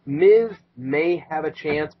 Miz may have a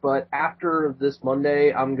chance, but after this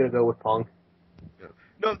Monday, I'm gonna go with Punk. Yeah.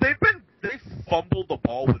 No, they fumbled the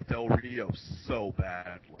ball with Del Rio so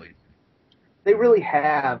badly. They really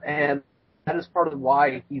have, and that is part of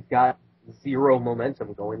why he's got zero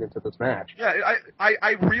momentum going into this match. Yeah,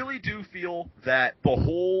 I really do feel that the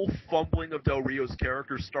whole fumbling of Del Rio's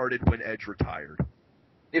character started when Edge retired.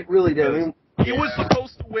 It really did. I mean, he was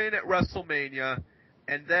supposed to win at WrestleMania,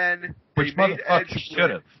 and then they made Edge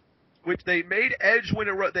win. Which they made Edge win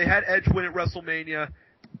they had Edge win at WrestleMania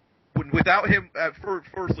without him,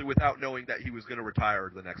 firstly without knowing that he was going to retire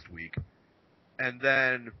the next week, and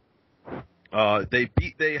then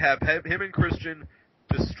they have him and Christian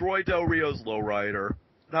destroy Del Rio's lowrider,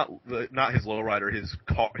 not his lowrider, his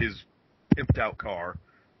pimped out car.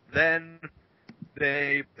 Then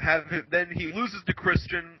they have him, then he loses to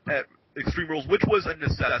Christian at Extreme Rules, which was a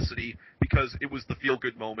necessity because it was the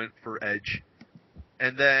feel-good moment for Edge.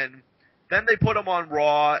 And then they put him on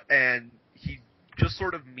Raw, and he just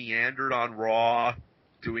sort of meandered on Raw,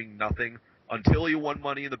 doing nothing, until he won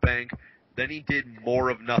Money in the Bank. Then he did more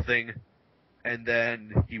of nothing, and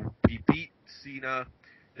then he beat Cena.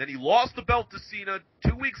 Then he lost the belt to Cena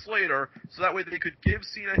 2 weeks later, so that way they could give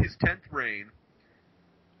Cena his 10th reign.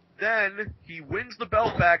 Then he wins the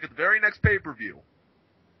belt back at the very next pay-per-view.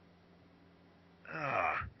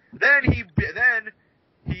 Then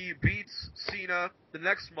he beats Cena the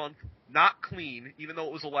next month, not clean, even though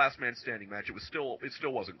it was a last man standing match. It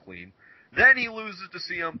still wasn't clean. Then he loses to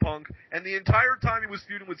CM Punk, and the entire time he was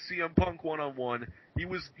feuding with CM Punk one-on-one, he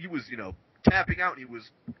was tapping out, and he was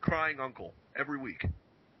crying uncle every week.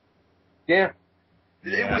 Yeah.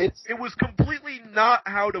 It was completely not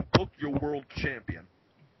how to book your world champion.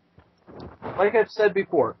 Like I've said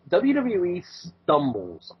before, WWE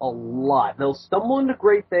stumbles a lot. They'll stumble into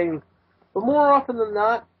great things, but more often than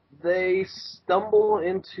not, they stumble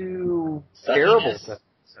into terrible things.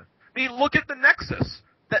 I mean, look at the Nexus.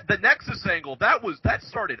 The Nexus angle, that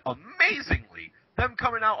started amazingly. Them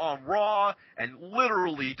coming out on Raw and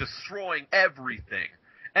literally destroying everything.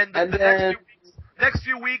 And the next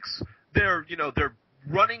few weeks, they're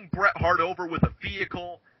running Bret Hart over with a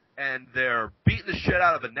vehicle, and they're beating the shit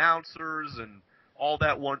out of announcers and all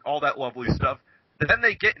that lovely stuff. Then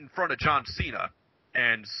they get in front of John Cena,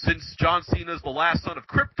 and since John Cena's the last son of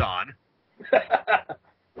Krypton,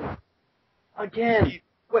 again,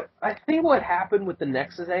 I think what happened with the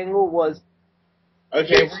Nexus angle was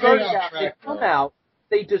Okay, they come out,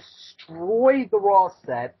 they destroy the Raw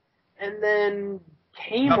set, and then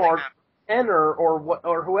Kmart, Kenner,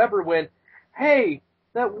 or whoever went, hey,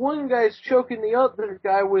 that one guy's choking the other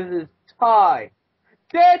guy with his tie.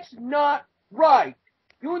 That's not right.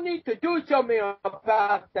 You need to do something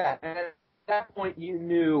about that. And at that point, you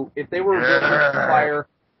knew if they were going to fire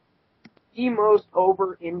the most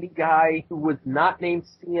over indie guy who was not named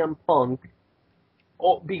CM Punk,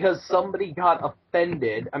 because somebody got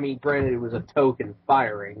offended. I mean, granted, it was a token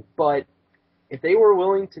firing, but if they were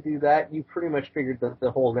willing to do that, you pretty much figured that the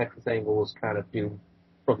whole Nexus angle was kind of doomed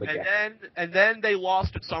from the get. And then they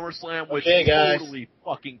lost at SummerSlam, which totally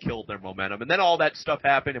fucking killed their momentum. And then all that stuff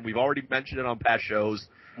happened, and we've already mentioned it on past shows.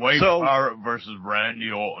 Wade Barrett versus Randy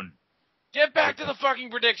Orton. Get back to the fucking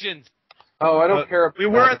predictions. Oh, I don't care. We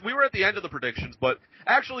were at the end of the predictions, but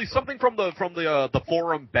actually something from the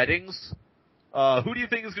forum bettings. Who do you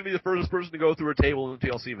think is going to be the first person to go through a table in a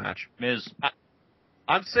TLC match? Miz.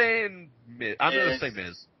 I'm saying Miz. I'm going to say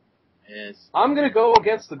Miz. Yes. I'm going to go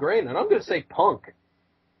against the grain, and I'm going to say Punk.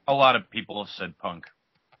 A lot of people have said Punk.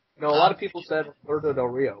 No, a lot of people said Roberto Del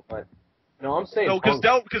Rio, but no, I'm saying Punk. Because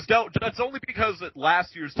that's only because at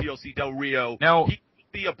last year's TLC Del Rio, he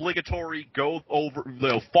the obligatory go over,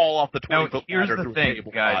 fall off the 20-foot here's ladder the thing,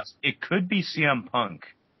 guys. It could be CM Punk.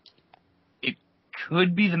 It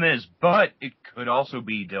could be The Miz, but it could also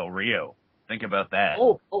be Del Rio. Think about that.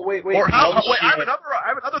 Oh, wait. Or I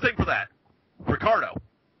have another thing for that. Ricardo.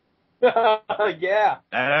 Yeah.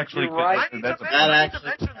 That actually could. Right. I need to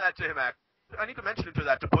mention that to him. I need to mention it to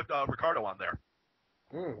that to put Ricardo on there.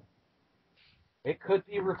 It could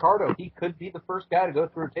be Ricardo. He could be the first guy to go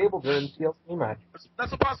through a table during the TLC match.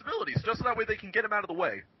 That's a possibility. It's just so that way they can get him out of the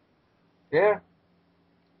way. Yeah.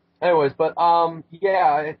 Anyways, but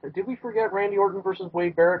yeah. Did we forget Randy Orton versus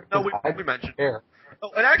Wade Barrett? No, we mentioned. Care. Oh,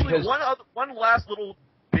 and actually, one last little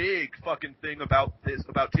big fucking thing about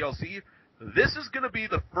TLC. This is going to be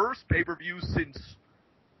the first pay-per-view since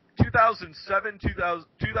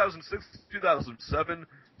 2006, 2007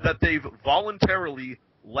 that they've voluntarily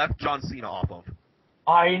left John Cena off of.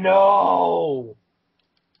 I know.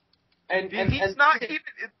 And he's not even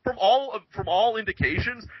from all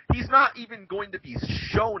indications, he's not even going to be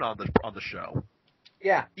shown on the show.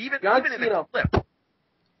 Yeah. Even in Cena a clip.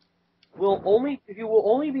 He will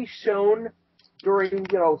only be shown during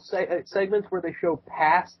segments where they show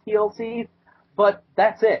past TLC, but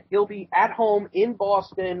that's it. He'll be at home in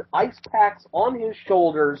Boston, ice packs on his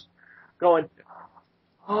shoulders, going,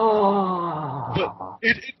 But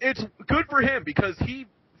it's good for him because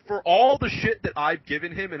for all the shit that I've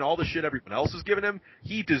given him and all the shit everyone else has given him,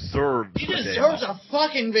 he deserves. He deserves a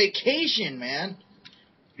fucking vacation, man.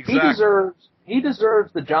 Exactly. He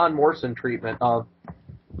deserves the John Morrison treatment of,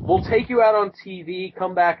 we'll take you out on TV,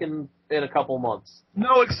 come back in a couple months.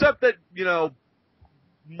 No, except that,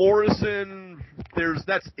 Morrison,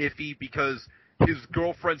 that's iffy because his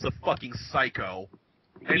girlfriend's a fucking psycho.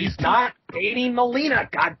 And he's not dating Melina,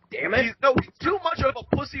 god damn it. He's too much of a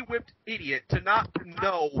pussy-whipped idiot to not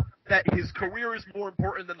know that his career is more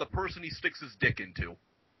important than the person he sticks his dick into.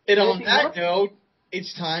 And on that note,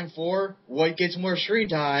 it's time for what gets more screen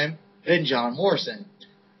time than John Morrison.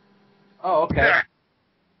 Oh, okay.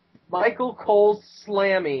 Michael Cole's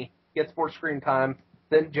Slammy gets more screen time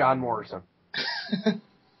than John Morrison.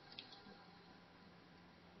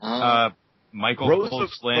 Michael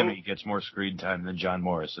Cole's Slammy gets more screen time than John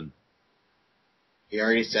Morrison. He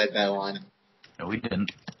already said that one. No, we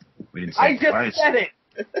didn't. We didn't say I it just twice. said it!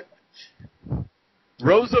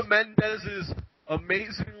 Rosa Mendez's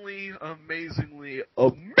amazingly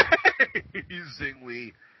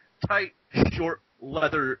tight, short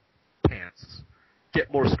leather pants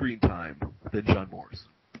get more screen time than John Morrison.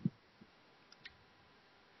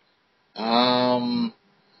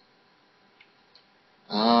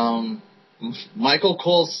 Michael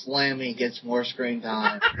Cole's Slammy gets more screen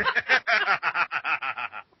time.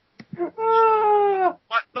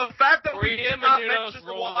 But the fact that we did not mention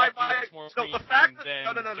why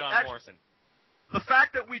the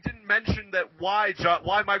fact that we didn't mention that why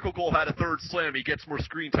Michael Cole had a third Slammy gets more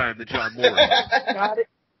screen time than John Morrison.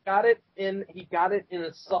 He got it in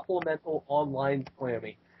a supplemental online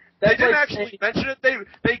Slammy. They That's didn't like actually mention it.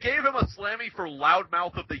 They gave him a Slammy for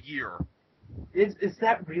Loudmouth of the Year. Is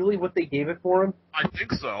that really what they gave it for him? I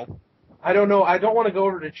think so. I don't know. I don't want to go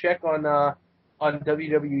over to check on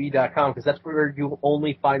WWE.com because that's where you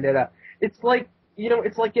only find it out. It's like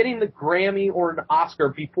it's like getting the Grammy or an Oscar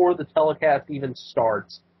before the telecast even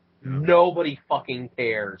starts. Yeah. Nobody fucking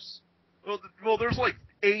cares. Well, there's like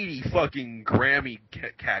 80 fucking Grammy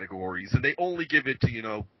categories, and they only give it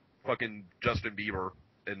to fucking Justin Bieber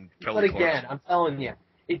and Kelly Clarkson. But again, I'm telling you,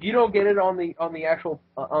 if you don't get it on the actual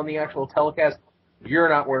telecast, you're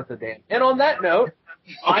not worth a damn. And on that note,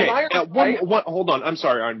 okay, hold on. I'm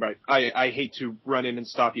sorry, Ironbite. I hate to run in and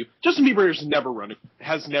stop you. Justin Bieber has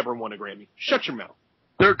never won a Grammy. Shut your mouth.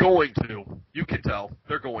 They're going to. You can tell.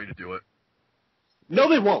 They're going to do it. No,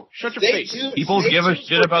 they won't. Shut your face. People give a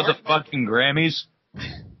shit about the fucking Grammys.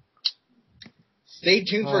 Stay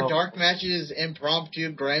tuned for Dark Match's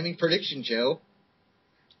impromptu Grammy prediction show.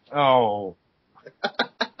 Oh.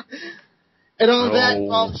 And on that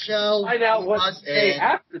bombshell, find out what to say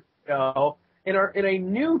after the show in a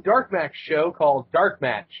new Dark Match show called Dark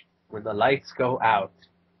Match, when the lights go out.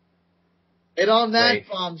 And on that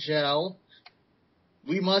bombshell,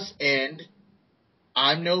 we must end.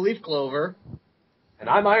 I'm No Leaf Clover. And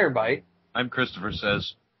I'm Ironbite. I'm Christopher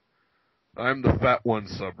Says. I'm the fat one,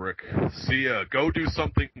 Subrick. See ya. Go do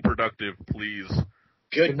something productive, please.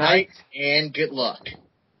 Good night and good luck.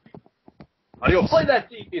 Adios. Play that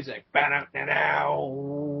theme music.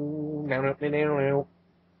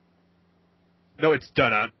 No, it's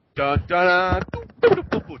dun dun dun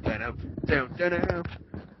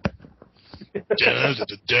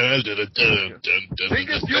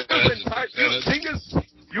Jingus,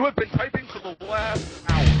 you have been typing for the last